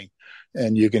pending,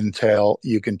 and you can tell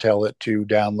it to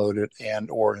download it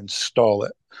and or install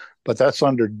it. But that's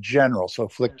under general. So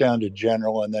flick down to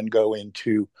general and then go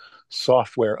into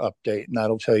software update, and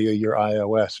that'll tell you your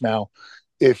iOS. Now,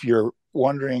 if you're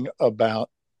wondering about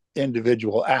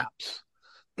individual apps,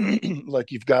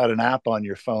 like you've got an app on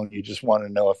your phone, you just want to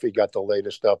know if you got the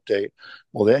latest update.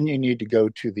 Well, then you need to go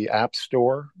to the App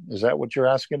Store. Is that what you're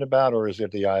asking about, or is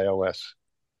it the iOS?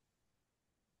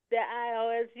 The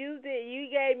iOS. You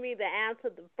gave me the answer.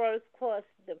 The first question.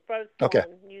 The first okay.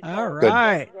 one. All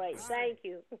right. Great. Thank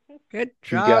you. Good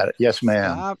job. You got it. Yes,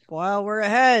 ma'am. Stop while we're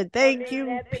ahead. Thank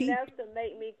you, Pete. That's to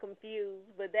make me confused,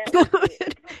 but that was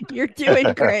it. You're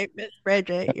doing great, Miss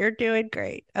Bridget. You're doing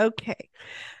great. Okay.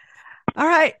 All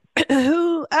right.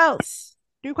 Who else?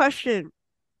 New question.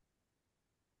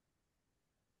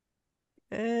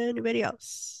 Anybody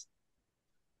else?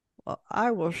 Well,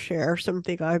 I will share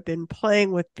something I've been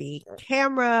playing with the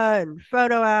camera and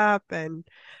photo app and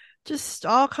just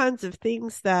all kinds of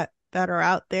things that are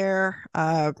out there.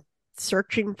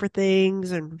 Searching for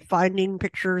things and finding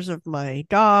pictures of my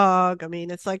dog. I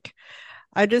mean, it's like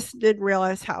I just didn't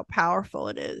realize how powerful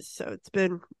it is. So it's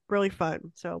been really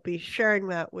fun. So I'll be sharing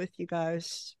that with you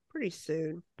guys pretty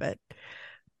soon. But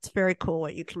it's very cool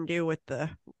what you can do with the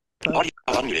phone. Audio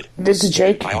unmuted. This is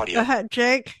Jake. My Go audio. ahead,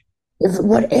 Jake.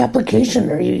 What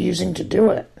application are you using to do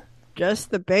it?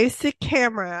 Just the basic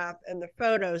camera app and the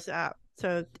Photos app.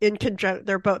 So in conjunction,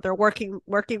 they're working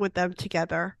with them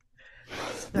together.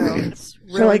 So it's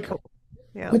really like, cool.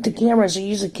 Yeah. With the cameras, you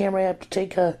use the camera app to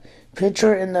take a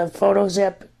picture, and the Photos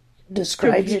app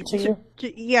describes it to you?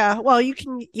 Yeah, well, you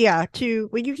can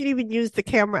even use the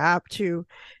camera app to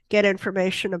get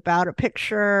information about a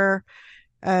picture,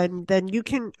 and then you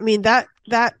can, I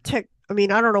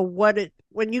don't know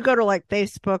when you go to like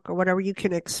Facebook or whatever, you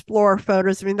can explore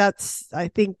photos. I mean, that's, I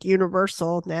think,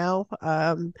 universal now.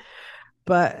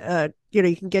 But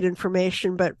you can get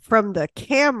information, but from the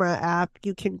camera app,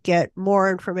 you can get more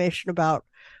information about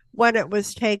when it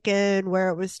was taken, where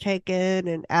it was taken,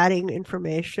 and adding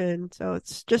information. So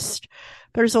it's just,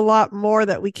 there's a lot more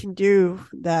that we can do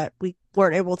that we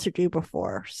weren't able to do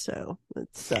before. So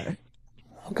it's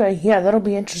okay. Yeah, that'll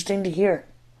be interesting to hear.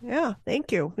 Yeah,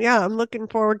 thank you. Yeah, I'm looking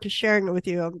forward to sharing it with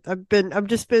you. I've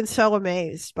just been so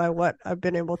amazed by what I've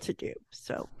been able to do.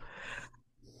 So,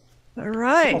 all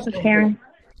right. Also, Karen.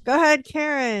 Go ahead,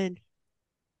 Karen.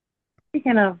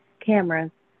 Speaking of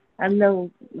cameras, I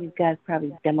know you guys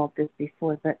probably demoed this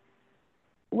before, but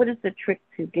what is the trick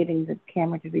to getting the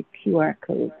camera to read QR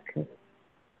codes? Because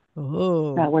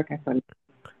it's not working for me.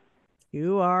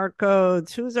 QR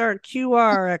codes. Who's our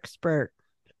QR expert?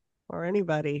 Or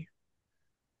anybody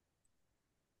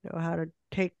know how to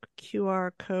take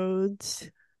QR codes?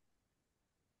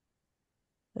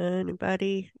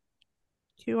 Anybody?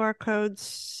 QR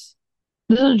codes.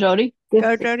 This is Jody.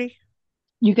 Go, Jody.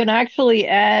 You can actually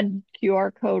add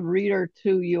QR code reader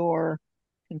to your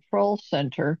control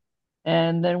center.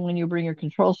 And then when you bring your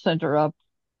control center up,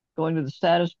 going to the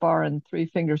status bar and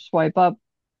 3-finger swipe up,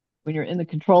 when you're in the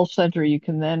control center, you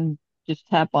can then just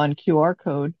tap on QR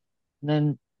code. And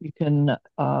then you can,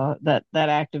 that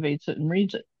activates it and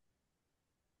reads it.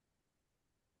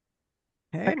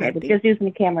 Okay, but just using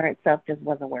the camera itself just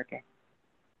wasn't working.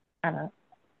 I don't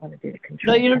want to do the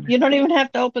control. No, you don't even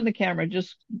have to open the camera.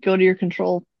 Just go to your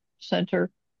control center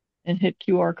and hit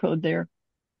QR code there.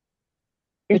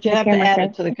 But you have to add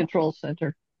it to the control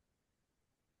center.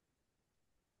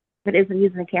 But isn't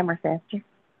using the camera faster?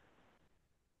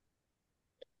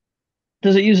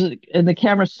 Does it use it in the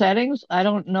camera settings? I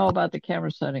don't know about the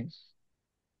camera settings.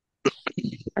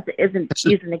 Isn't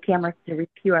using the camera to read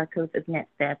QR codes, isn't that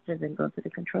faster than going to the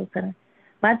control center?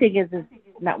 My thing is it's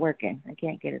not working. I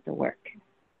can't get it to work.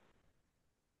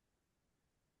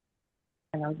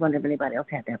 And I was wondering if anybody else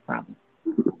had that problem.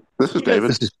 This is David.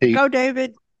 This is Pete. Go,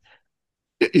 David.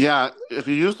 Yeah, if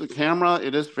you use the camera,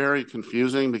 it is very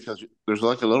confusing because there's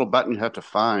like a little button you have to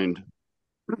find.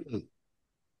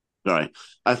 Sorry.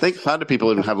 I think some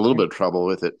people even have a little bit of trouble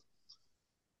with it.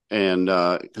 And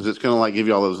because it's going to like give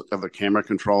you all those other camera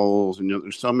controls, and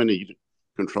there's so many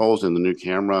controls in the new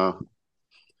camera,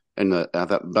 and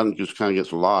that button just kind of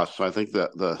gets lost. So I think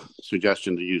that the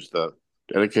suggestion to use the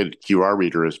dedicated QR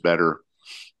reader is better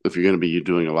if you're going to be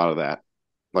doing a lot of that,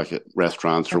 like at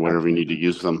restaurants or wherever you need to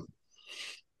use them.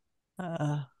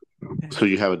 Okay. So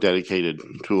you have a dedicated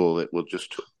tool that will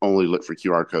just only look for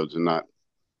QR codes and not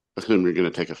assume you're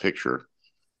going to take a picture.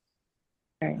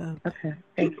 Okay,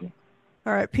 thank you.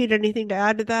 All right, Pete, anything to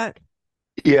add to that?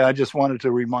 Yeah, I just wanted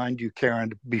to remind you, Karen,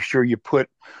 to be sure you put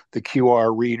the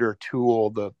QR reader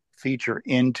tool, the feature,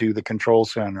 into the control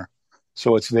center.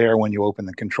 So it's there when you open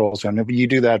the control center. But you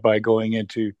do that by going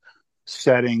into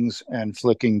settings and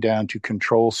flicking down to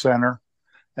control center.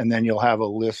 And then you'll have a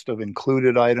list of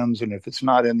included items. And if it's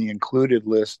not in the included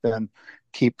list, then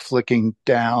keep flicking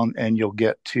down and you'll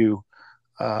get to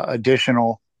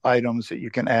additional items that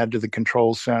you can add to the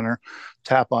control center.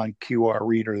 Tap on QR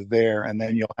reader there, and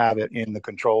then you'll have it in the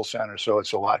control center. So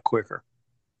it's a lot quicker.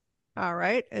 All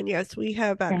right. And yes, we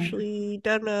have actually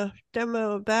done a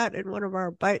demo of that in one of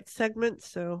our Byte segments.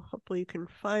 So hopefully you can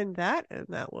find that and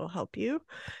that will help you.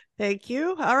 Thank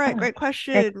you. All right. Great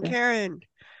question, Karen.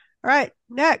 All right.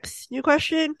 Next, new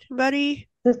question, buddy.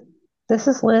 This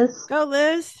is Liz. Go,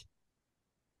 Liz.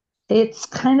 It's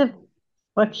kind of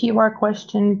a QR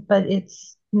question, but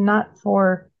it's not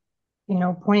for,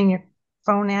 pointing your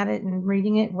phone at it and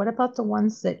reading it. What about the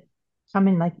ones that come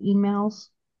in like emails?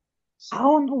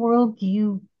 How in the world do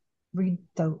you read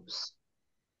those?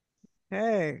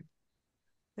 Hey,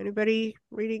 anybody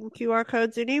reading QR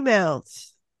codes in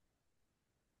emails?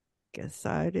 Guess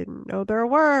I didn't know there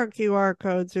were QR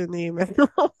codes in the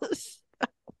emails.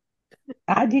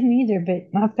 I didn't either,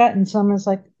 but I've gotten some. It's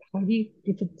like,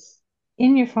 if it's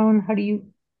in your phone, how do you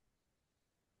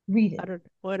read it? I don't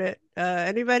know what it.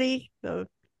 Anybody? No.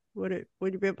 Would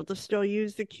you be able to still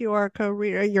use the QR code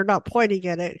reader? You're not pointing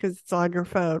at it because it's on your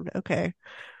phone. Okay.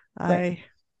 Maybe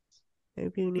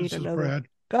you need This is another. Brad.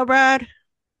 Go, Brad.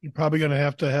 You're probably going to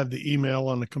have the email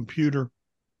on the computer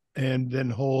and then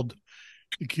hold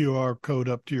the QR code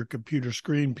up to your computer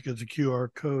screen because the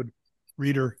QR code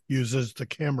reader uses the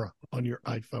camera on your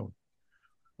iPhone.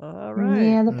 All right.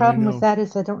 Yeah, the problem with that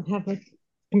is I don't have a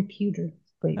computer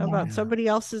right How now. about somebody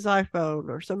else's iPhone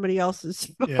or somebody else's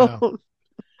phone? Yeah.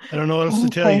 I don't know what else to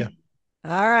tell you.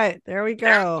 All right, there we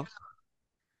go.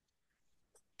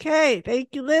 Okay,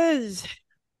 thank you, Liz.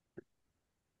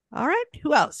 All right,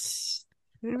 who else?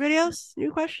 Anybody else?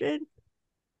 New question?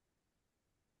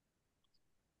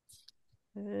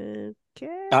 Okay.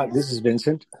 This is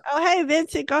Vincent. Oh, hey,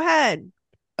 Vincent, go ahead.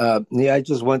 Yeah, I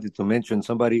just wanted to mention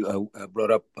somebody brought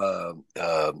up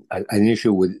an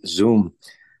issue with Zoom.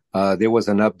 There was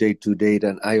an update to date,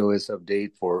 an iOS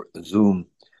update for Zoom.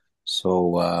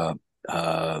 So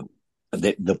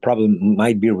the problem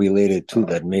might be related to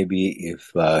that. Maybe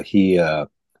if he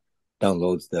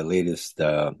downloads the latest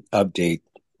update,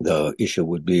 the issue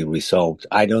would be resolved.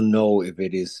 I don't know if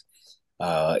it is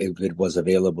if it was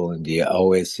available in the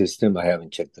OS system. I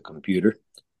haven't checked the computer,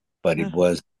 but it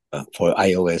was for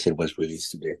iOS. It was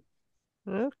released today.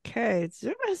 Okay,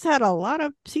 Zoom has had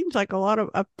seems like a lot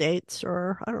of updates,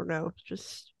 or I don't know,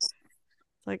 just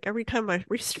like every time I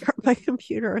restart my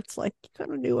computer, it's like you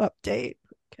got a new update.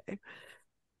 Okay.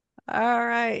 All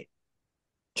right.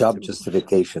 Job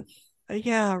justification.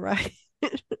 Yeah, right.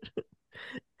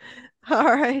 All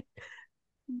right.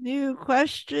 New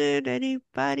question.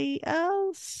 Anybody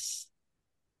else?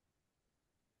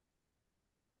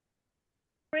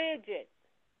 Bridget.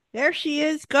 There she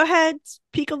is. Go ahead.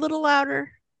 Speak a little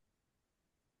louder.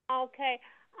 Okay.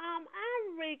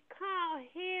 I recall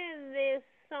hearing this.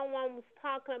 Someone was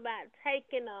talking about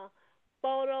taking a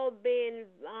photo being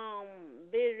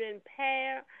visually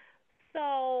impaired.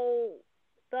 So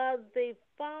does the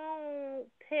phone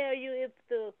tell you if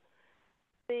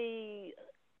the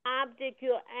object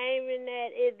you're aiming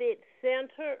at is it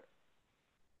centered?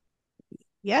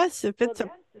 Yes, if it's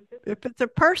a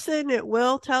person, it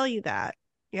will tell you that.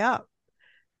 Yeah.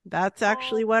 That's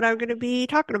actually what I'm going to be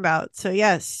talking about. So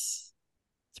yes.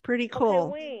 It's pretty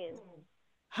cool. Okay, when?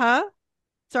 Huh?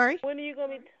 Sorry? When are you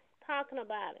going to be talking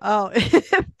about it? Oh,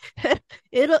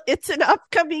 it's an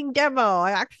upcoming demo.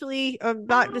 I actually am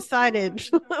not decided,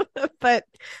 but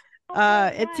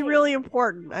it's really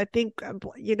important. I think,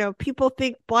 people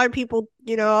think blind people,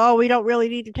 oh, we don't really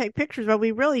need to take pictures, but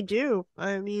we really do.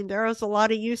 I mean, there is a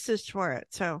lot of uses for it.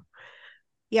 So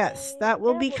yes, that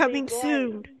will be coming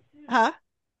soon. Huh?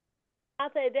 I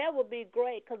say that would be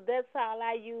great because that's all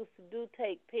I used to do,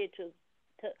 take pictures.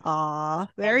 Aw,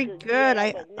 very good.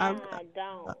 But now I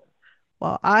don't.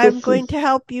 Well, I'm going to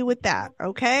help you with that.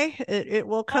 Okay, it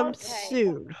will come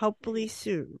soon, hopefully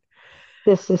soon.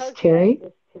 This is Terry.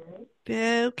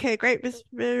 Okay, great, Miss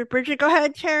Bridget. Go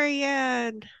ahead, Terry.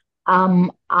 And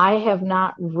I have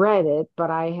not read it,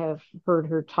 but I have heard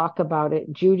her talk about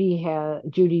it.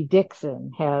 Judy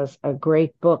Dixon has a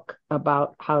great book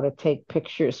about how to take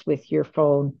pictures with your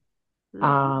phone.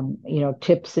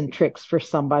 Tips and tricks for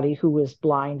somebody who is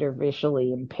blind or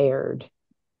visually impaired.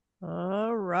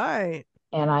 All right.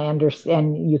 And I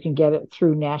understand you can get it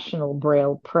through National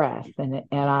Braille Press, and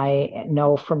I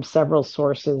know from several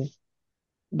sources.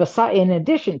 In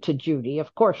addition to Judy,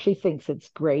 of course, she thinks it's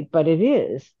great, but it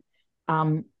is.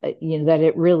 That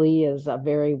it really is a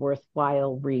very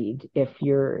worthwhile read if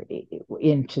you're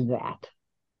into that.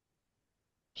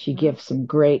 She gives some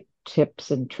great tips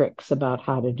and tricks about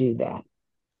how to do that.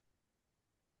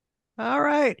 All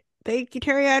right. Thank you,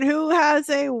 Terry Ann. Who has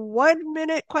a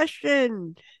 1-minute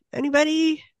question?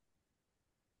 Anybody?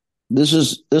 This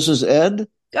is Ed.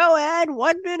 Go, Ed.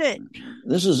 1 minute.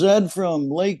 This is Ed from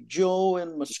Lake Joe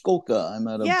in Muskoka. I'm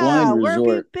at a blind resort. Where have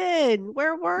you been?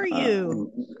 Where were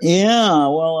you?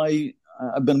 Well,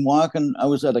 I've been walking. I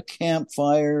was at a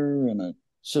campfire and I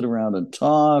sit around and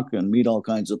talk and meet all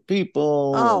kinds of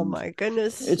people. Oh my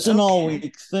goodness! It's an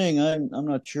all-week thing. I'm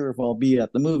not sure if I'll be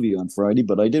at the movie on Friday,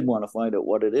 but I did want to find out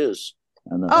what it is.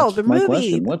 And the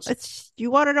movie.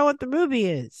 You want to know what the movie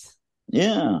is?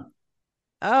 Yeah.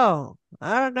 Oh,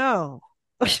 I don't know.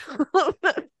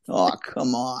 Oh,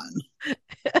 come on.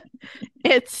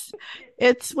 It's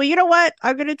well, you know what?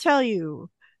 I'm going to tell you.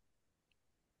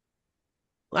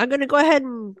 I'm going to go ahead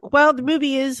the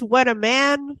movie is When a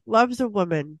Man Loves a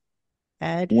Woman.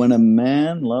 Ed. When a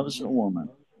Man Loves a Woman.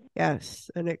 Yes,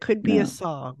 and it could be a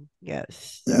song.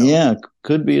 Yes. So. Yeah,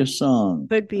 could be a song.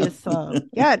 Could be a song.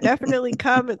 Yeah, definitely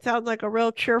come. It sounds like a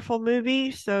real cheerful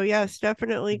movie. So yes,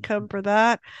 definitely come for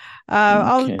that.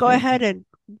 I'll go ahead and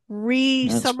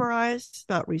re-summarize,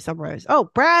 not re-summarize. Oh,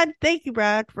 Brad, thank you,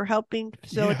 Brad, for helping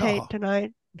facilitate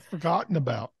tonight. Forgotten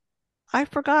about. I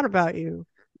forgot about you.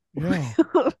 Yeah.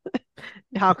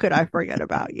 How could I forget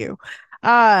about you?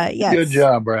 Yes. Good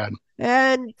job, Brad.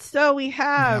 And so we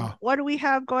have, what do we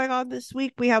have going on this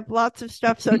week? We have lots of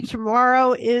stuff. So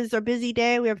tomorrow is a busy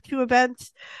day. We have 2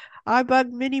 events.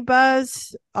 iBug Mini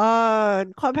Buzz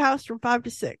on Clubhouse from 5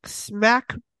 to 6.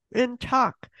 Mac and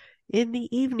Talk in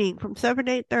the evening from 7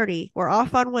 to 8:30. We're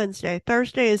off on Wednesday.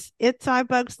 Thursday is It's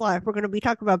iBugs Live. We're going to be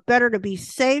talking about better to be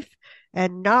safe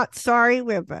and not sorry.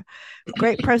 We have a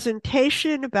great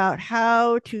presentation about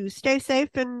how to stay safe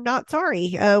and not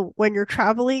sorry when you're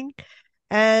traveling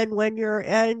and when you're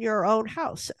in your own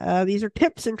house. These are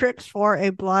tips and tricks for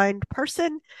a blind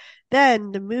person.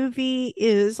 Then the movie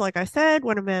is, like I said,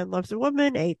 When a Man Loves a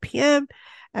Woman, 8 p.m.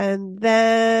 And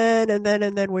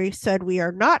then we said we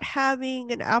are not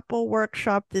having an Apple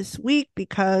workshop this week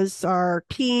because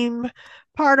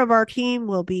part of our team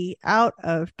will be out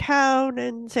of town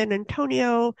in San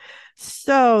Antonio.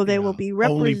 So they will be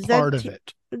representing. Only part of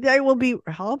it. They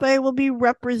will be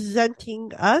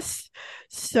representing us.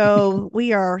 So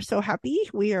we are so happy.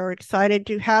 We are excited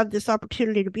to have this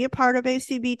opportunity to be a part of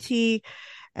ACBT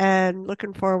and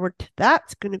looking forward to that.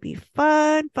 It's going to be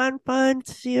fun.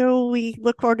 So we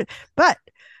look forward to, but,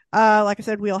 like I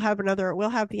said, we'll have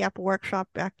the Apple workshop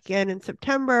back again in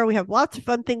September. We have lots of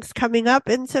fun things coming up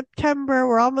in September.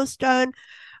 We're almost done.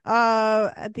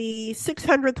 The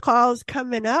 600th call is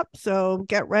coming up, so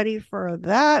get ready for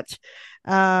that.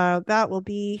 That will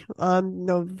be on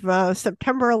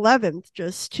September 11th,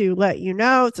 just to let you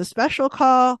know. It's a special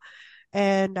call.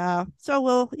 And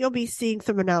so you'll be seeing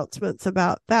some announcements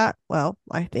about that. Well,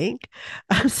 I think.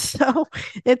 So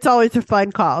it's always a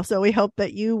fun call. So we hope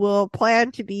that you will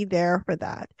plan to be there for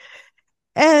that.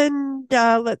 And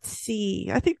let's see.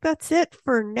 I think that's it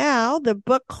for now. The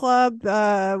book club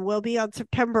will be on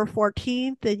September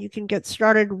 14th, and you can get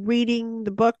started reading.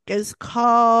 The book is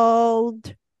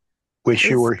called Wish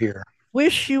You Were Here.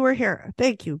 Wish You Were Here.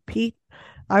 Thank you, Pete.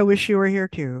 I wish you were here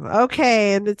too.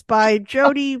 Okay, and it's by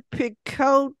Jodi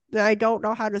Picoult. I don't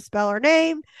know how to spell her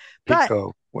name, but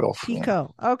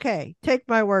Picoult. Okay, take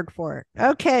my word for it.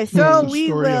 Okay, so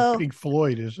we will. It's the story of Pink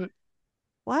Floyd, is it?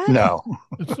 What? No,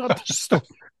 it's not the story.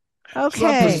 Okay, it's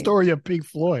not the story of Pink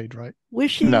Floyd, right?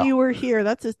 Wishing You Were Here.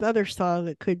 That's another song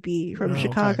that could be from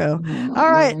Chicago. Okay.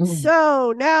 All right,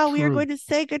 so now we are going to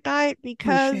say goodnight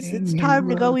because it's time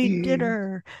to go eat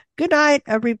dinner. Good night,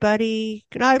 everybody.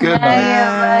 Good night,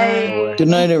 everybody. Good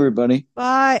night, everybody.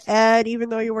 Bye, Ed, even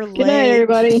though you were late. Good night,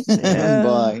 everybody.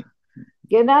 Bye.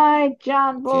 Good night,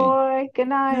 John Boy. Good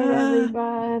night,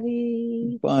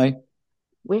 everybody. Bye.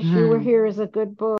 Wish You Were Here is a good book.